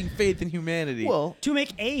amazing faith in humanity. well, to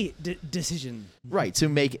make a decision. right, to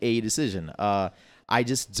make a decision. I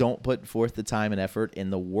just don't put forth the time and effort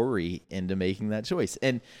and the worry into making that choice.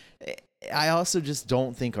 And I also just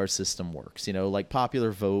don't think our system works. You know, like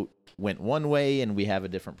popular vote went one way and we have a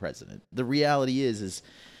different president. The reality is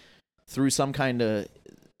through some kind of,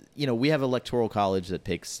 we have electoral college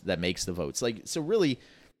that makes the votes. Like, so really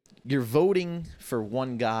you're voting for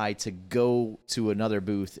one guy to go to another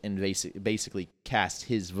booth and basically cast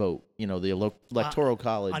his vote, the electoral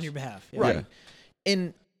college On your behalf. Yeah. Right.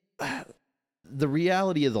 And the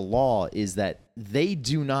reality of the law is that they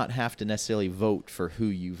do not have to necessarily vote for who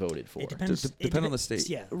you voted for. It depends. Depend on the state.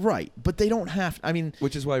 Yeah. Right. But they don't have,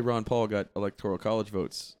 Which is why Ron Paul got electoral college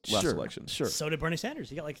votes last sure, election. Sure. So did Bernie Sanders.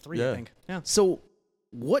 He got like 3, Yeah. I think. Yeah. So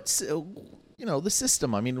what's the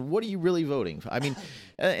system? What are you really voting for?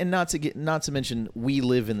 And not to mention we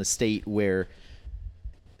live in the state where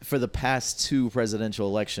for the past 2 presidential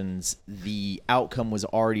elections the outcome was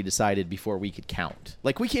already decided before we could count.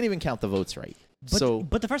 Like, we can't even count the votes right.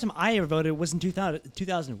 But the first time I ever voted was in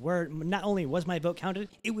 2000, where not only was my vote counted,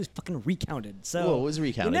 it was fucking recounted. So Well, it was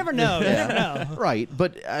recounted. You never know. You never know. Right,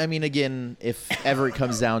 but again, if ever it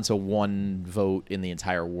comes down to one vote in the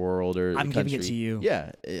entire world or I'm the giving country, it to you.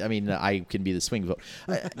 Yeah, I can be the swing vote,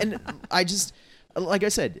 and I just, like I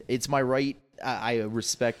said, it's my right. I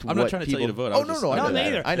respect. I'm not trying to tell you to vote. Oh no, I I know No, that.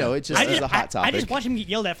 neither. I know. It's just as a hot topic. I just watched him get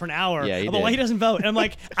yelled at for an hour Yeah, he about why did. he doesn't vote. And I'm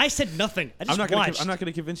like, I said nothing. I just watched. I'm not going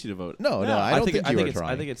to convince you to vote. No, I don't think you were it's,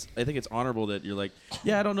 trying. I think it's honorable that you're like,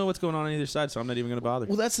 yeah, I don't know what's going on either side, so I'm not even going to bother.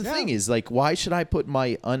 Well, that's the thing is, like, why should I put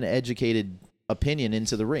my uneducated opinion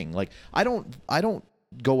into the ring? Like, I don't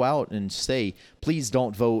go out and say, please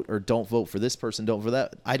don't vote, or don't vote for this person, don't for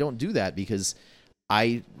that. I don't do that because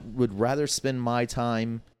I would rather spend my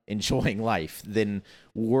time enjoying life than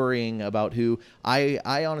worrying about who.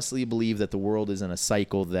 I honestly believe that the world is in a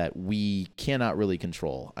cycle that we cannot really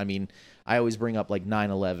control. I always bring up like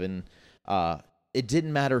 9/11. It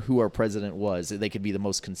didn't matter who our president was. They could be the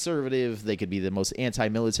most conservative. They could be the most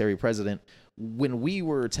anti-military president. When we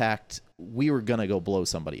were attacked, we were going to go blow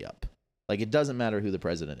somebody up. Like, it doesn't matter who the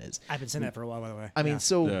president is. I've been saying that for a while, by the way.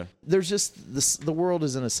 Yeah. There's just this, the world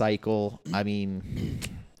is in a cycle.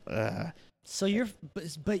 So you're,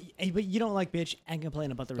 but you don't like bitch and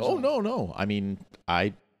complain about the Oh, result. no.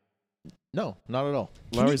 No, not at all.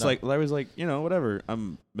 Larry's like, whatever.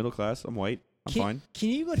 I'm middle class. I'm white. I'm fine. Can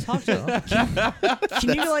you go talk to?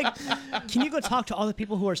 Can you go talk to all the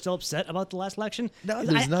people who are still upset about the last election? No, 'Cause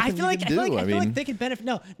there's nothing you can do. I feel like they could benefit.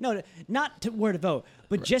 No, not to where to vote,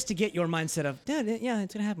 but just to get your mindset of, yeah,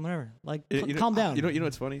 it's gonna happen, whatever. Like, calm down. You know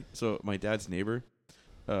what's funny? So my dad's neighbor,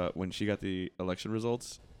 when she got the election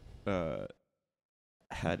results,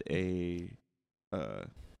 had a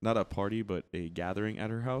not a party but a gathering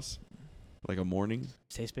at her house, like a morning.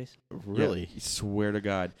 Safe space. Really? Yeah, I swear to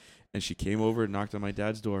God. And she came over and knocked on my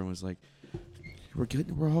dad's door and was like,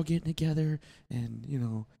 we're all getting together, and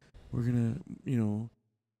we're gonna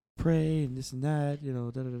pray and this and that,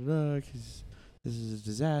 because this is a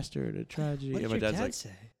disaster and a tragedy. What And did my your dad's dad like,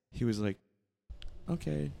 say? he was like,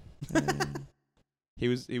 okay. He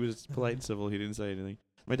was polite and civil. He didn't say anything.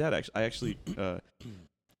 My dad actually,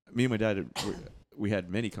 me and my dad, we had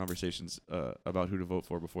many conversations about who to vote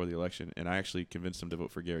for before the election, and I actually convinced him to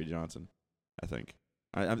vote for Gary Johnson. I think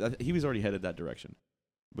he was already headed that direction,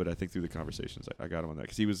 but I think through the conversations I got him on that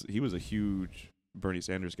because he was a huge Bernie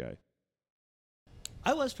Sanders guy.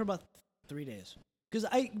 I was for about 3 days because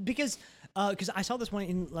I saw this one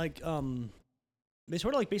in like they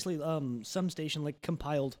sort of like basically some station like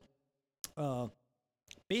compiled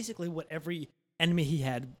basically what every enemy he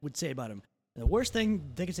had would say about him. And the worst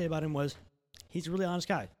thing they could say about him was, he's a really honest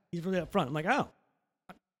guy. He's really upfront. I'm like, oh,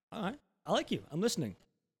 all right, I like you. I'm listening.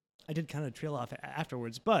 I did kind of trail off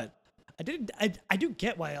afterwards, but I do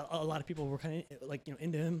get why a lot of people were kind of like, you know,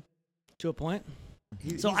 into him to a point.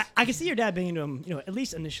 So I can see your dad being into him, you know, at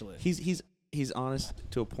least initially. He's honest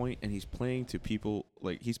to a point, and he's playing to people,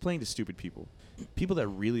 like, he's playing to stupid people. People that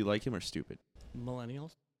really like him are stupid.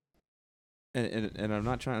 Millennials. And I'm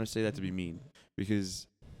not trying to say that to be mean, because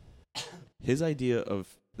his idea of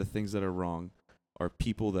the things that are wrong are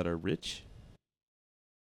people that are rich,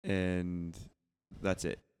 and that's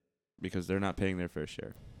it, because they're not paying their fair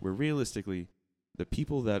share. Where realistically, the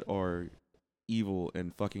people that are evil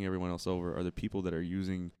and fucking everyone else over are the people that are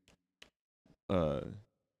using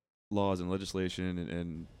laws and legislation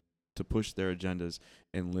and to push their agendas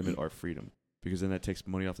and limit our freedom. Because then that takes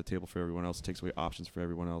money off the table for everyone else. It takes away options for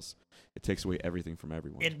everyone else. It takes away everything from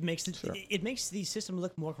everyone. It makes the system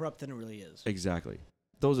look more corrupt than it really is. Exactly.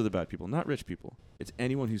 Those are the bad people, not rich people. It's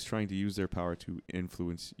anyone who's trying to use their power to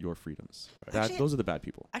influence your freedoms. Actually, those are the bad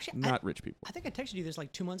people, not rich people. I think I texted you this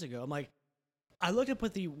like 2 months ago. I'm like, I looked up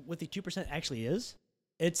what the 2% actually is.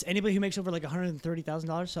 It's anybody who makes over like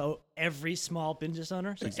 $130,000. So every small business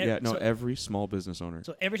owner. So every small business owner.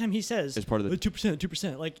 So every time he says, it's part of the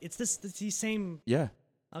 2%, like it's the same. Yeah.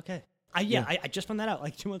 Okay. I just found that out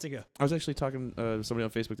like 2 months ago. I was actually talking to somebody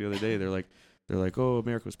on Facebook the other day. They're like, oh,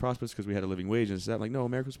 America was prosperous because we had a living wage and that. I'm like, no,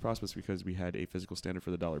 America was prosperous because we had a physical standard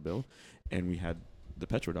for the dollar bill, and we had the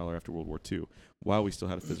petrodollar after World War II, while we still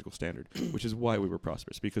had a physical standard, which is why we were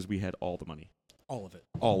prosperous, because we had all the money. All of it.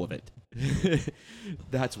 All of it.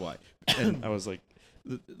 That's why. And I was like,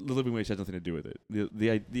 the living wage has nothing to do with it.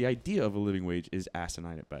 The idea of a living wage is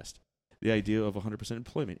asinine at best. The idea of 100%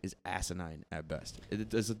 employment is asinine at best. It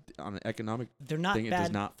does on an economic thing. It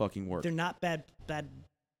does not fucking work. They're not bad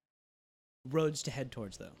roads to head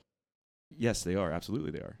towards, though. Yes, they are.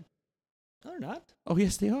 Absolutely, they are. No, they're not. Oh,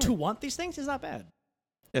 yes, they are. To want these things is not bad.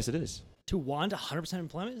 Yes, it is. To want 100%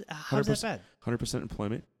 employment, how's that bad? 100%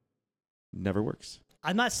 employment never works.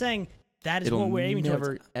 I'm not saying that is what we're aiming towards.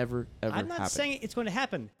 It'll never, ever I'm not happen. saying it's going to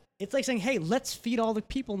happen. It's like saying, hey, let's feed all the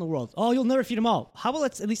people in the world. Oh, you'll never feed them all. How about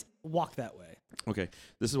let's at least walk that way? Okay,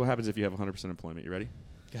 this is what happens if you have 100% employment. You ready?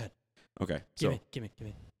 Go ahead. Okay, Give me.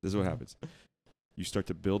 This is what happens. You start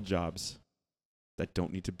to build jobs that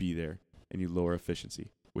don't need to be there, and you lower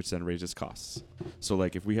efficiency, which then raises costs. So,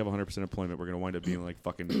 like, if we have 100% employment, we're going to wind up being like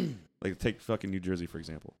fucking, like, take fucking New Jersey, for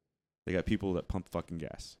example. They got people that pump fucking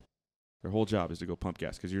gas. Their whole job is to go pump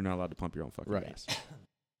gas because you're not allowed to pump your own fucking gas.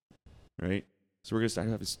 Right? So we're going to start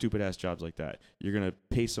having stupid-ass jobs like that. You're going to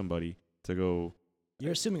pay somebody to go...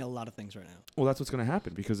 You're assuming a lot of things right now. Well, that's what's going to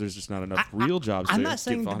happen because there's just not enough real jobs to I'm not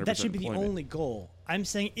saying give 100% that should be employment. the only goal. I'm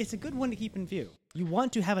saying it's a good one to keep in view. You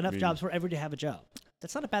want to have enough jobs for everybody to have a job.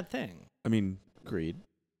 That's not a bad thing. I mean... Agreed.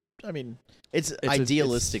 I mean, it's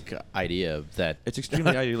idealistic idea that... It's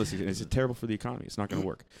extremely idealistic, and it's terrible for the economy. It's not going to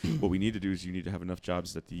work. What we need to do is you need to have enough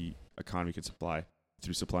jobs that the economy can supply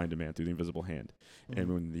through supply and demand, through the invisible hand.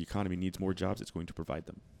 And when the economy needs more jobs, it's going to provide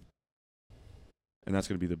them. And that's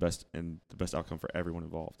going to be the best outcome for everyone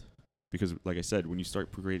involved. Because, like I said, when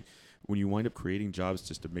you wind up creating jobs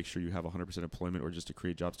just to make sure you have 100% employment, or just to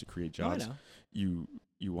create jobs, you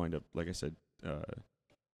wind up, like I said,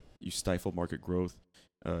 you stifle market growth.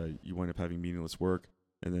 You wind up having meaningless work,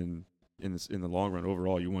 and then in the long run,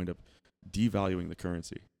 overall, you wind up devaluing the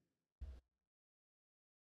currency.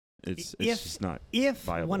 It's just not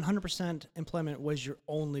viable. 100% employment was your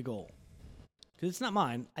only goal, because it's not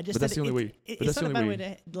mine. I just but that's the only way. It's not a bad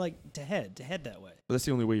way to head that way. But that's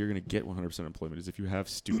the only way you're going to get 100% employment is if you have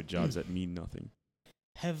stupid jobs that mean nothing.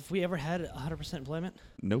 Have we ever had 100% employment?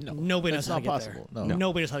 Nope. No. Nobody knows how to get possible. there. No.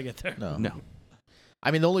 Nobody knows how to get there. No. No. I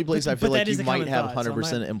mean, the only place I feel like you might have 100%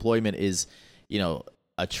 so employment is,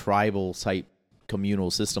 a tribal type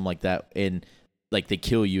communal system like that, and like they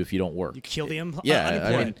kill you if you don't work. You kill the unemployed.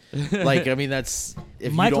 Yeah, I mean that's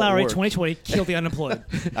if Mike you don't Lowry, work. 2020, kill the unemployed.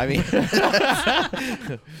 I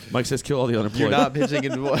mean, Mike says kill all the unemployed. you're not pitching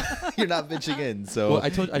in. You're not pitching in. So I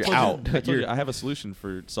told you I have a solution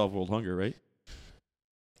for solve world hunger, right?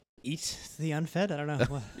 Eat the unfed. I don't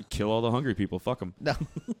know. Kill all the hungry people. Fuck them. No.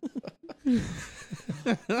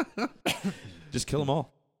 Just kill them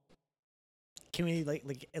all. Can we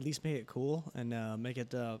like at least make it cool and make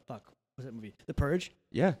it what's that movie? The Purge.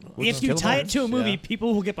 Yeah. If you tie it to a movie,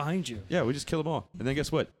 people will get behind you. Yeah, we just kill them all, and then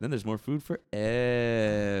guess what? Then there's more food for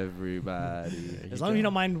everybody. As long as you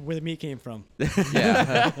don't mind where the meat came from.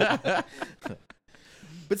 Yeah.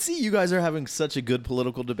 But see, you guys are having such a good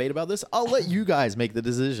political debate about this. I'll let you guys make the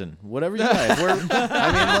decision. Whatever you guys.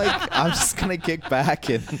 I'm just gonna kick back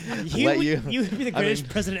and let you. You would be the greatest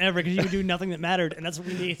president ever because you would do nothing that mattered, and that's what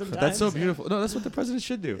we need sometimes. That's so beautiful. No, that's what the president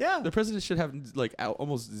should do. Yeah. The president should have like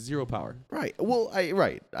almost zero power. Right. Well,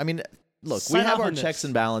 right. I mean, look, Sign we have off our on checks this.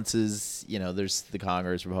 and balances. There's the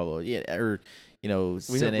Congress, Republic,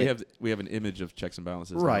 Senate. We have an image of checks and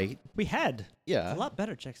balances. now. Right. We had Yeah. a lot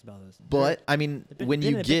better checks about this. But I mean, been- when been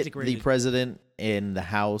you a bit get the degraded. president and the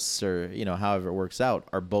House, or however it works out,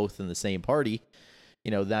 are both in the same party,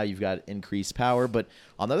 now you've got increased power. But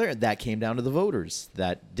on the other hand, that came down to the voters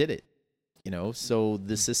that did it. So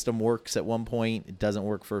the system works at one point, it doesn't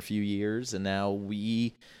work for a few years, and now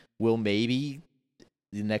we will maybe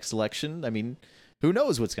the next election. I mean, who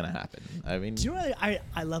knows what's going to happen? I mean, Do you know what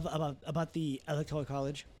I love about the Electoral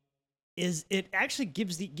College? Is it actually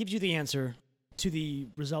gives you the answer to the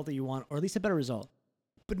result that you want, or at least a better result.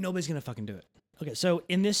 But nobody's gonna fucking do it. Okay, so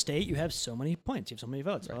in this state, you have so many points, you have so many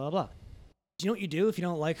votes, blah blah blah. Do you know what you do if you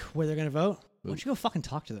don't like where they're gonna vote? Why don't you go fucking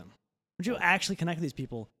talk to them? Why don't you actually connect with these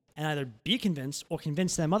people and either be convinced or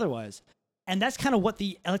convince them otherwise? And that's kind of what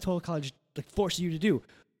the Electoral College forces you to do.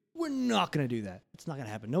 We're not gonna do that. It's not gonna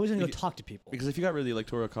happen. Nobody's gonna go talk to people. Because if you got rid of the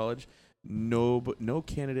electoral college, no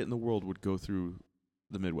candidate in the world would go through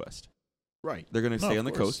the Midwest. right. They're going to stay of on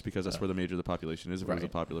the course. coast because that's where the major of the population is. If it was a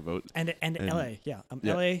Right. popular vote, And LA, yeah,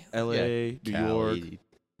 Yeah. LA. L.A., New York, Cali.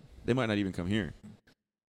 they might not even come here.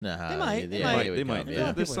 Nah, They might, they yeah, might. would They come, might. yeah. Yeah,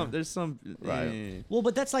 Yeah, there's people some. are. There's some. Right. Well,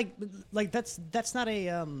 but that's like that's not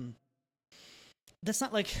a that's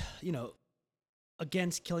not like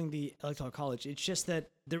against killing the electoral college. It's just that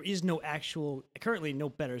there is currently no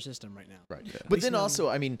better system right now. Right. Yeah. But least then in- also,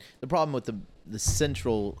 I mean, the problem with the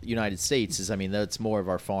central United States is, I mean, that's more of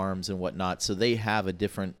our farms and whatnot. So they have a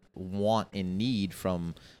different want and need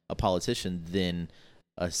from a politician than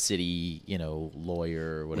a city,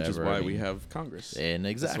 lawyer or whatever. Which is why I we mean, have Congress. And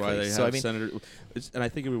exactly. That's why they So, have I mean, senator. And I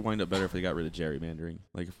think it would wind up better if they got rid of gerrymandering.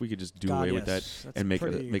 Like if we could just do God, away with that yes. That's and make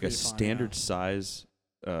pretty a fine, standard yeah. size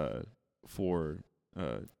for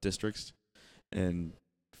districts, and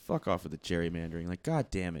fuck off with the gerrymandering. Like, god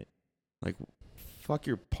damn it. Like, fuck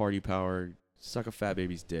your party power. Suck a fat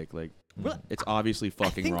baby's dick. Like, Well, it's obviously I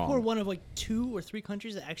fucking think wrong. we're one of like 2 or 3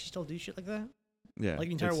 countries that actually still do shit like that. Yeah, Like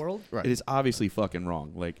the entire it's- world. right. It is obviously fucking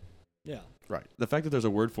wrong. Like, Yeah. Right. the fact that there's a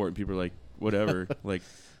word for it and people are like, whatever. Like,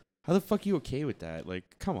 how the fuck are you okay with that? Like,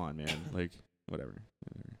 come on, man. Like, whatever.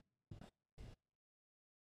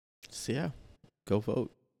 So yeah, go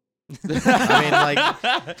vote. I mean,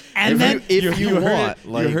 like, And then if you heard want, it,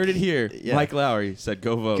 like, you heard it here. yeah. Mike Lowry said,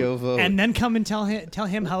 "Go vote." go vote. and then come and tell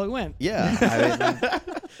him how it went. Yeah. I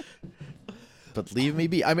mean, but leave me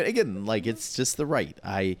be. I mean, again, like, it's just the right.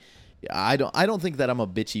 I don't think that I'm a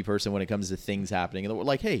bitchy person when it comes to things happening in the world.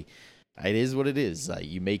 Like, hey, it is what it is.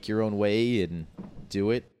 You make your own way and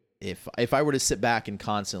do it. If I were to sit back and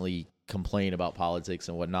constantly complain about politics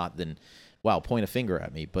and whatnot, then wow, point a finger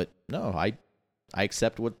at me. But no, I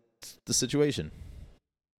accept what's the situation.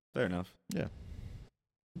 Fair enough. Yeah.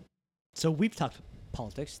 So we've talked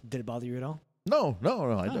politics. Did it bother you at all? No, it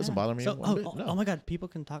Oh, doesn't yeah. bother me So, one bit. oh No. my god, people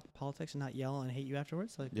can talk politics and not yell and hate you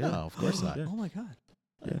afterwards. Like, No, of course not. Yeah. Oh my god.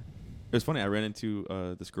 Yeah. It was funny. I ran into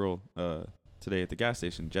this girl today at the gas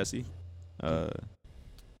station, Jessie.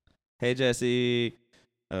 Hey, Jessie.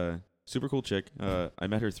 Super cool chick. I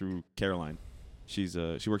met her through Caroline. She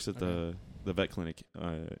works at the vet clinic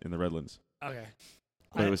in the Redlands. Okay.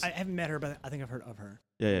 But it was- I haven't met her, but I think I've heard of her.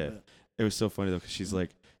 Yeah. But- It was so funny though, because she's like,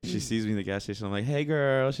 she sees me in the gas station. I'm like, hey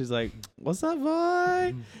girl. She's like, what's up,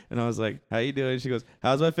 boy? And I was like, how you doing? She goes,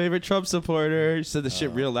 how's my favorite Trump supporter? She said the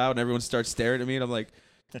shit real loud, and everyone starts staring at me, and I'm like,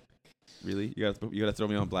 really? You gotta throw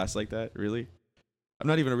me on blast like that? Really? I'm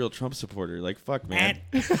not even a real Trump supporter. Like, fuck, man.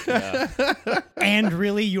 And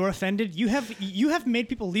really, you're offended? You have made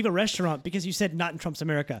people leave a restaurant because you said not in Trump's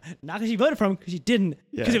America. Not because you voted for him, because you didn't.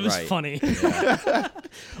 Because it was right. funny.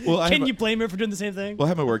 Well, Can you blame her for doing the same thing? Well, I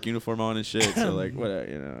have my work uniform on and shit. So like,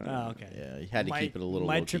 whatever, you know. Oh, okay. Yeah, you had to keep it a little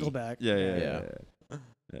Might low-key. trickle back. Yeah. Yeah.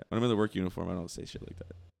 When I'm in the work uniform, I don't say shit like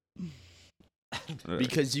that.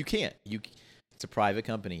 Because you can't. It's a private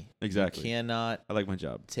company. Exactly. You cannot I like my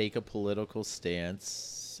job. take a political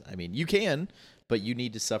stance. I mean, you can, but you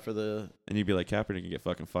need to suffer the. And you'd be like Kaepernick and get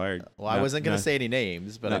fucking fired. Well, I wasn't gonna say any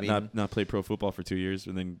names, but I mean, not play pro football for 2 years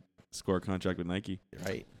and then score a contract with Nike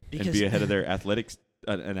right, and be ahead of their athletics,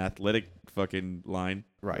 an athletic fucking line.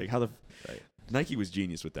 Right. Like how the Right. Nike was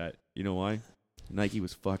genius with that. You know why? Nike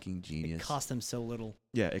was fucking genius. It cost them so little.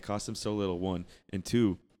 Yeah, it cost them so little. 1 and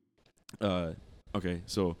 2. Okay,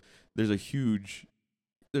 so there's a huge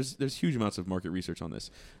there's huge amounts of market research on this.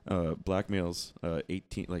 Black males,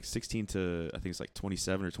 16 to I think it's like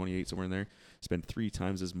 27 or 28, somewhere in there, spend 3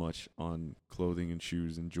 times as much on clothing and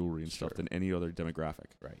shoes and jewelry and stuff than any other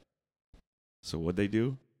demographic. Right. So what they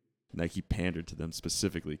do? Nike pandered to them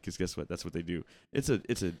specifically because guess what? That's what they do. It's a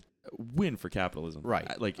win for capitalism.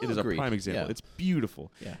 Right. Like it is Agreed. a prime example. Yeah. It's beautiful.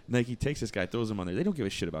 Yeah. Nike takes this guy, throws him on there. They don't give a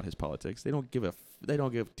shit about his politics. They don't give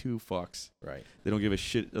 2 fucks. Right. They don't give a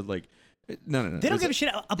shit like no. They don't give a shit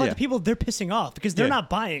about the people they're pissing off because they're not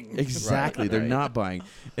buying. Exactly. Right. They're Right. not buying.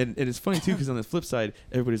 And it's funny too because on the flip side,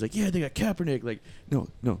 everybody's like, yeah, they got Kaepernick. Like, no.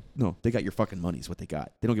 They got your fucking money is what they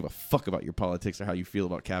got. They don't give a fuck about your politics or how you feel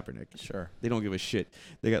about Kaepernick. Sure. They don't give a shit.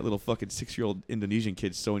 They got little fucking 6-year-old Indonesian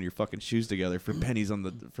kids sewing your fucking shoes together for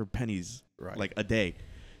pennies Right. like a day. They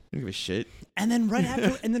don't give a shit. And then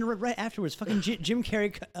right afterwards, fucking Jim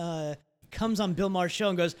Carrey comes on Bill Maher's show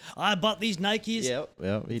and goes, "I bought these Nikes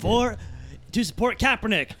to support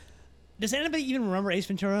Kaepernick." Does anybody even remember Ace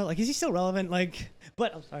Ventura? Like, is he still relevant? Like,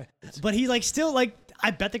 I'm sorry, but he like still like.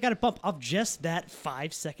 I bet they got a bump off just that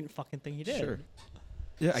 5-second fucking thing he did. Sure.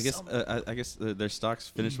 Yeah, I guess their stocks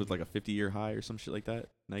finished with like a 50-year high or some shit like that.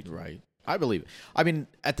 Nike. Right. I believe it. I mean,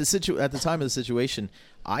 at the time of the situation,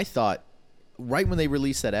 I thought right when they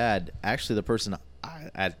released that ad, actually the person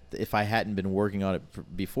if I hadn't been working on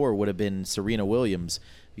it before would have been Serena Williams,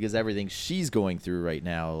 because everything she's going through right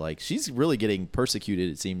now, like she's really getting persecuted.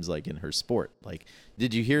 It seems like in her sport. Like,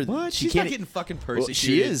 did you hear? What? She She's can't not getting fucking Well, persecuted.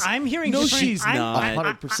 she is. I'm hearing No, different, she's not.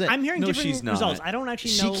 100%. I'm hearing No, different she's not. results. I don't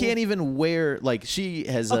actually know. She can't even wear like she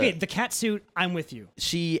has. Okay, the cat suit. I'm with you.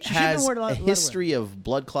 She shouldn't has wear a lot a of history of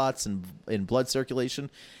blood clots and blood circulation,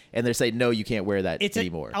 and they're saying no, you can't wear that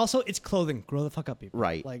anymore. Also, it's clothing. Grow the fuck up, people.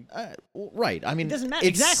 Right. Like, right. I mean, doesn't matter.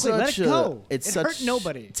 it's Exactly. Let such it go. It's It such hurt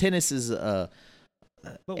nobody. Tennis is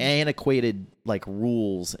but antiquated like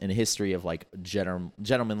rules and history of like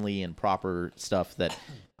gentlemanly and proper stuff that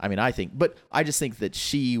I think, but I just think that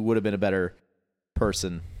she would have been a better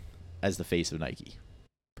person as the face of Nike,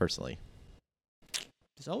 personally.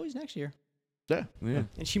 it's always next year, Yeah. Yeah.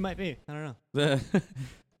 and she might be. I don't know.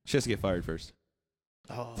 She has to get fired first.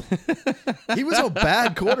 Oh, he was a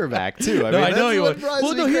bad quarterback too. No, I know that's he what was. drives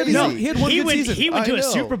Well, me no, he had- crazy. no, he had one good season. He went I to a know.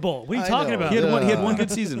 Super Bowl. What are you I talking know. about? He had one Yeah.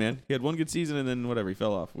 good season, man. He had one good season, and then whatever, he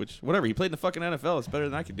fell off. He played in the fucking NFL. It's better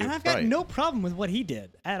than I could do. And I've got Right. no problem with what he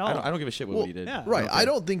did at all. I don't give a shit with what he did. yeah. Right. Okay. I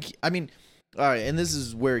don't think. I mean, all right. And this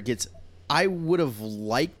is where it gets. I would have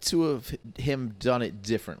liked to have him done it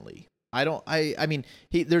differently. I don't. I mean,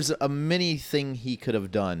 there's a many thing he could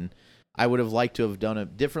have done. I would have liked to have done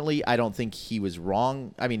it differently. I don't think he was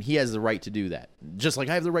wrong. I mean, he has the right to do that. Just like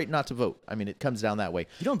I have the right not to vote. I mean, it comes down that way.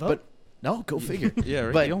 You don't vote? But no, go figure. Yeah,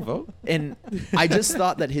 right. But You don't vote? And I just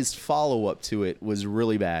thought that his follow-up to it was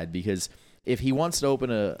really bad, because if he wants to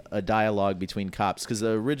open a dialogue between cops, because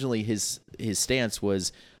originally his stance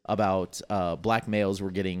was about black males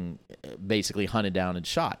were getting basically hunted down and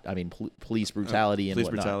shot. I mean, police brutality and Police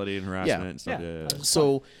whatnot. brutality and harassment Yeah. and stuff. Yeah. Yeah.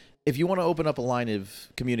 So if you want to open up a line of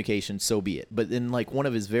communication, so be it. But in like one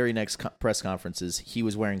of his very next press conferences, he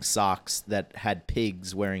was wearing socks that had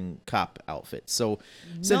pigs wearing cop outfits. So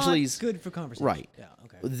essentially, Not he's good for conversation. right. Yeah.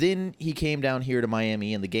 Okay. Then he came down here to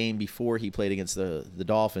Miami, and the game before he played against the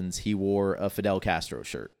Dolphins, he wore a Fidel Castro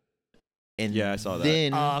shirt. And Yeah, I saw that.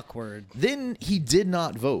 Then, Awkward. then he did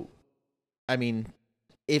not vote. I mean,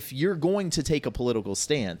 if you're going to take a political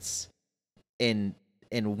stance and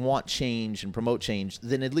want change and promote change,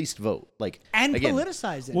 then at least vote. Like, And again,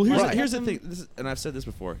 politicize it. Well, here's, Like, here's the let thing, them- and I've said this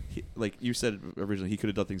before. Like you said originally, he could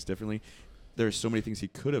have done things differently. There's so many things he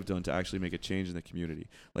could have done to actually make a change in the community.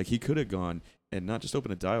 Like, he could have gone and not just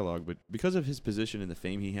open a dialogue, but because of his position and the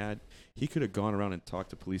fame he had, he could have gone around and talked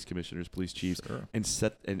to police commissioners, police chiefs, Sure.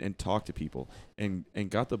 and talked to people and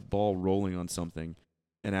got the ball rolling on something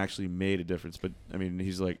and actually made a difference. But I mean,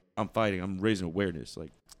 he's like, I'm fighting, I'm raising awareness.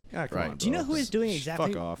 Like, yeah, come Right. on, Do you bro. know who is doing Just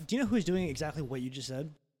exactly? Fuck off. Do you know who is doing exactly what you just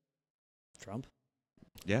said? Trump.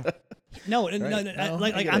 Yeah. No, Right. no, No,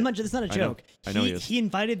 like I get I'm it. not. It's not a I know. joke. I know he is. He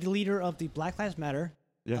invited the leader of the Black Lives Matter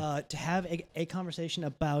Yeah. to have a conversation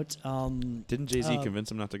about. Didn't Jay-Z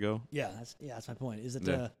convince him not to go? Yeah, that's my point. Is that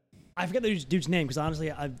Yeah. I forget the dude's name, because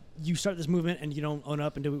honestly, you start this movement and you don't own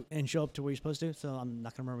up and show up to where you're supposed to, so I'm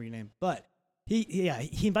not gonna remember your name. But he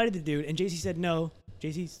invited the dude, and Jay-Z said no.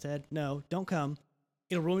 Jay-Z said no, don't come.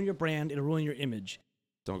 It'll ruin your brand. It'll ruin your image.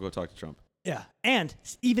 Don't go talk to Trump. Yeah, and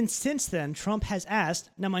even since then, Trump has asked.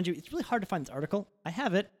 Now, mind you, it's really hard to find this article. I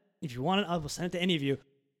have it. If you want it, I will send it to any of you.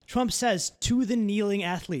 Trump says to the kneeling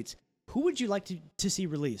athletes, "Who would you like to see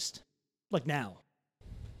released? Like now."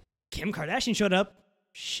 Kim Kardashian showed up.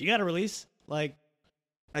 She got a release. Like,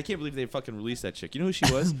 I can't believe they fucking released that chick. You know who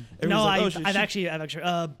she was? No, Everyone's like, I've actually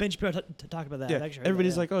Ben Shapiro talked about that. Yeah, I've actually heard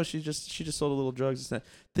everybody's that, like, oh, she just sold a little drugs and stuff.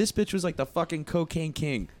 This bitch was like the fucking cocaine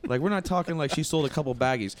king. Like, we're not talking like she sold a couple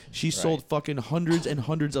baggies. She sold fucking hundreds and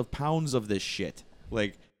hundreds of pounds of this shit.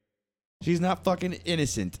 Like, she's not fucking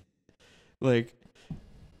innocent. Like,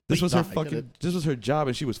 this was her this was her job,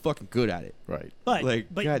 and she was fucking good at it. Right.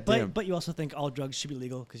 But you also think all drugs should be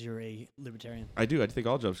legal because you're a libertarian. I do. I think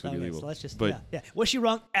all drugs should be legal. So let's just but yeah. Was she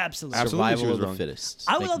wrong? Absolutely. Absolutely. Survival she was of the wrong. fittest.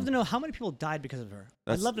 I would love to know how many people died because of her.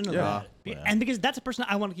 I'd love to know that. And because that's a person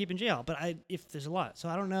I want to keep in jail. But if there's a lot, so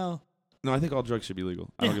I don't know. No, I think all drugs should be legal.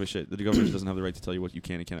 I don't give a shit. The government doesn't have the right to tell you what you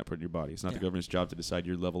can and cannot put in your body. It's not the government's job to decide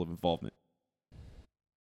your level of involvement.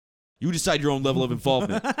 You decide your own level of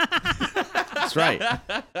involvement. That's right.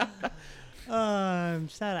 I'm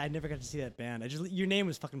sad I never got to see that band. Your name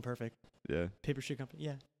was fucking perfect. Yeah. Paper Shoe Company.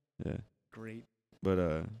 Yeah. Yeah. Great. But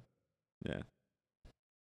yeah.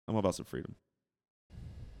 I'm all about some freedom.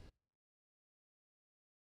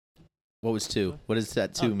 What was 2? What does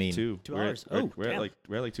that 2 mean? 2. 2 hours. We're at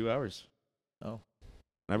like 2 hours. Oh.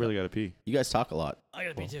 I really gotta pee. You guys talk a lot. I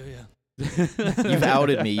gotta pee too. Yeah. You've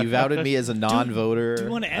outed me. You've outed me as a non-voter. Do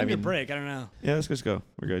you want to end your break? I don't know. Yeah, let's just go.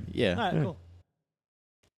 We're good. Yeah. All right. Cool.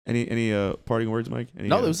 Any parting words, Mike?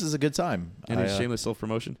 No, this is a good time. Any shameless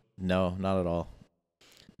self-promotion? No, not at all.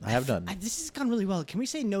 I have done. This has gone really well. Can we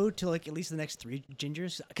say no to like at least the next 3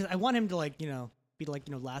 gingers? Because I want him to be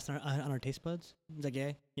last on our taste buds. Is that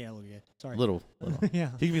gay? Yeah, a little gay. Sorry. Little.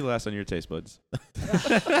 Yeah. He can be last on your taste buds.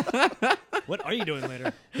 What are you doing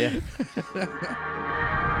later? Yeah.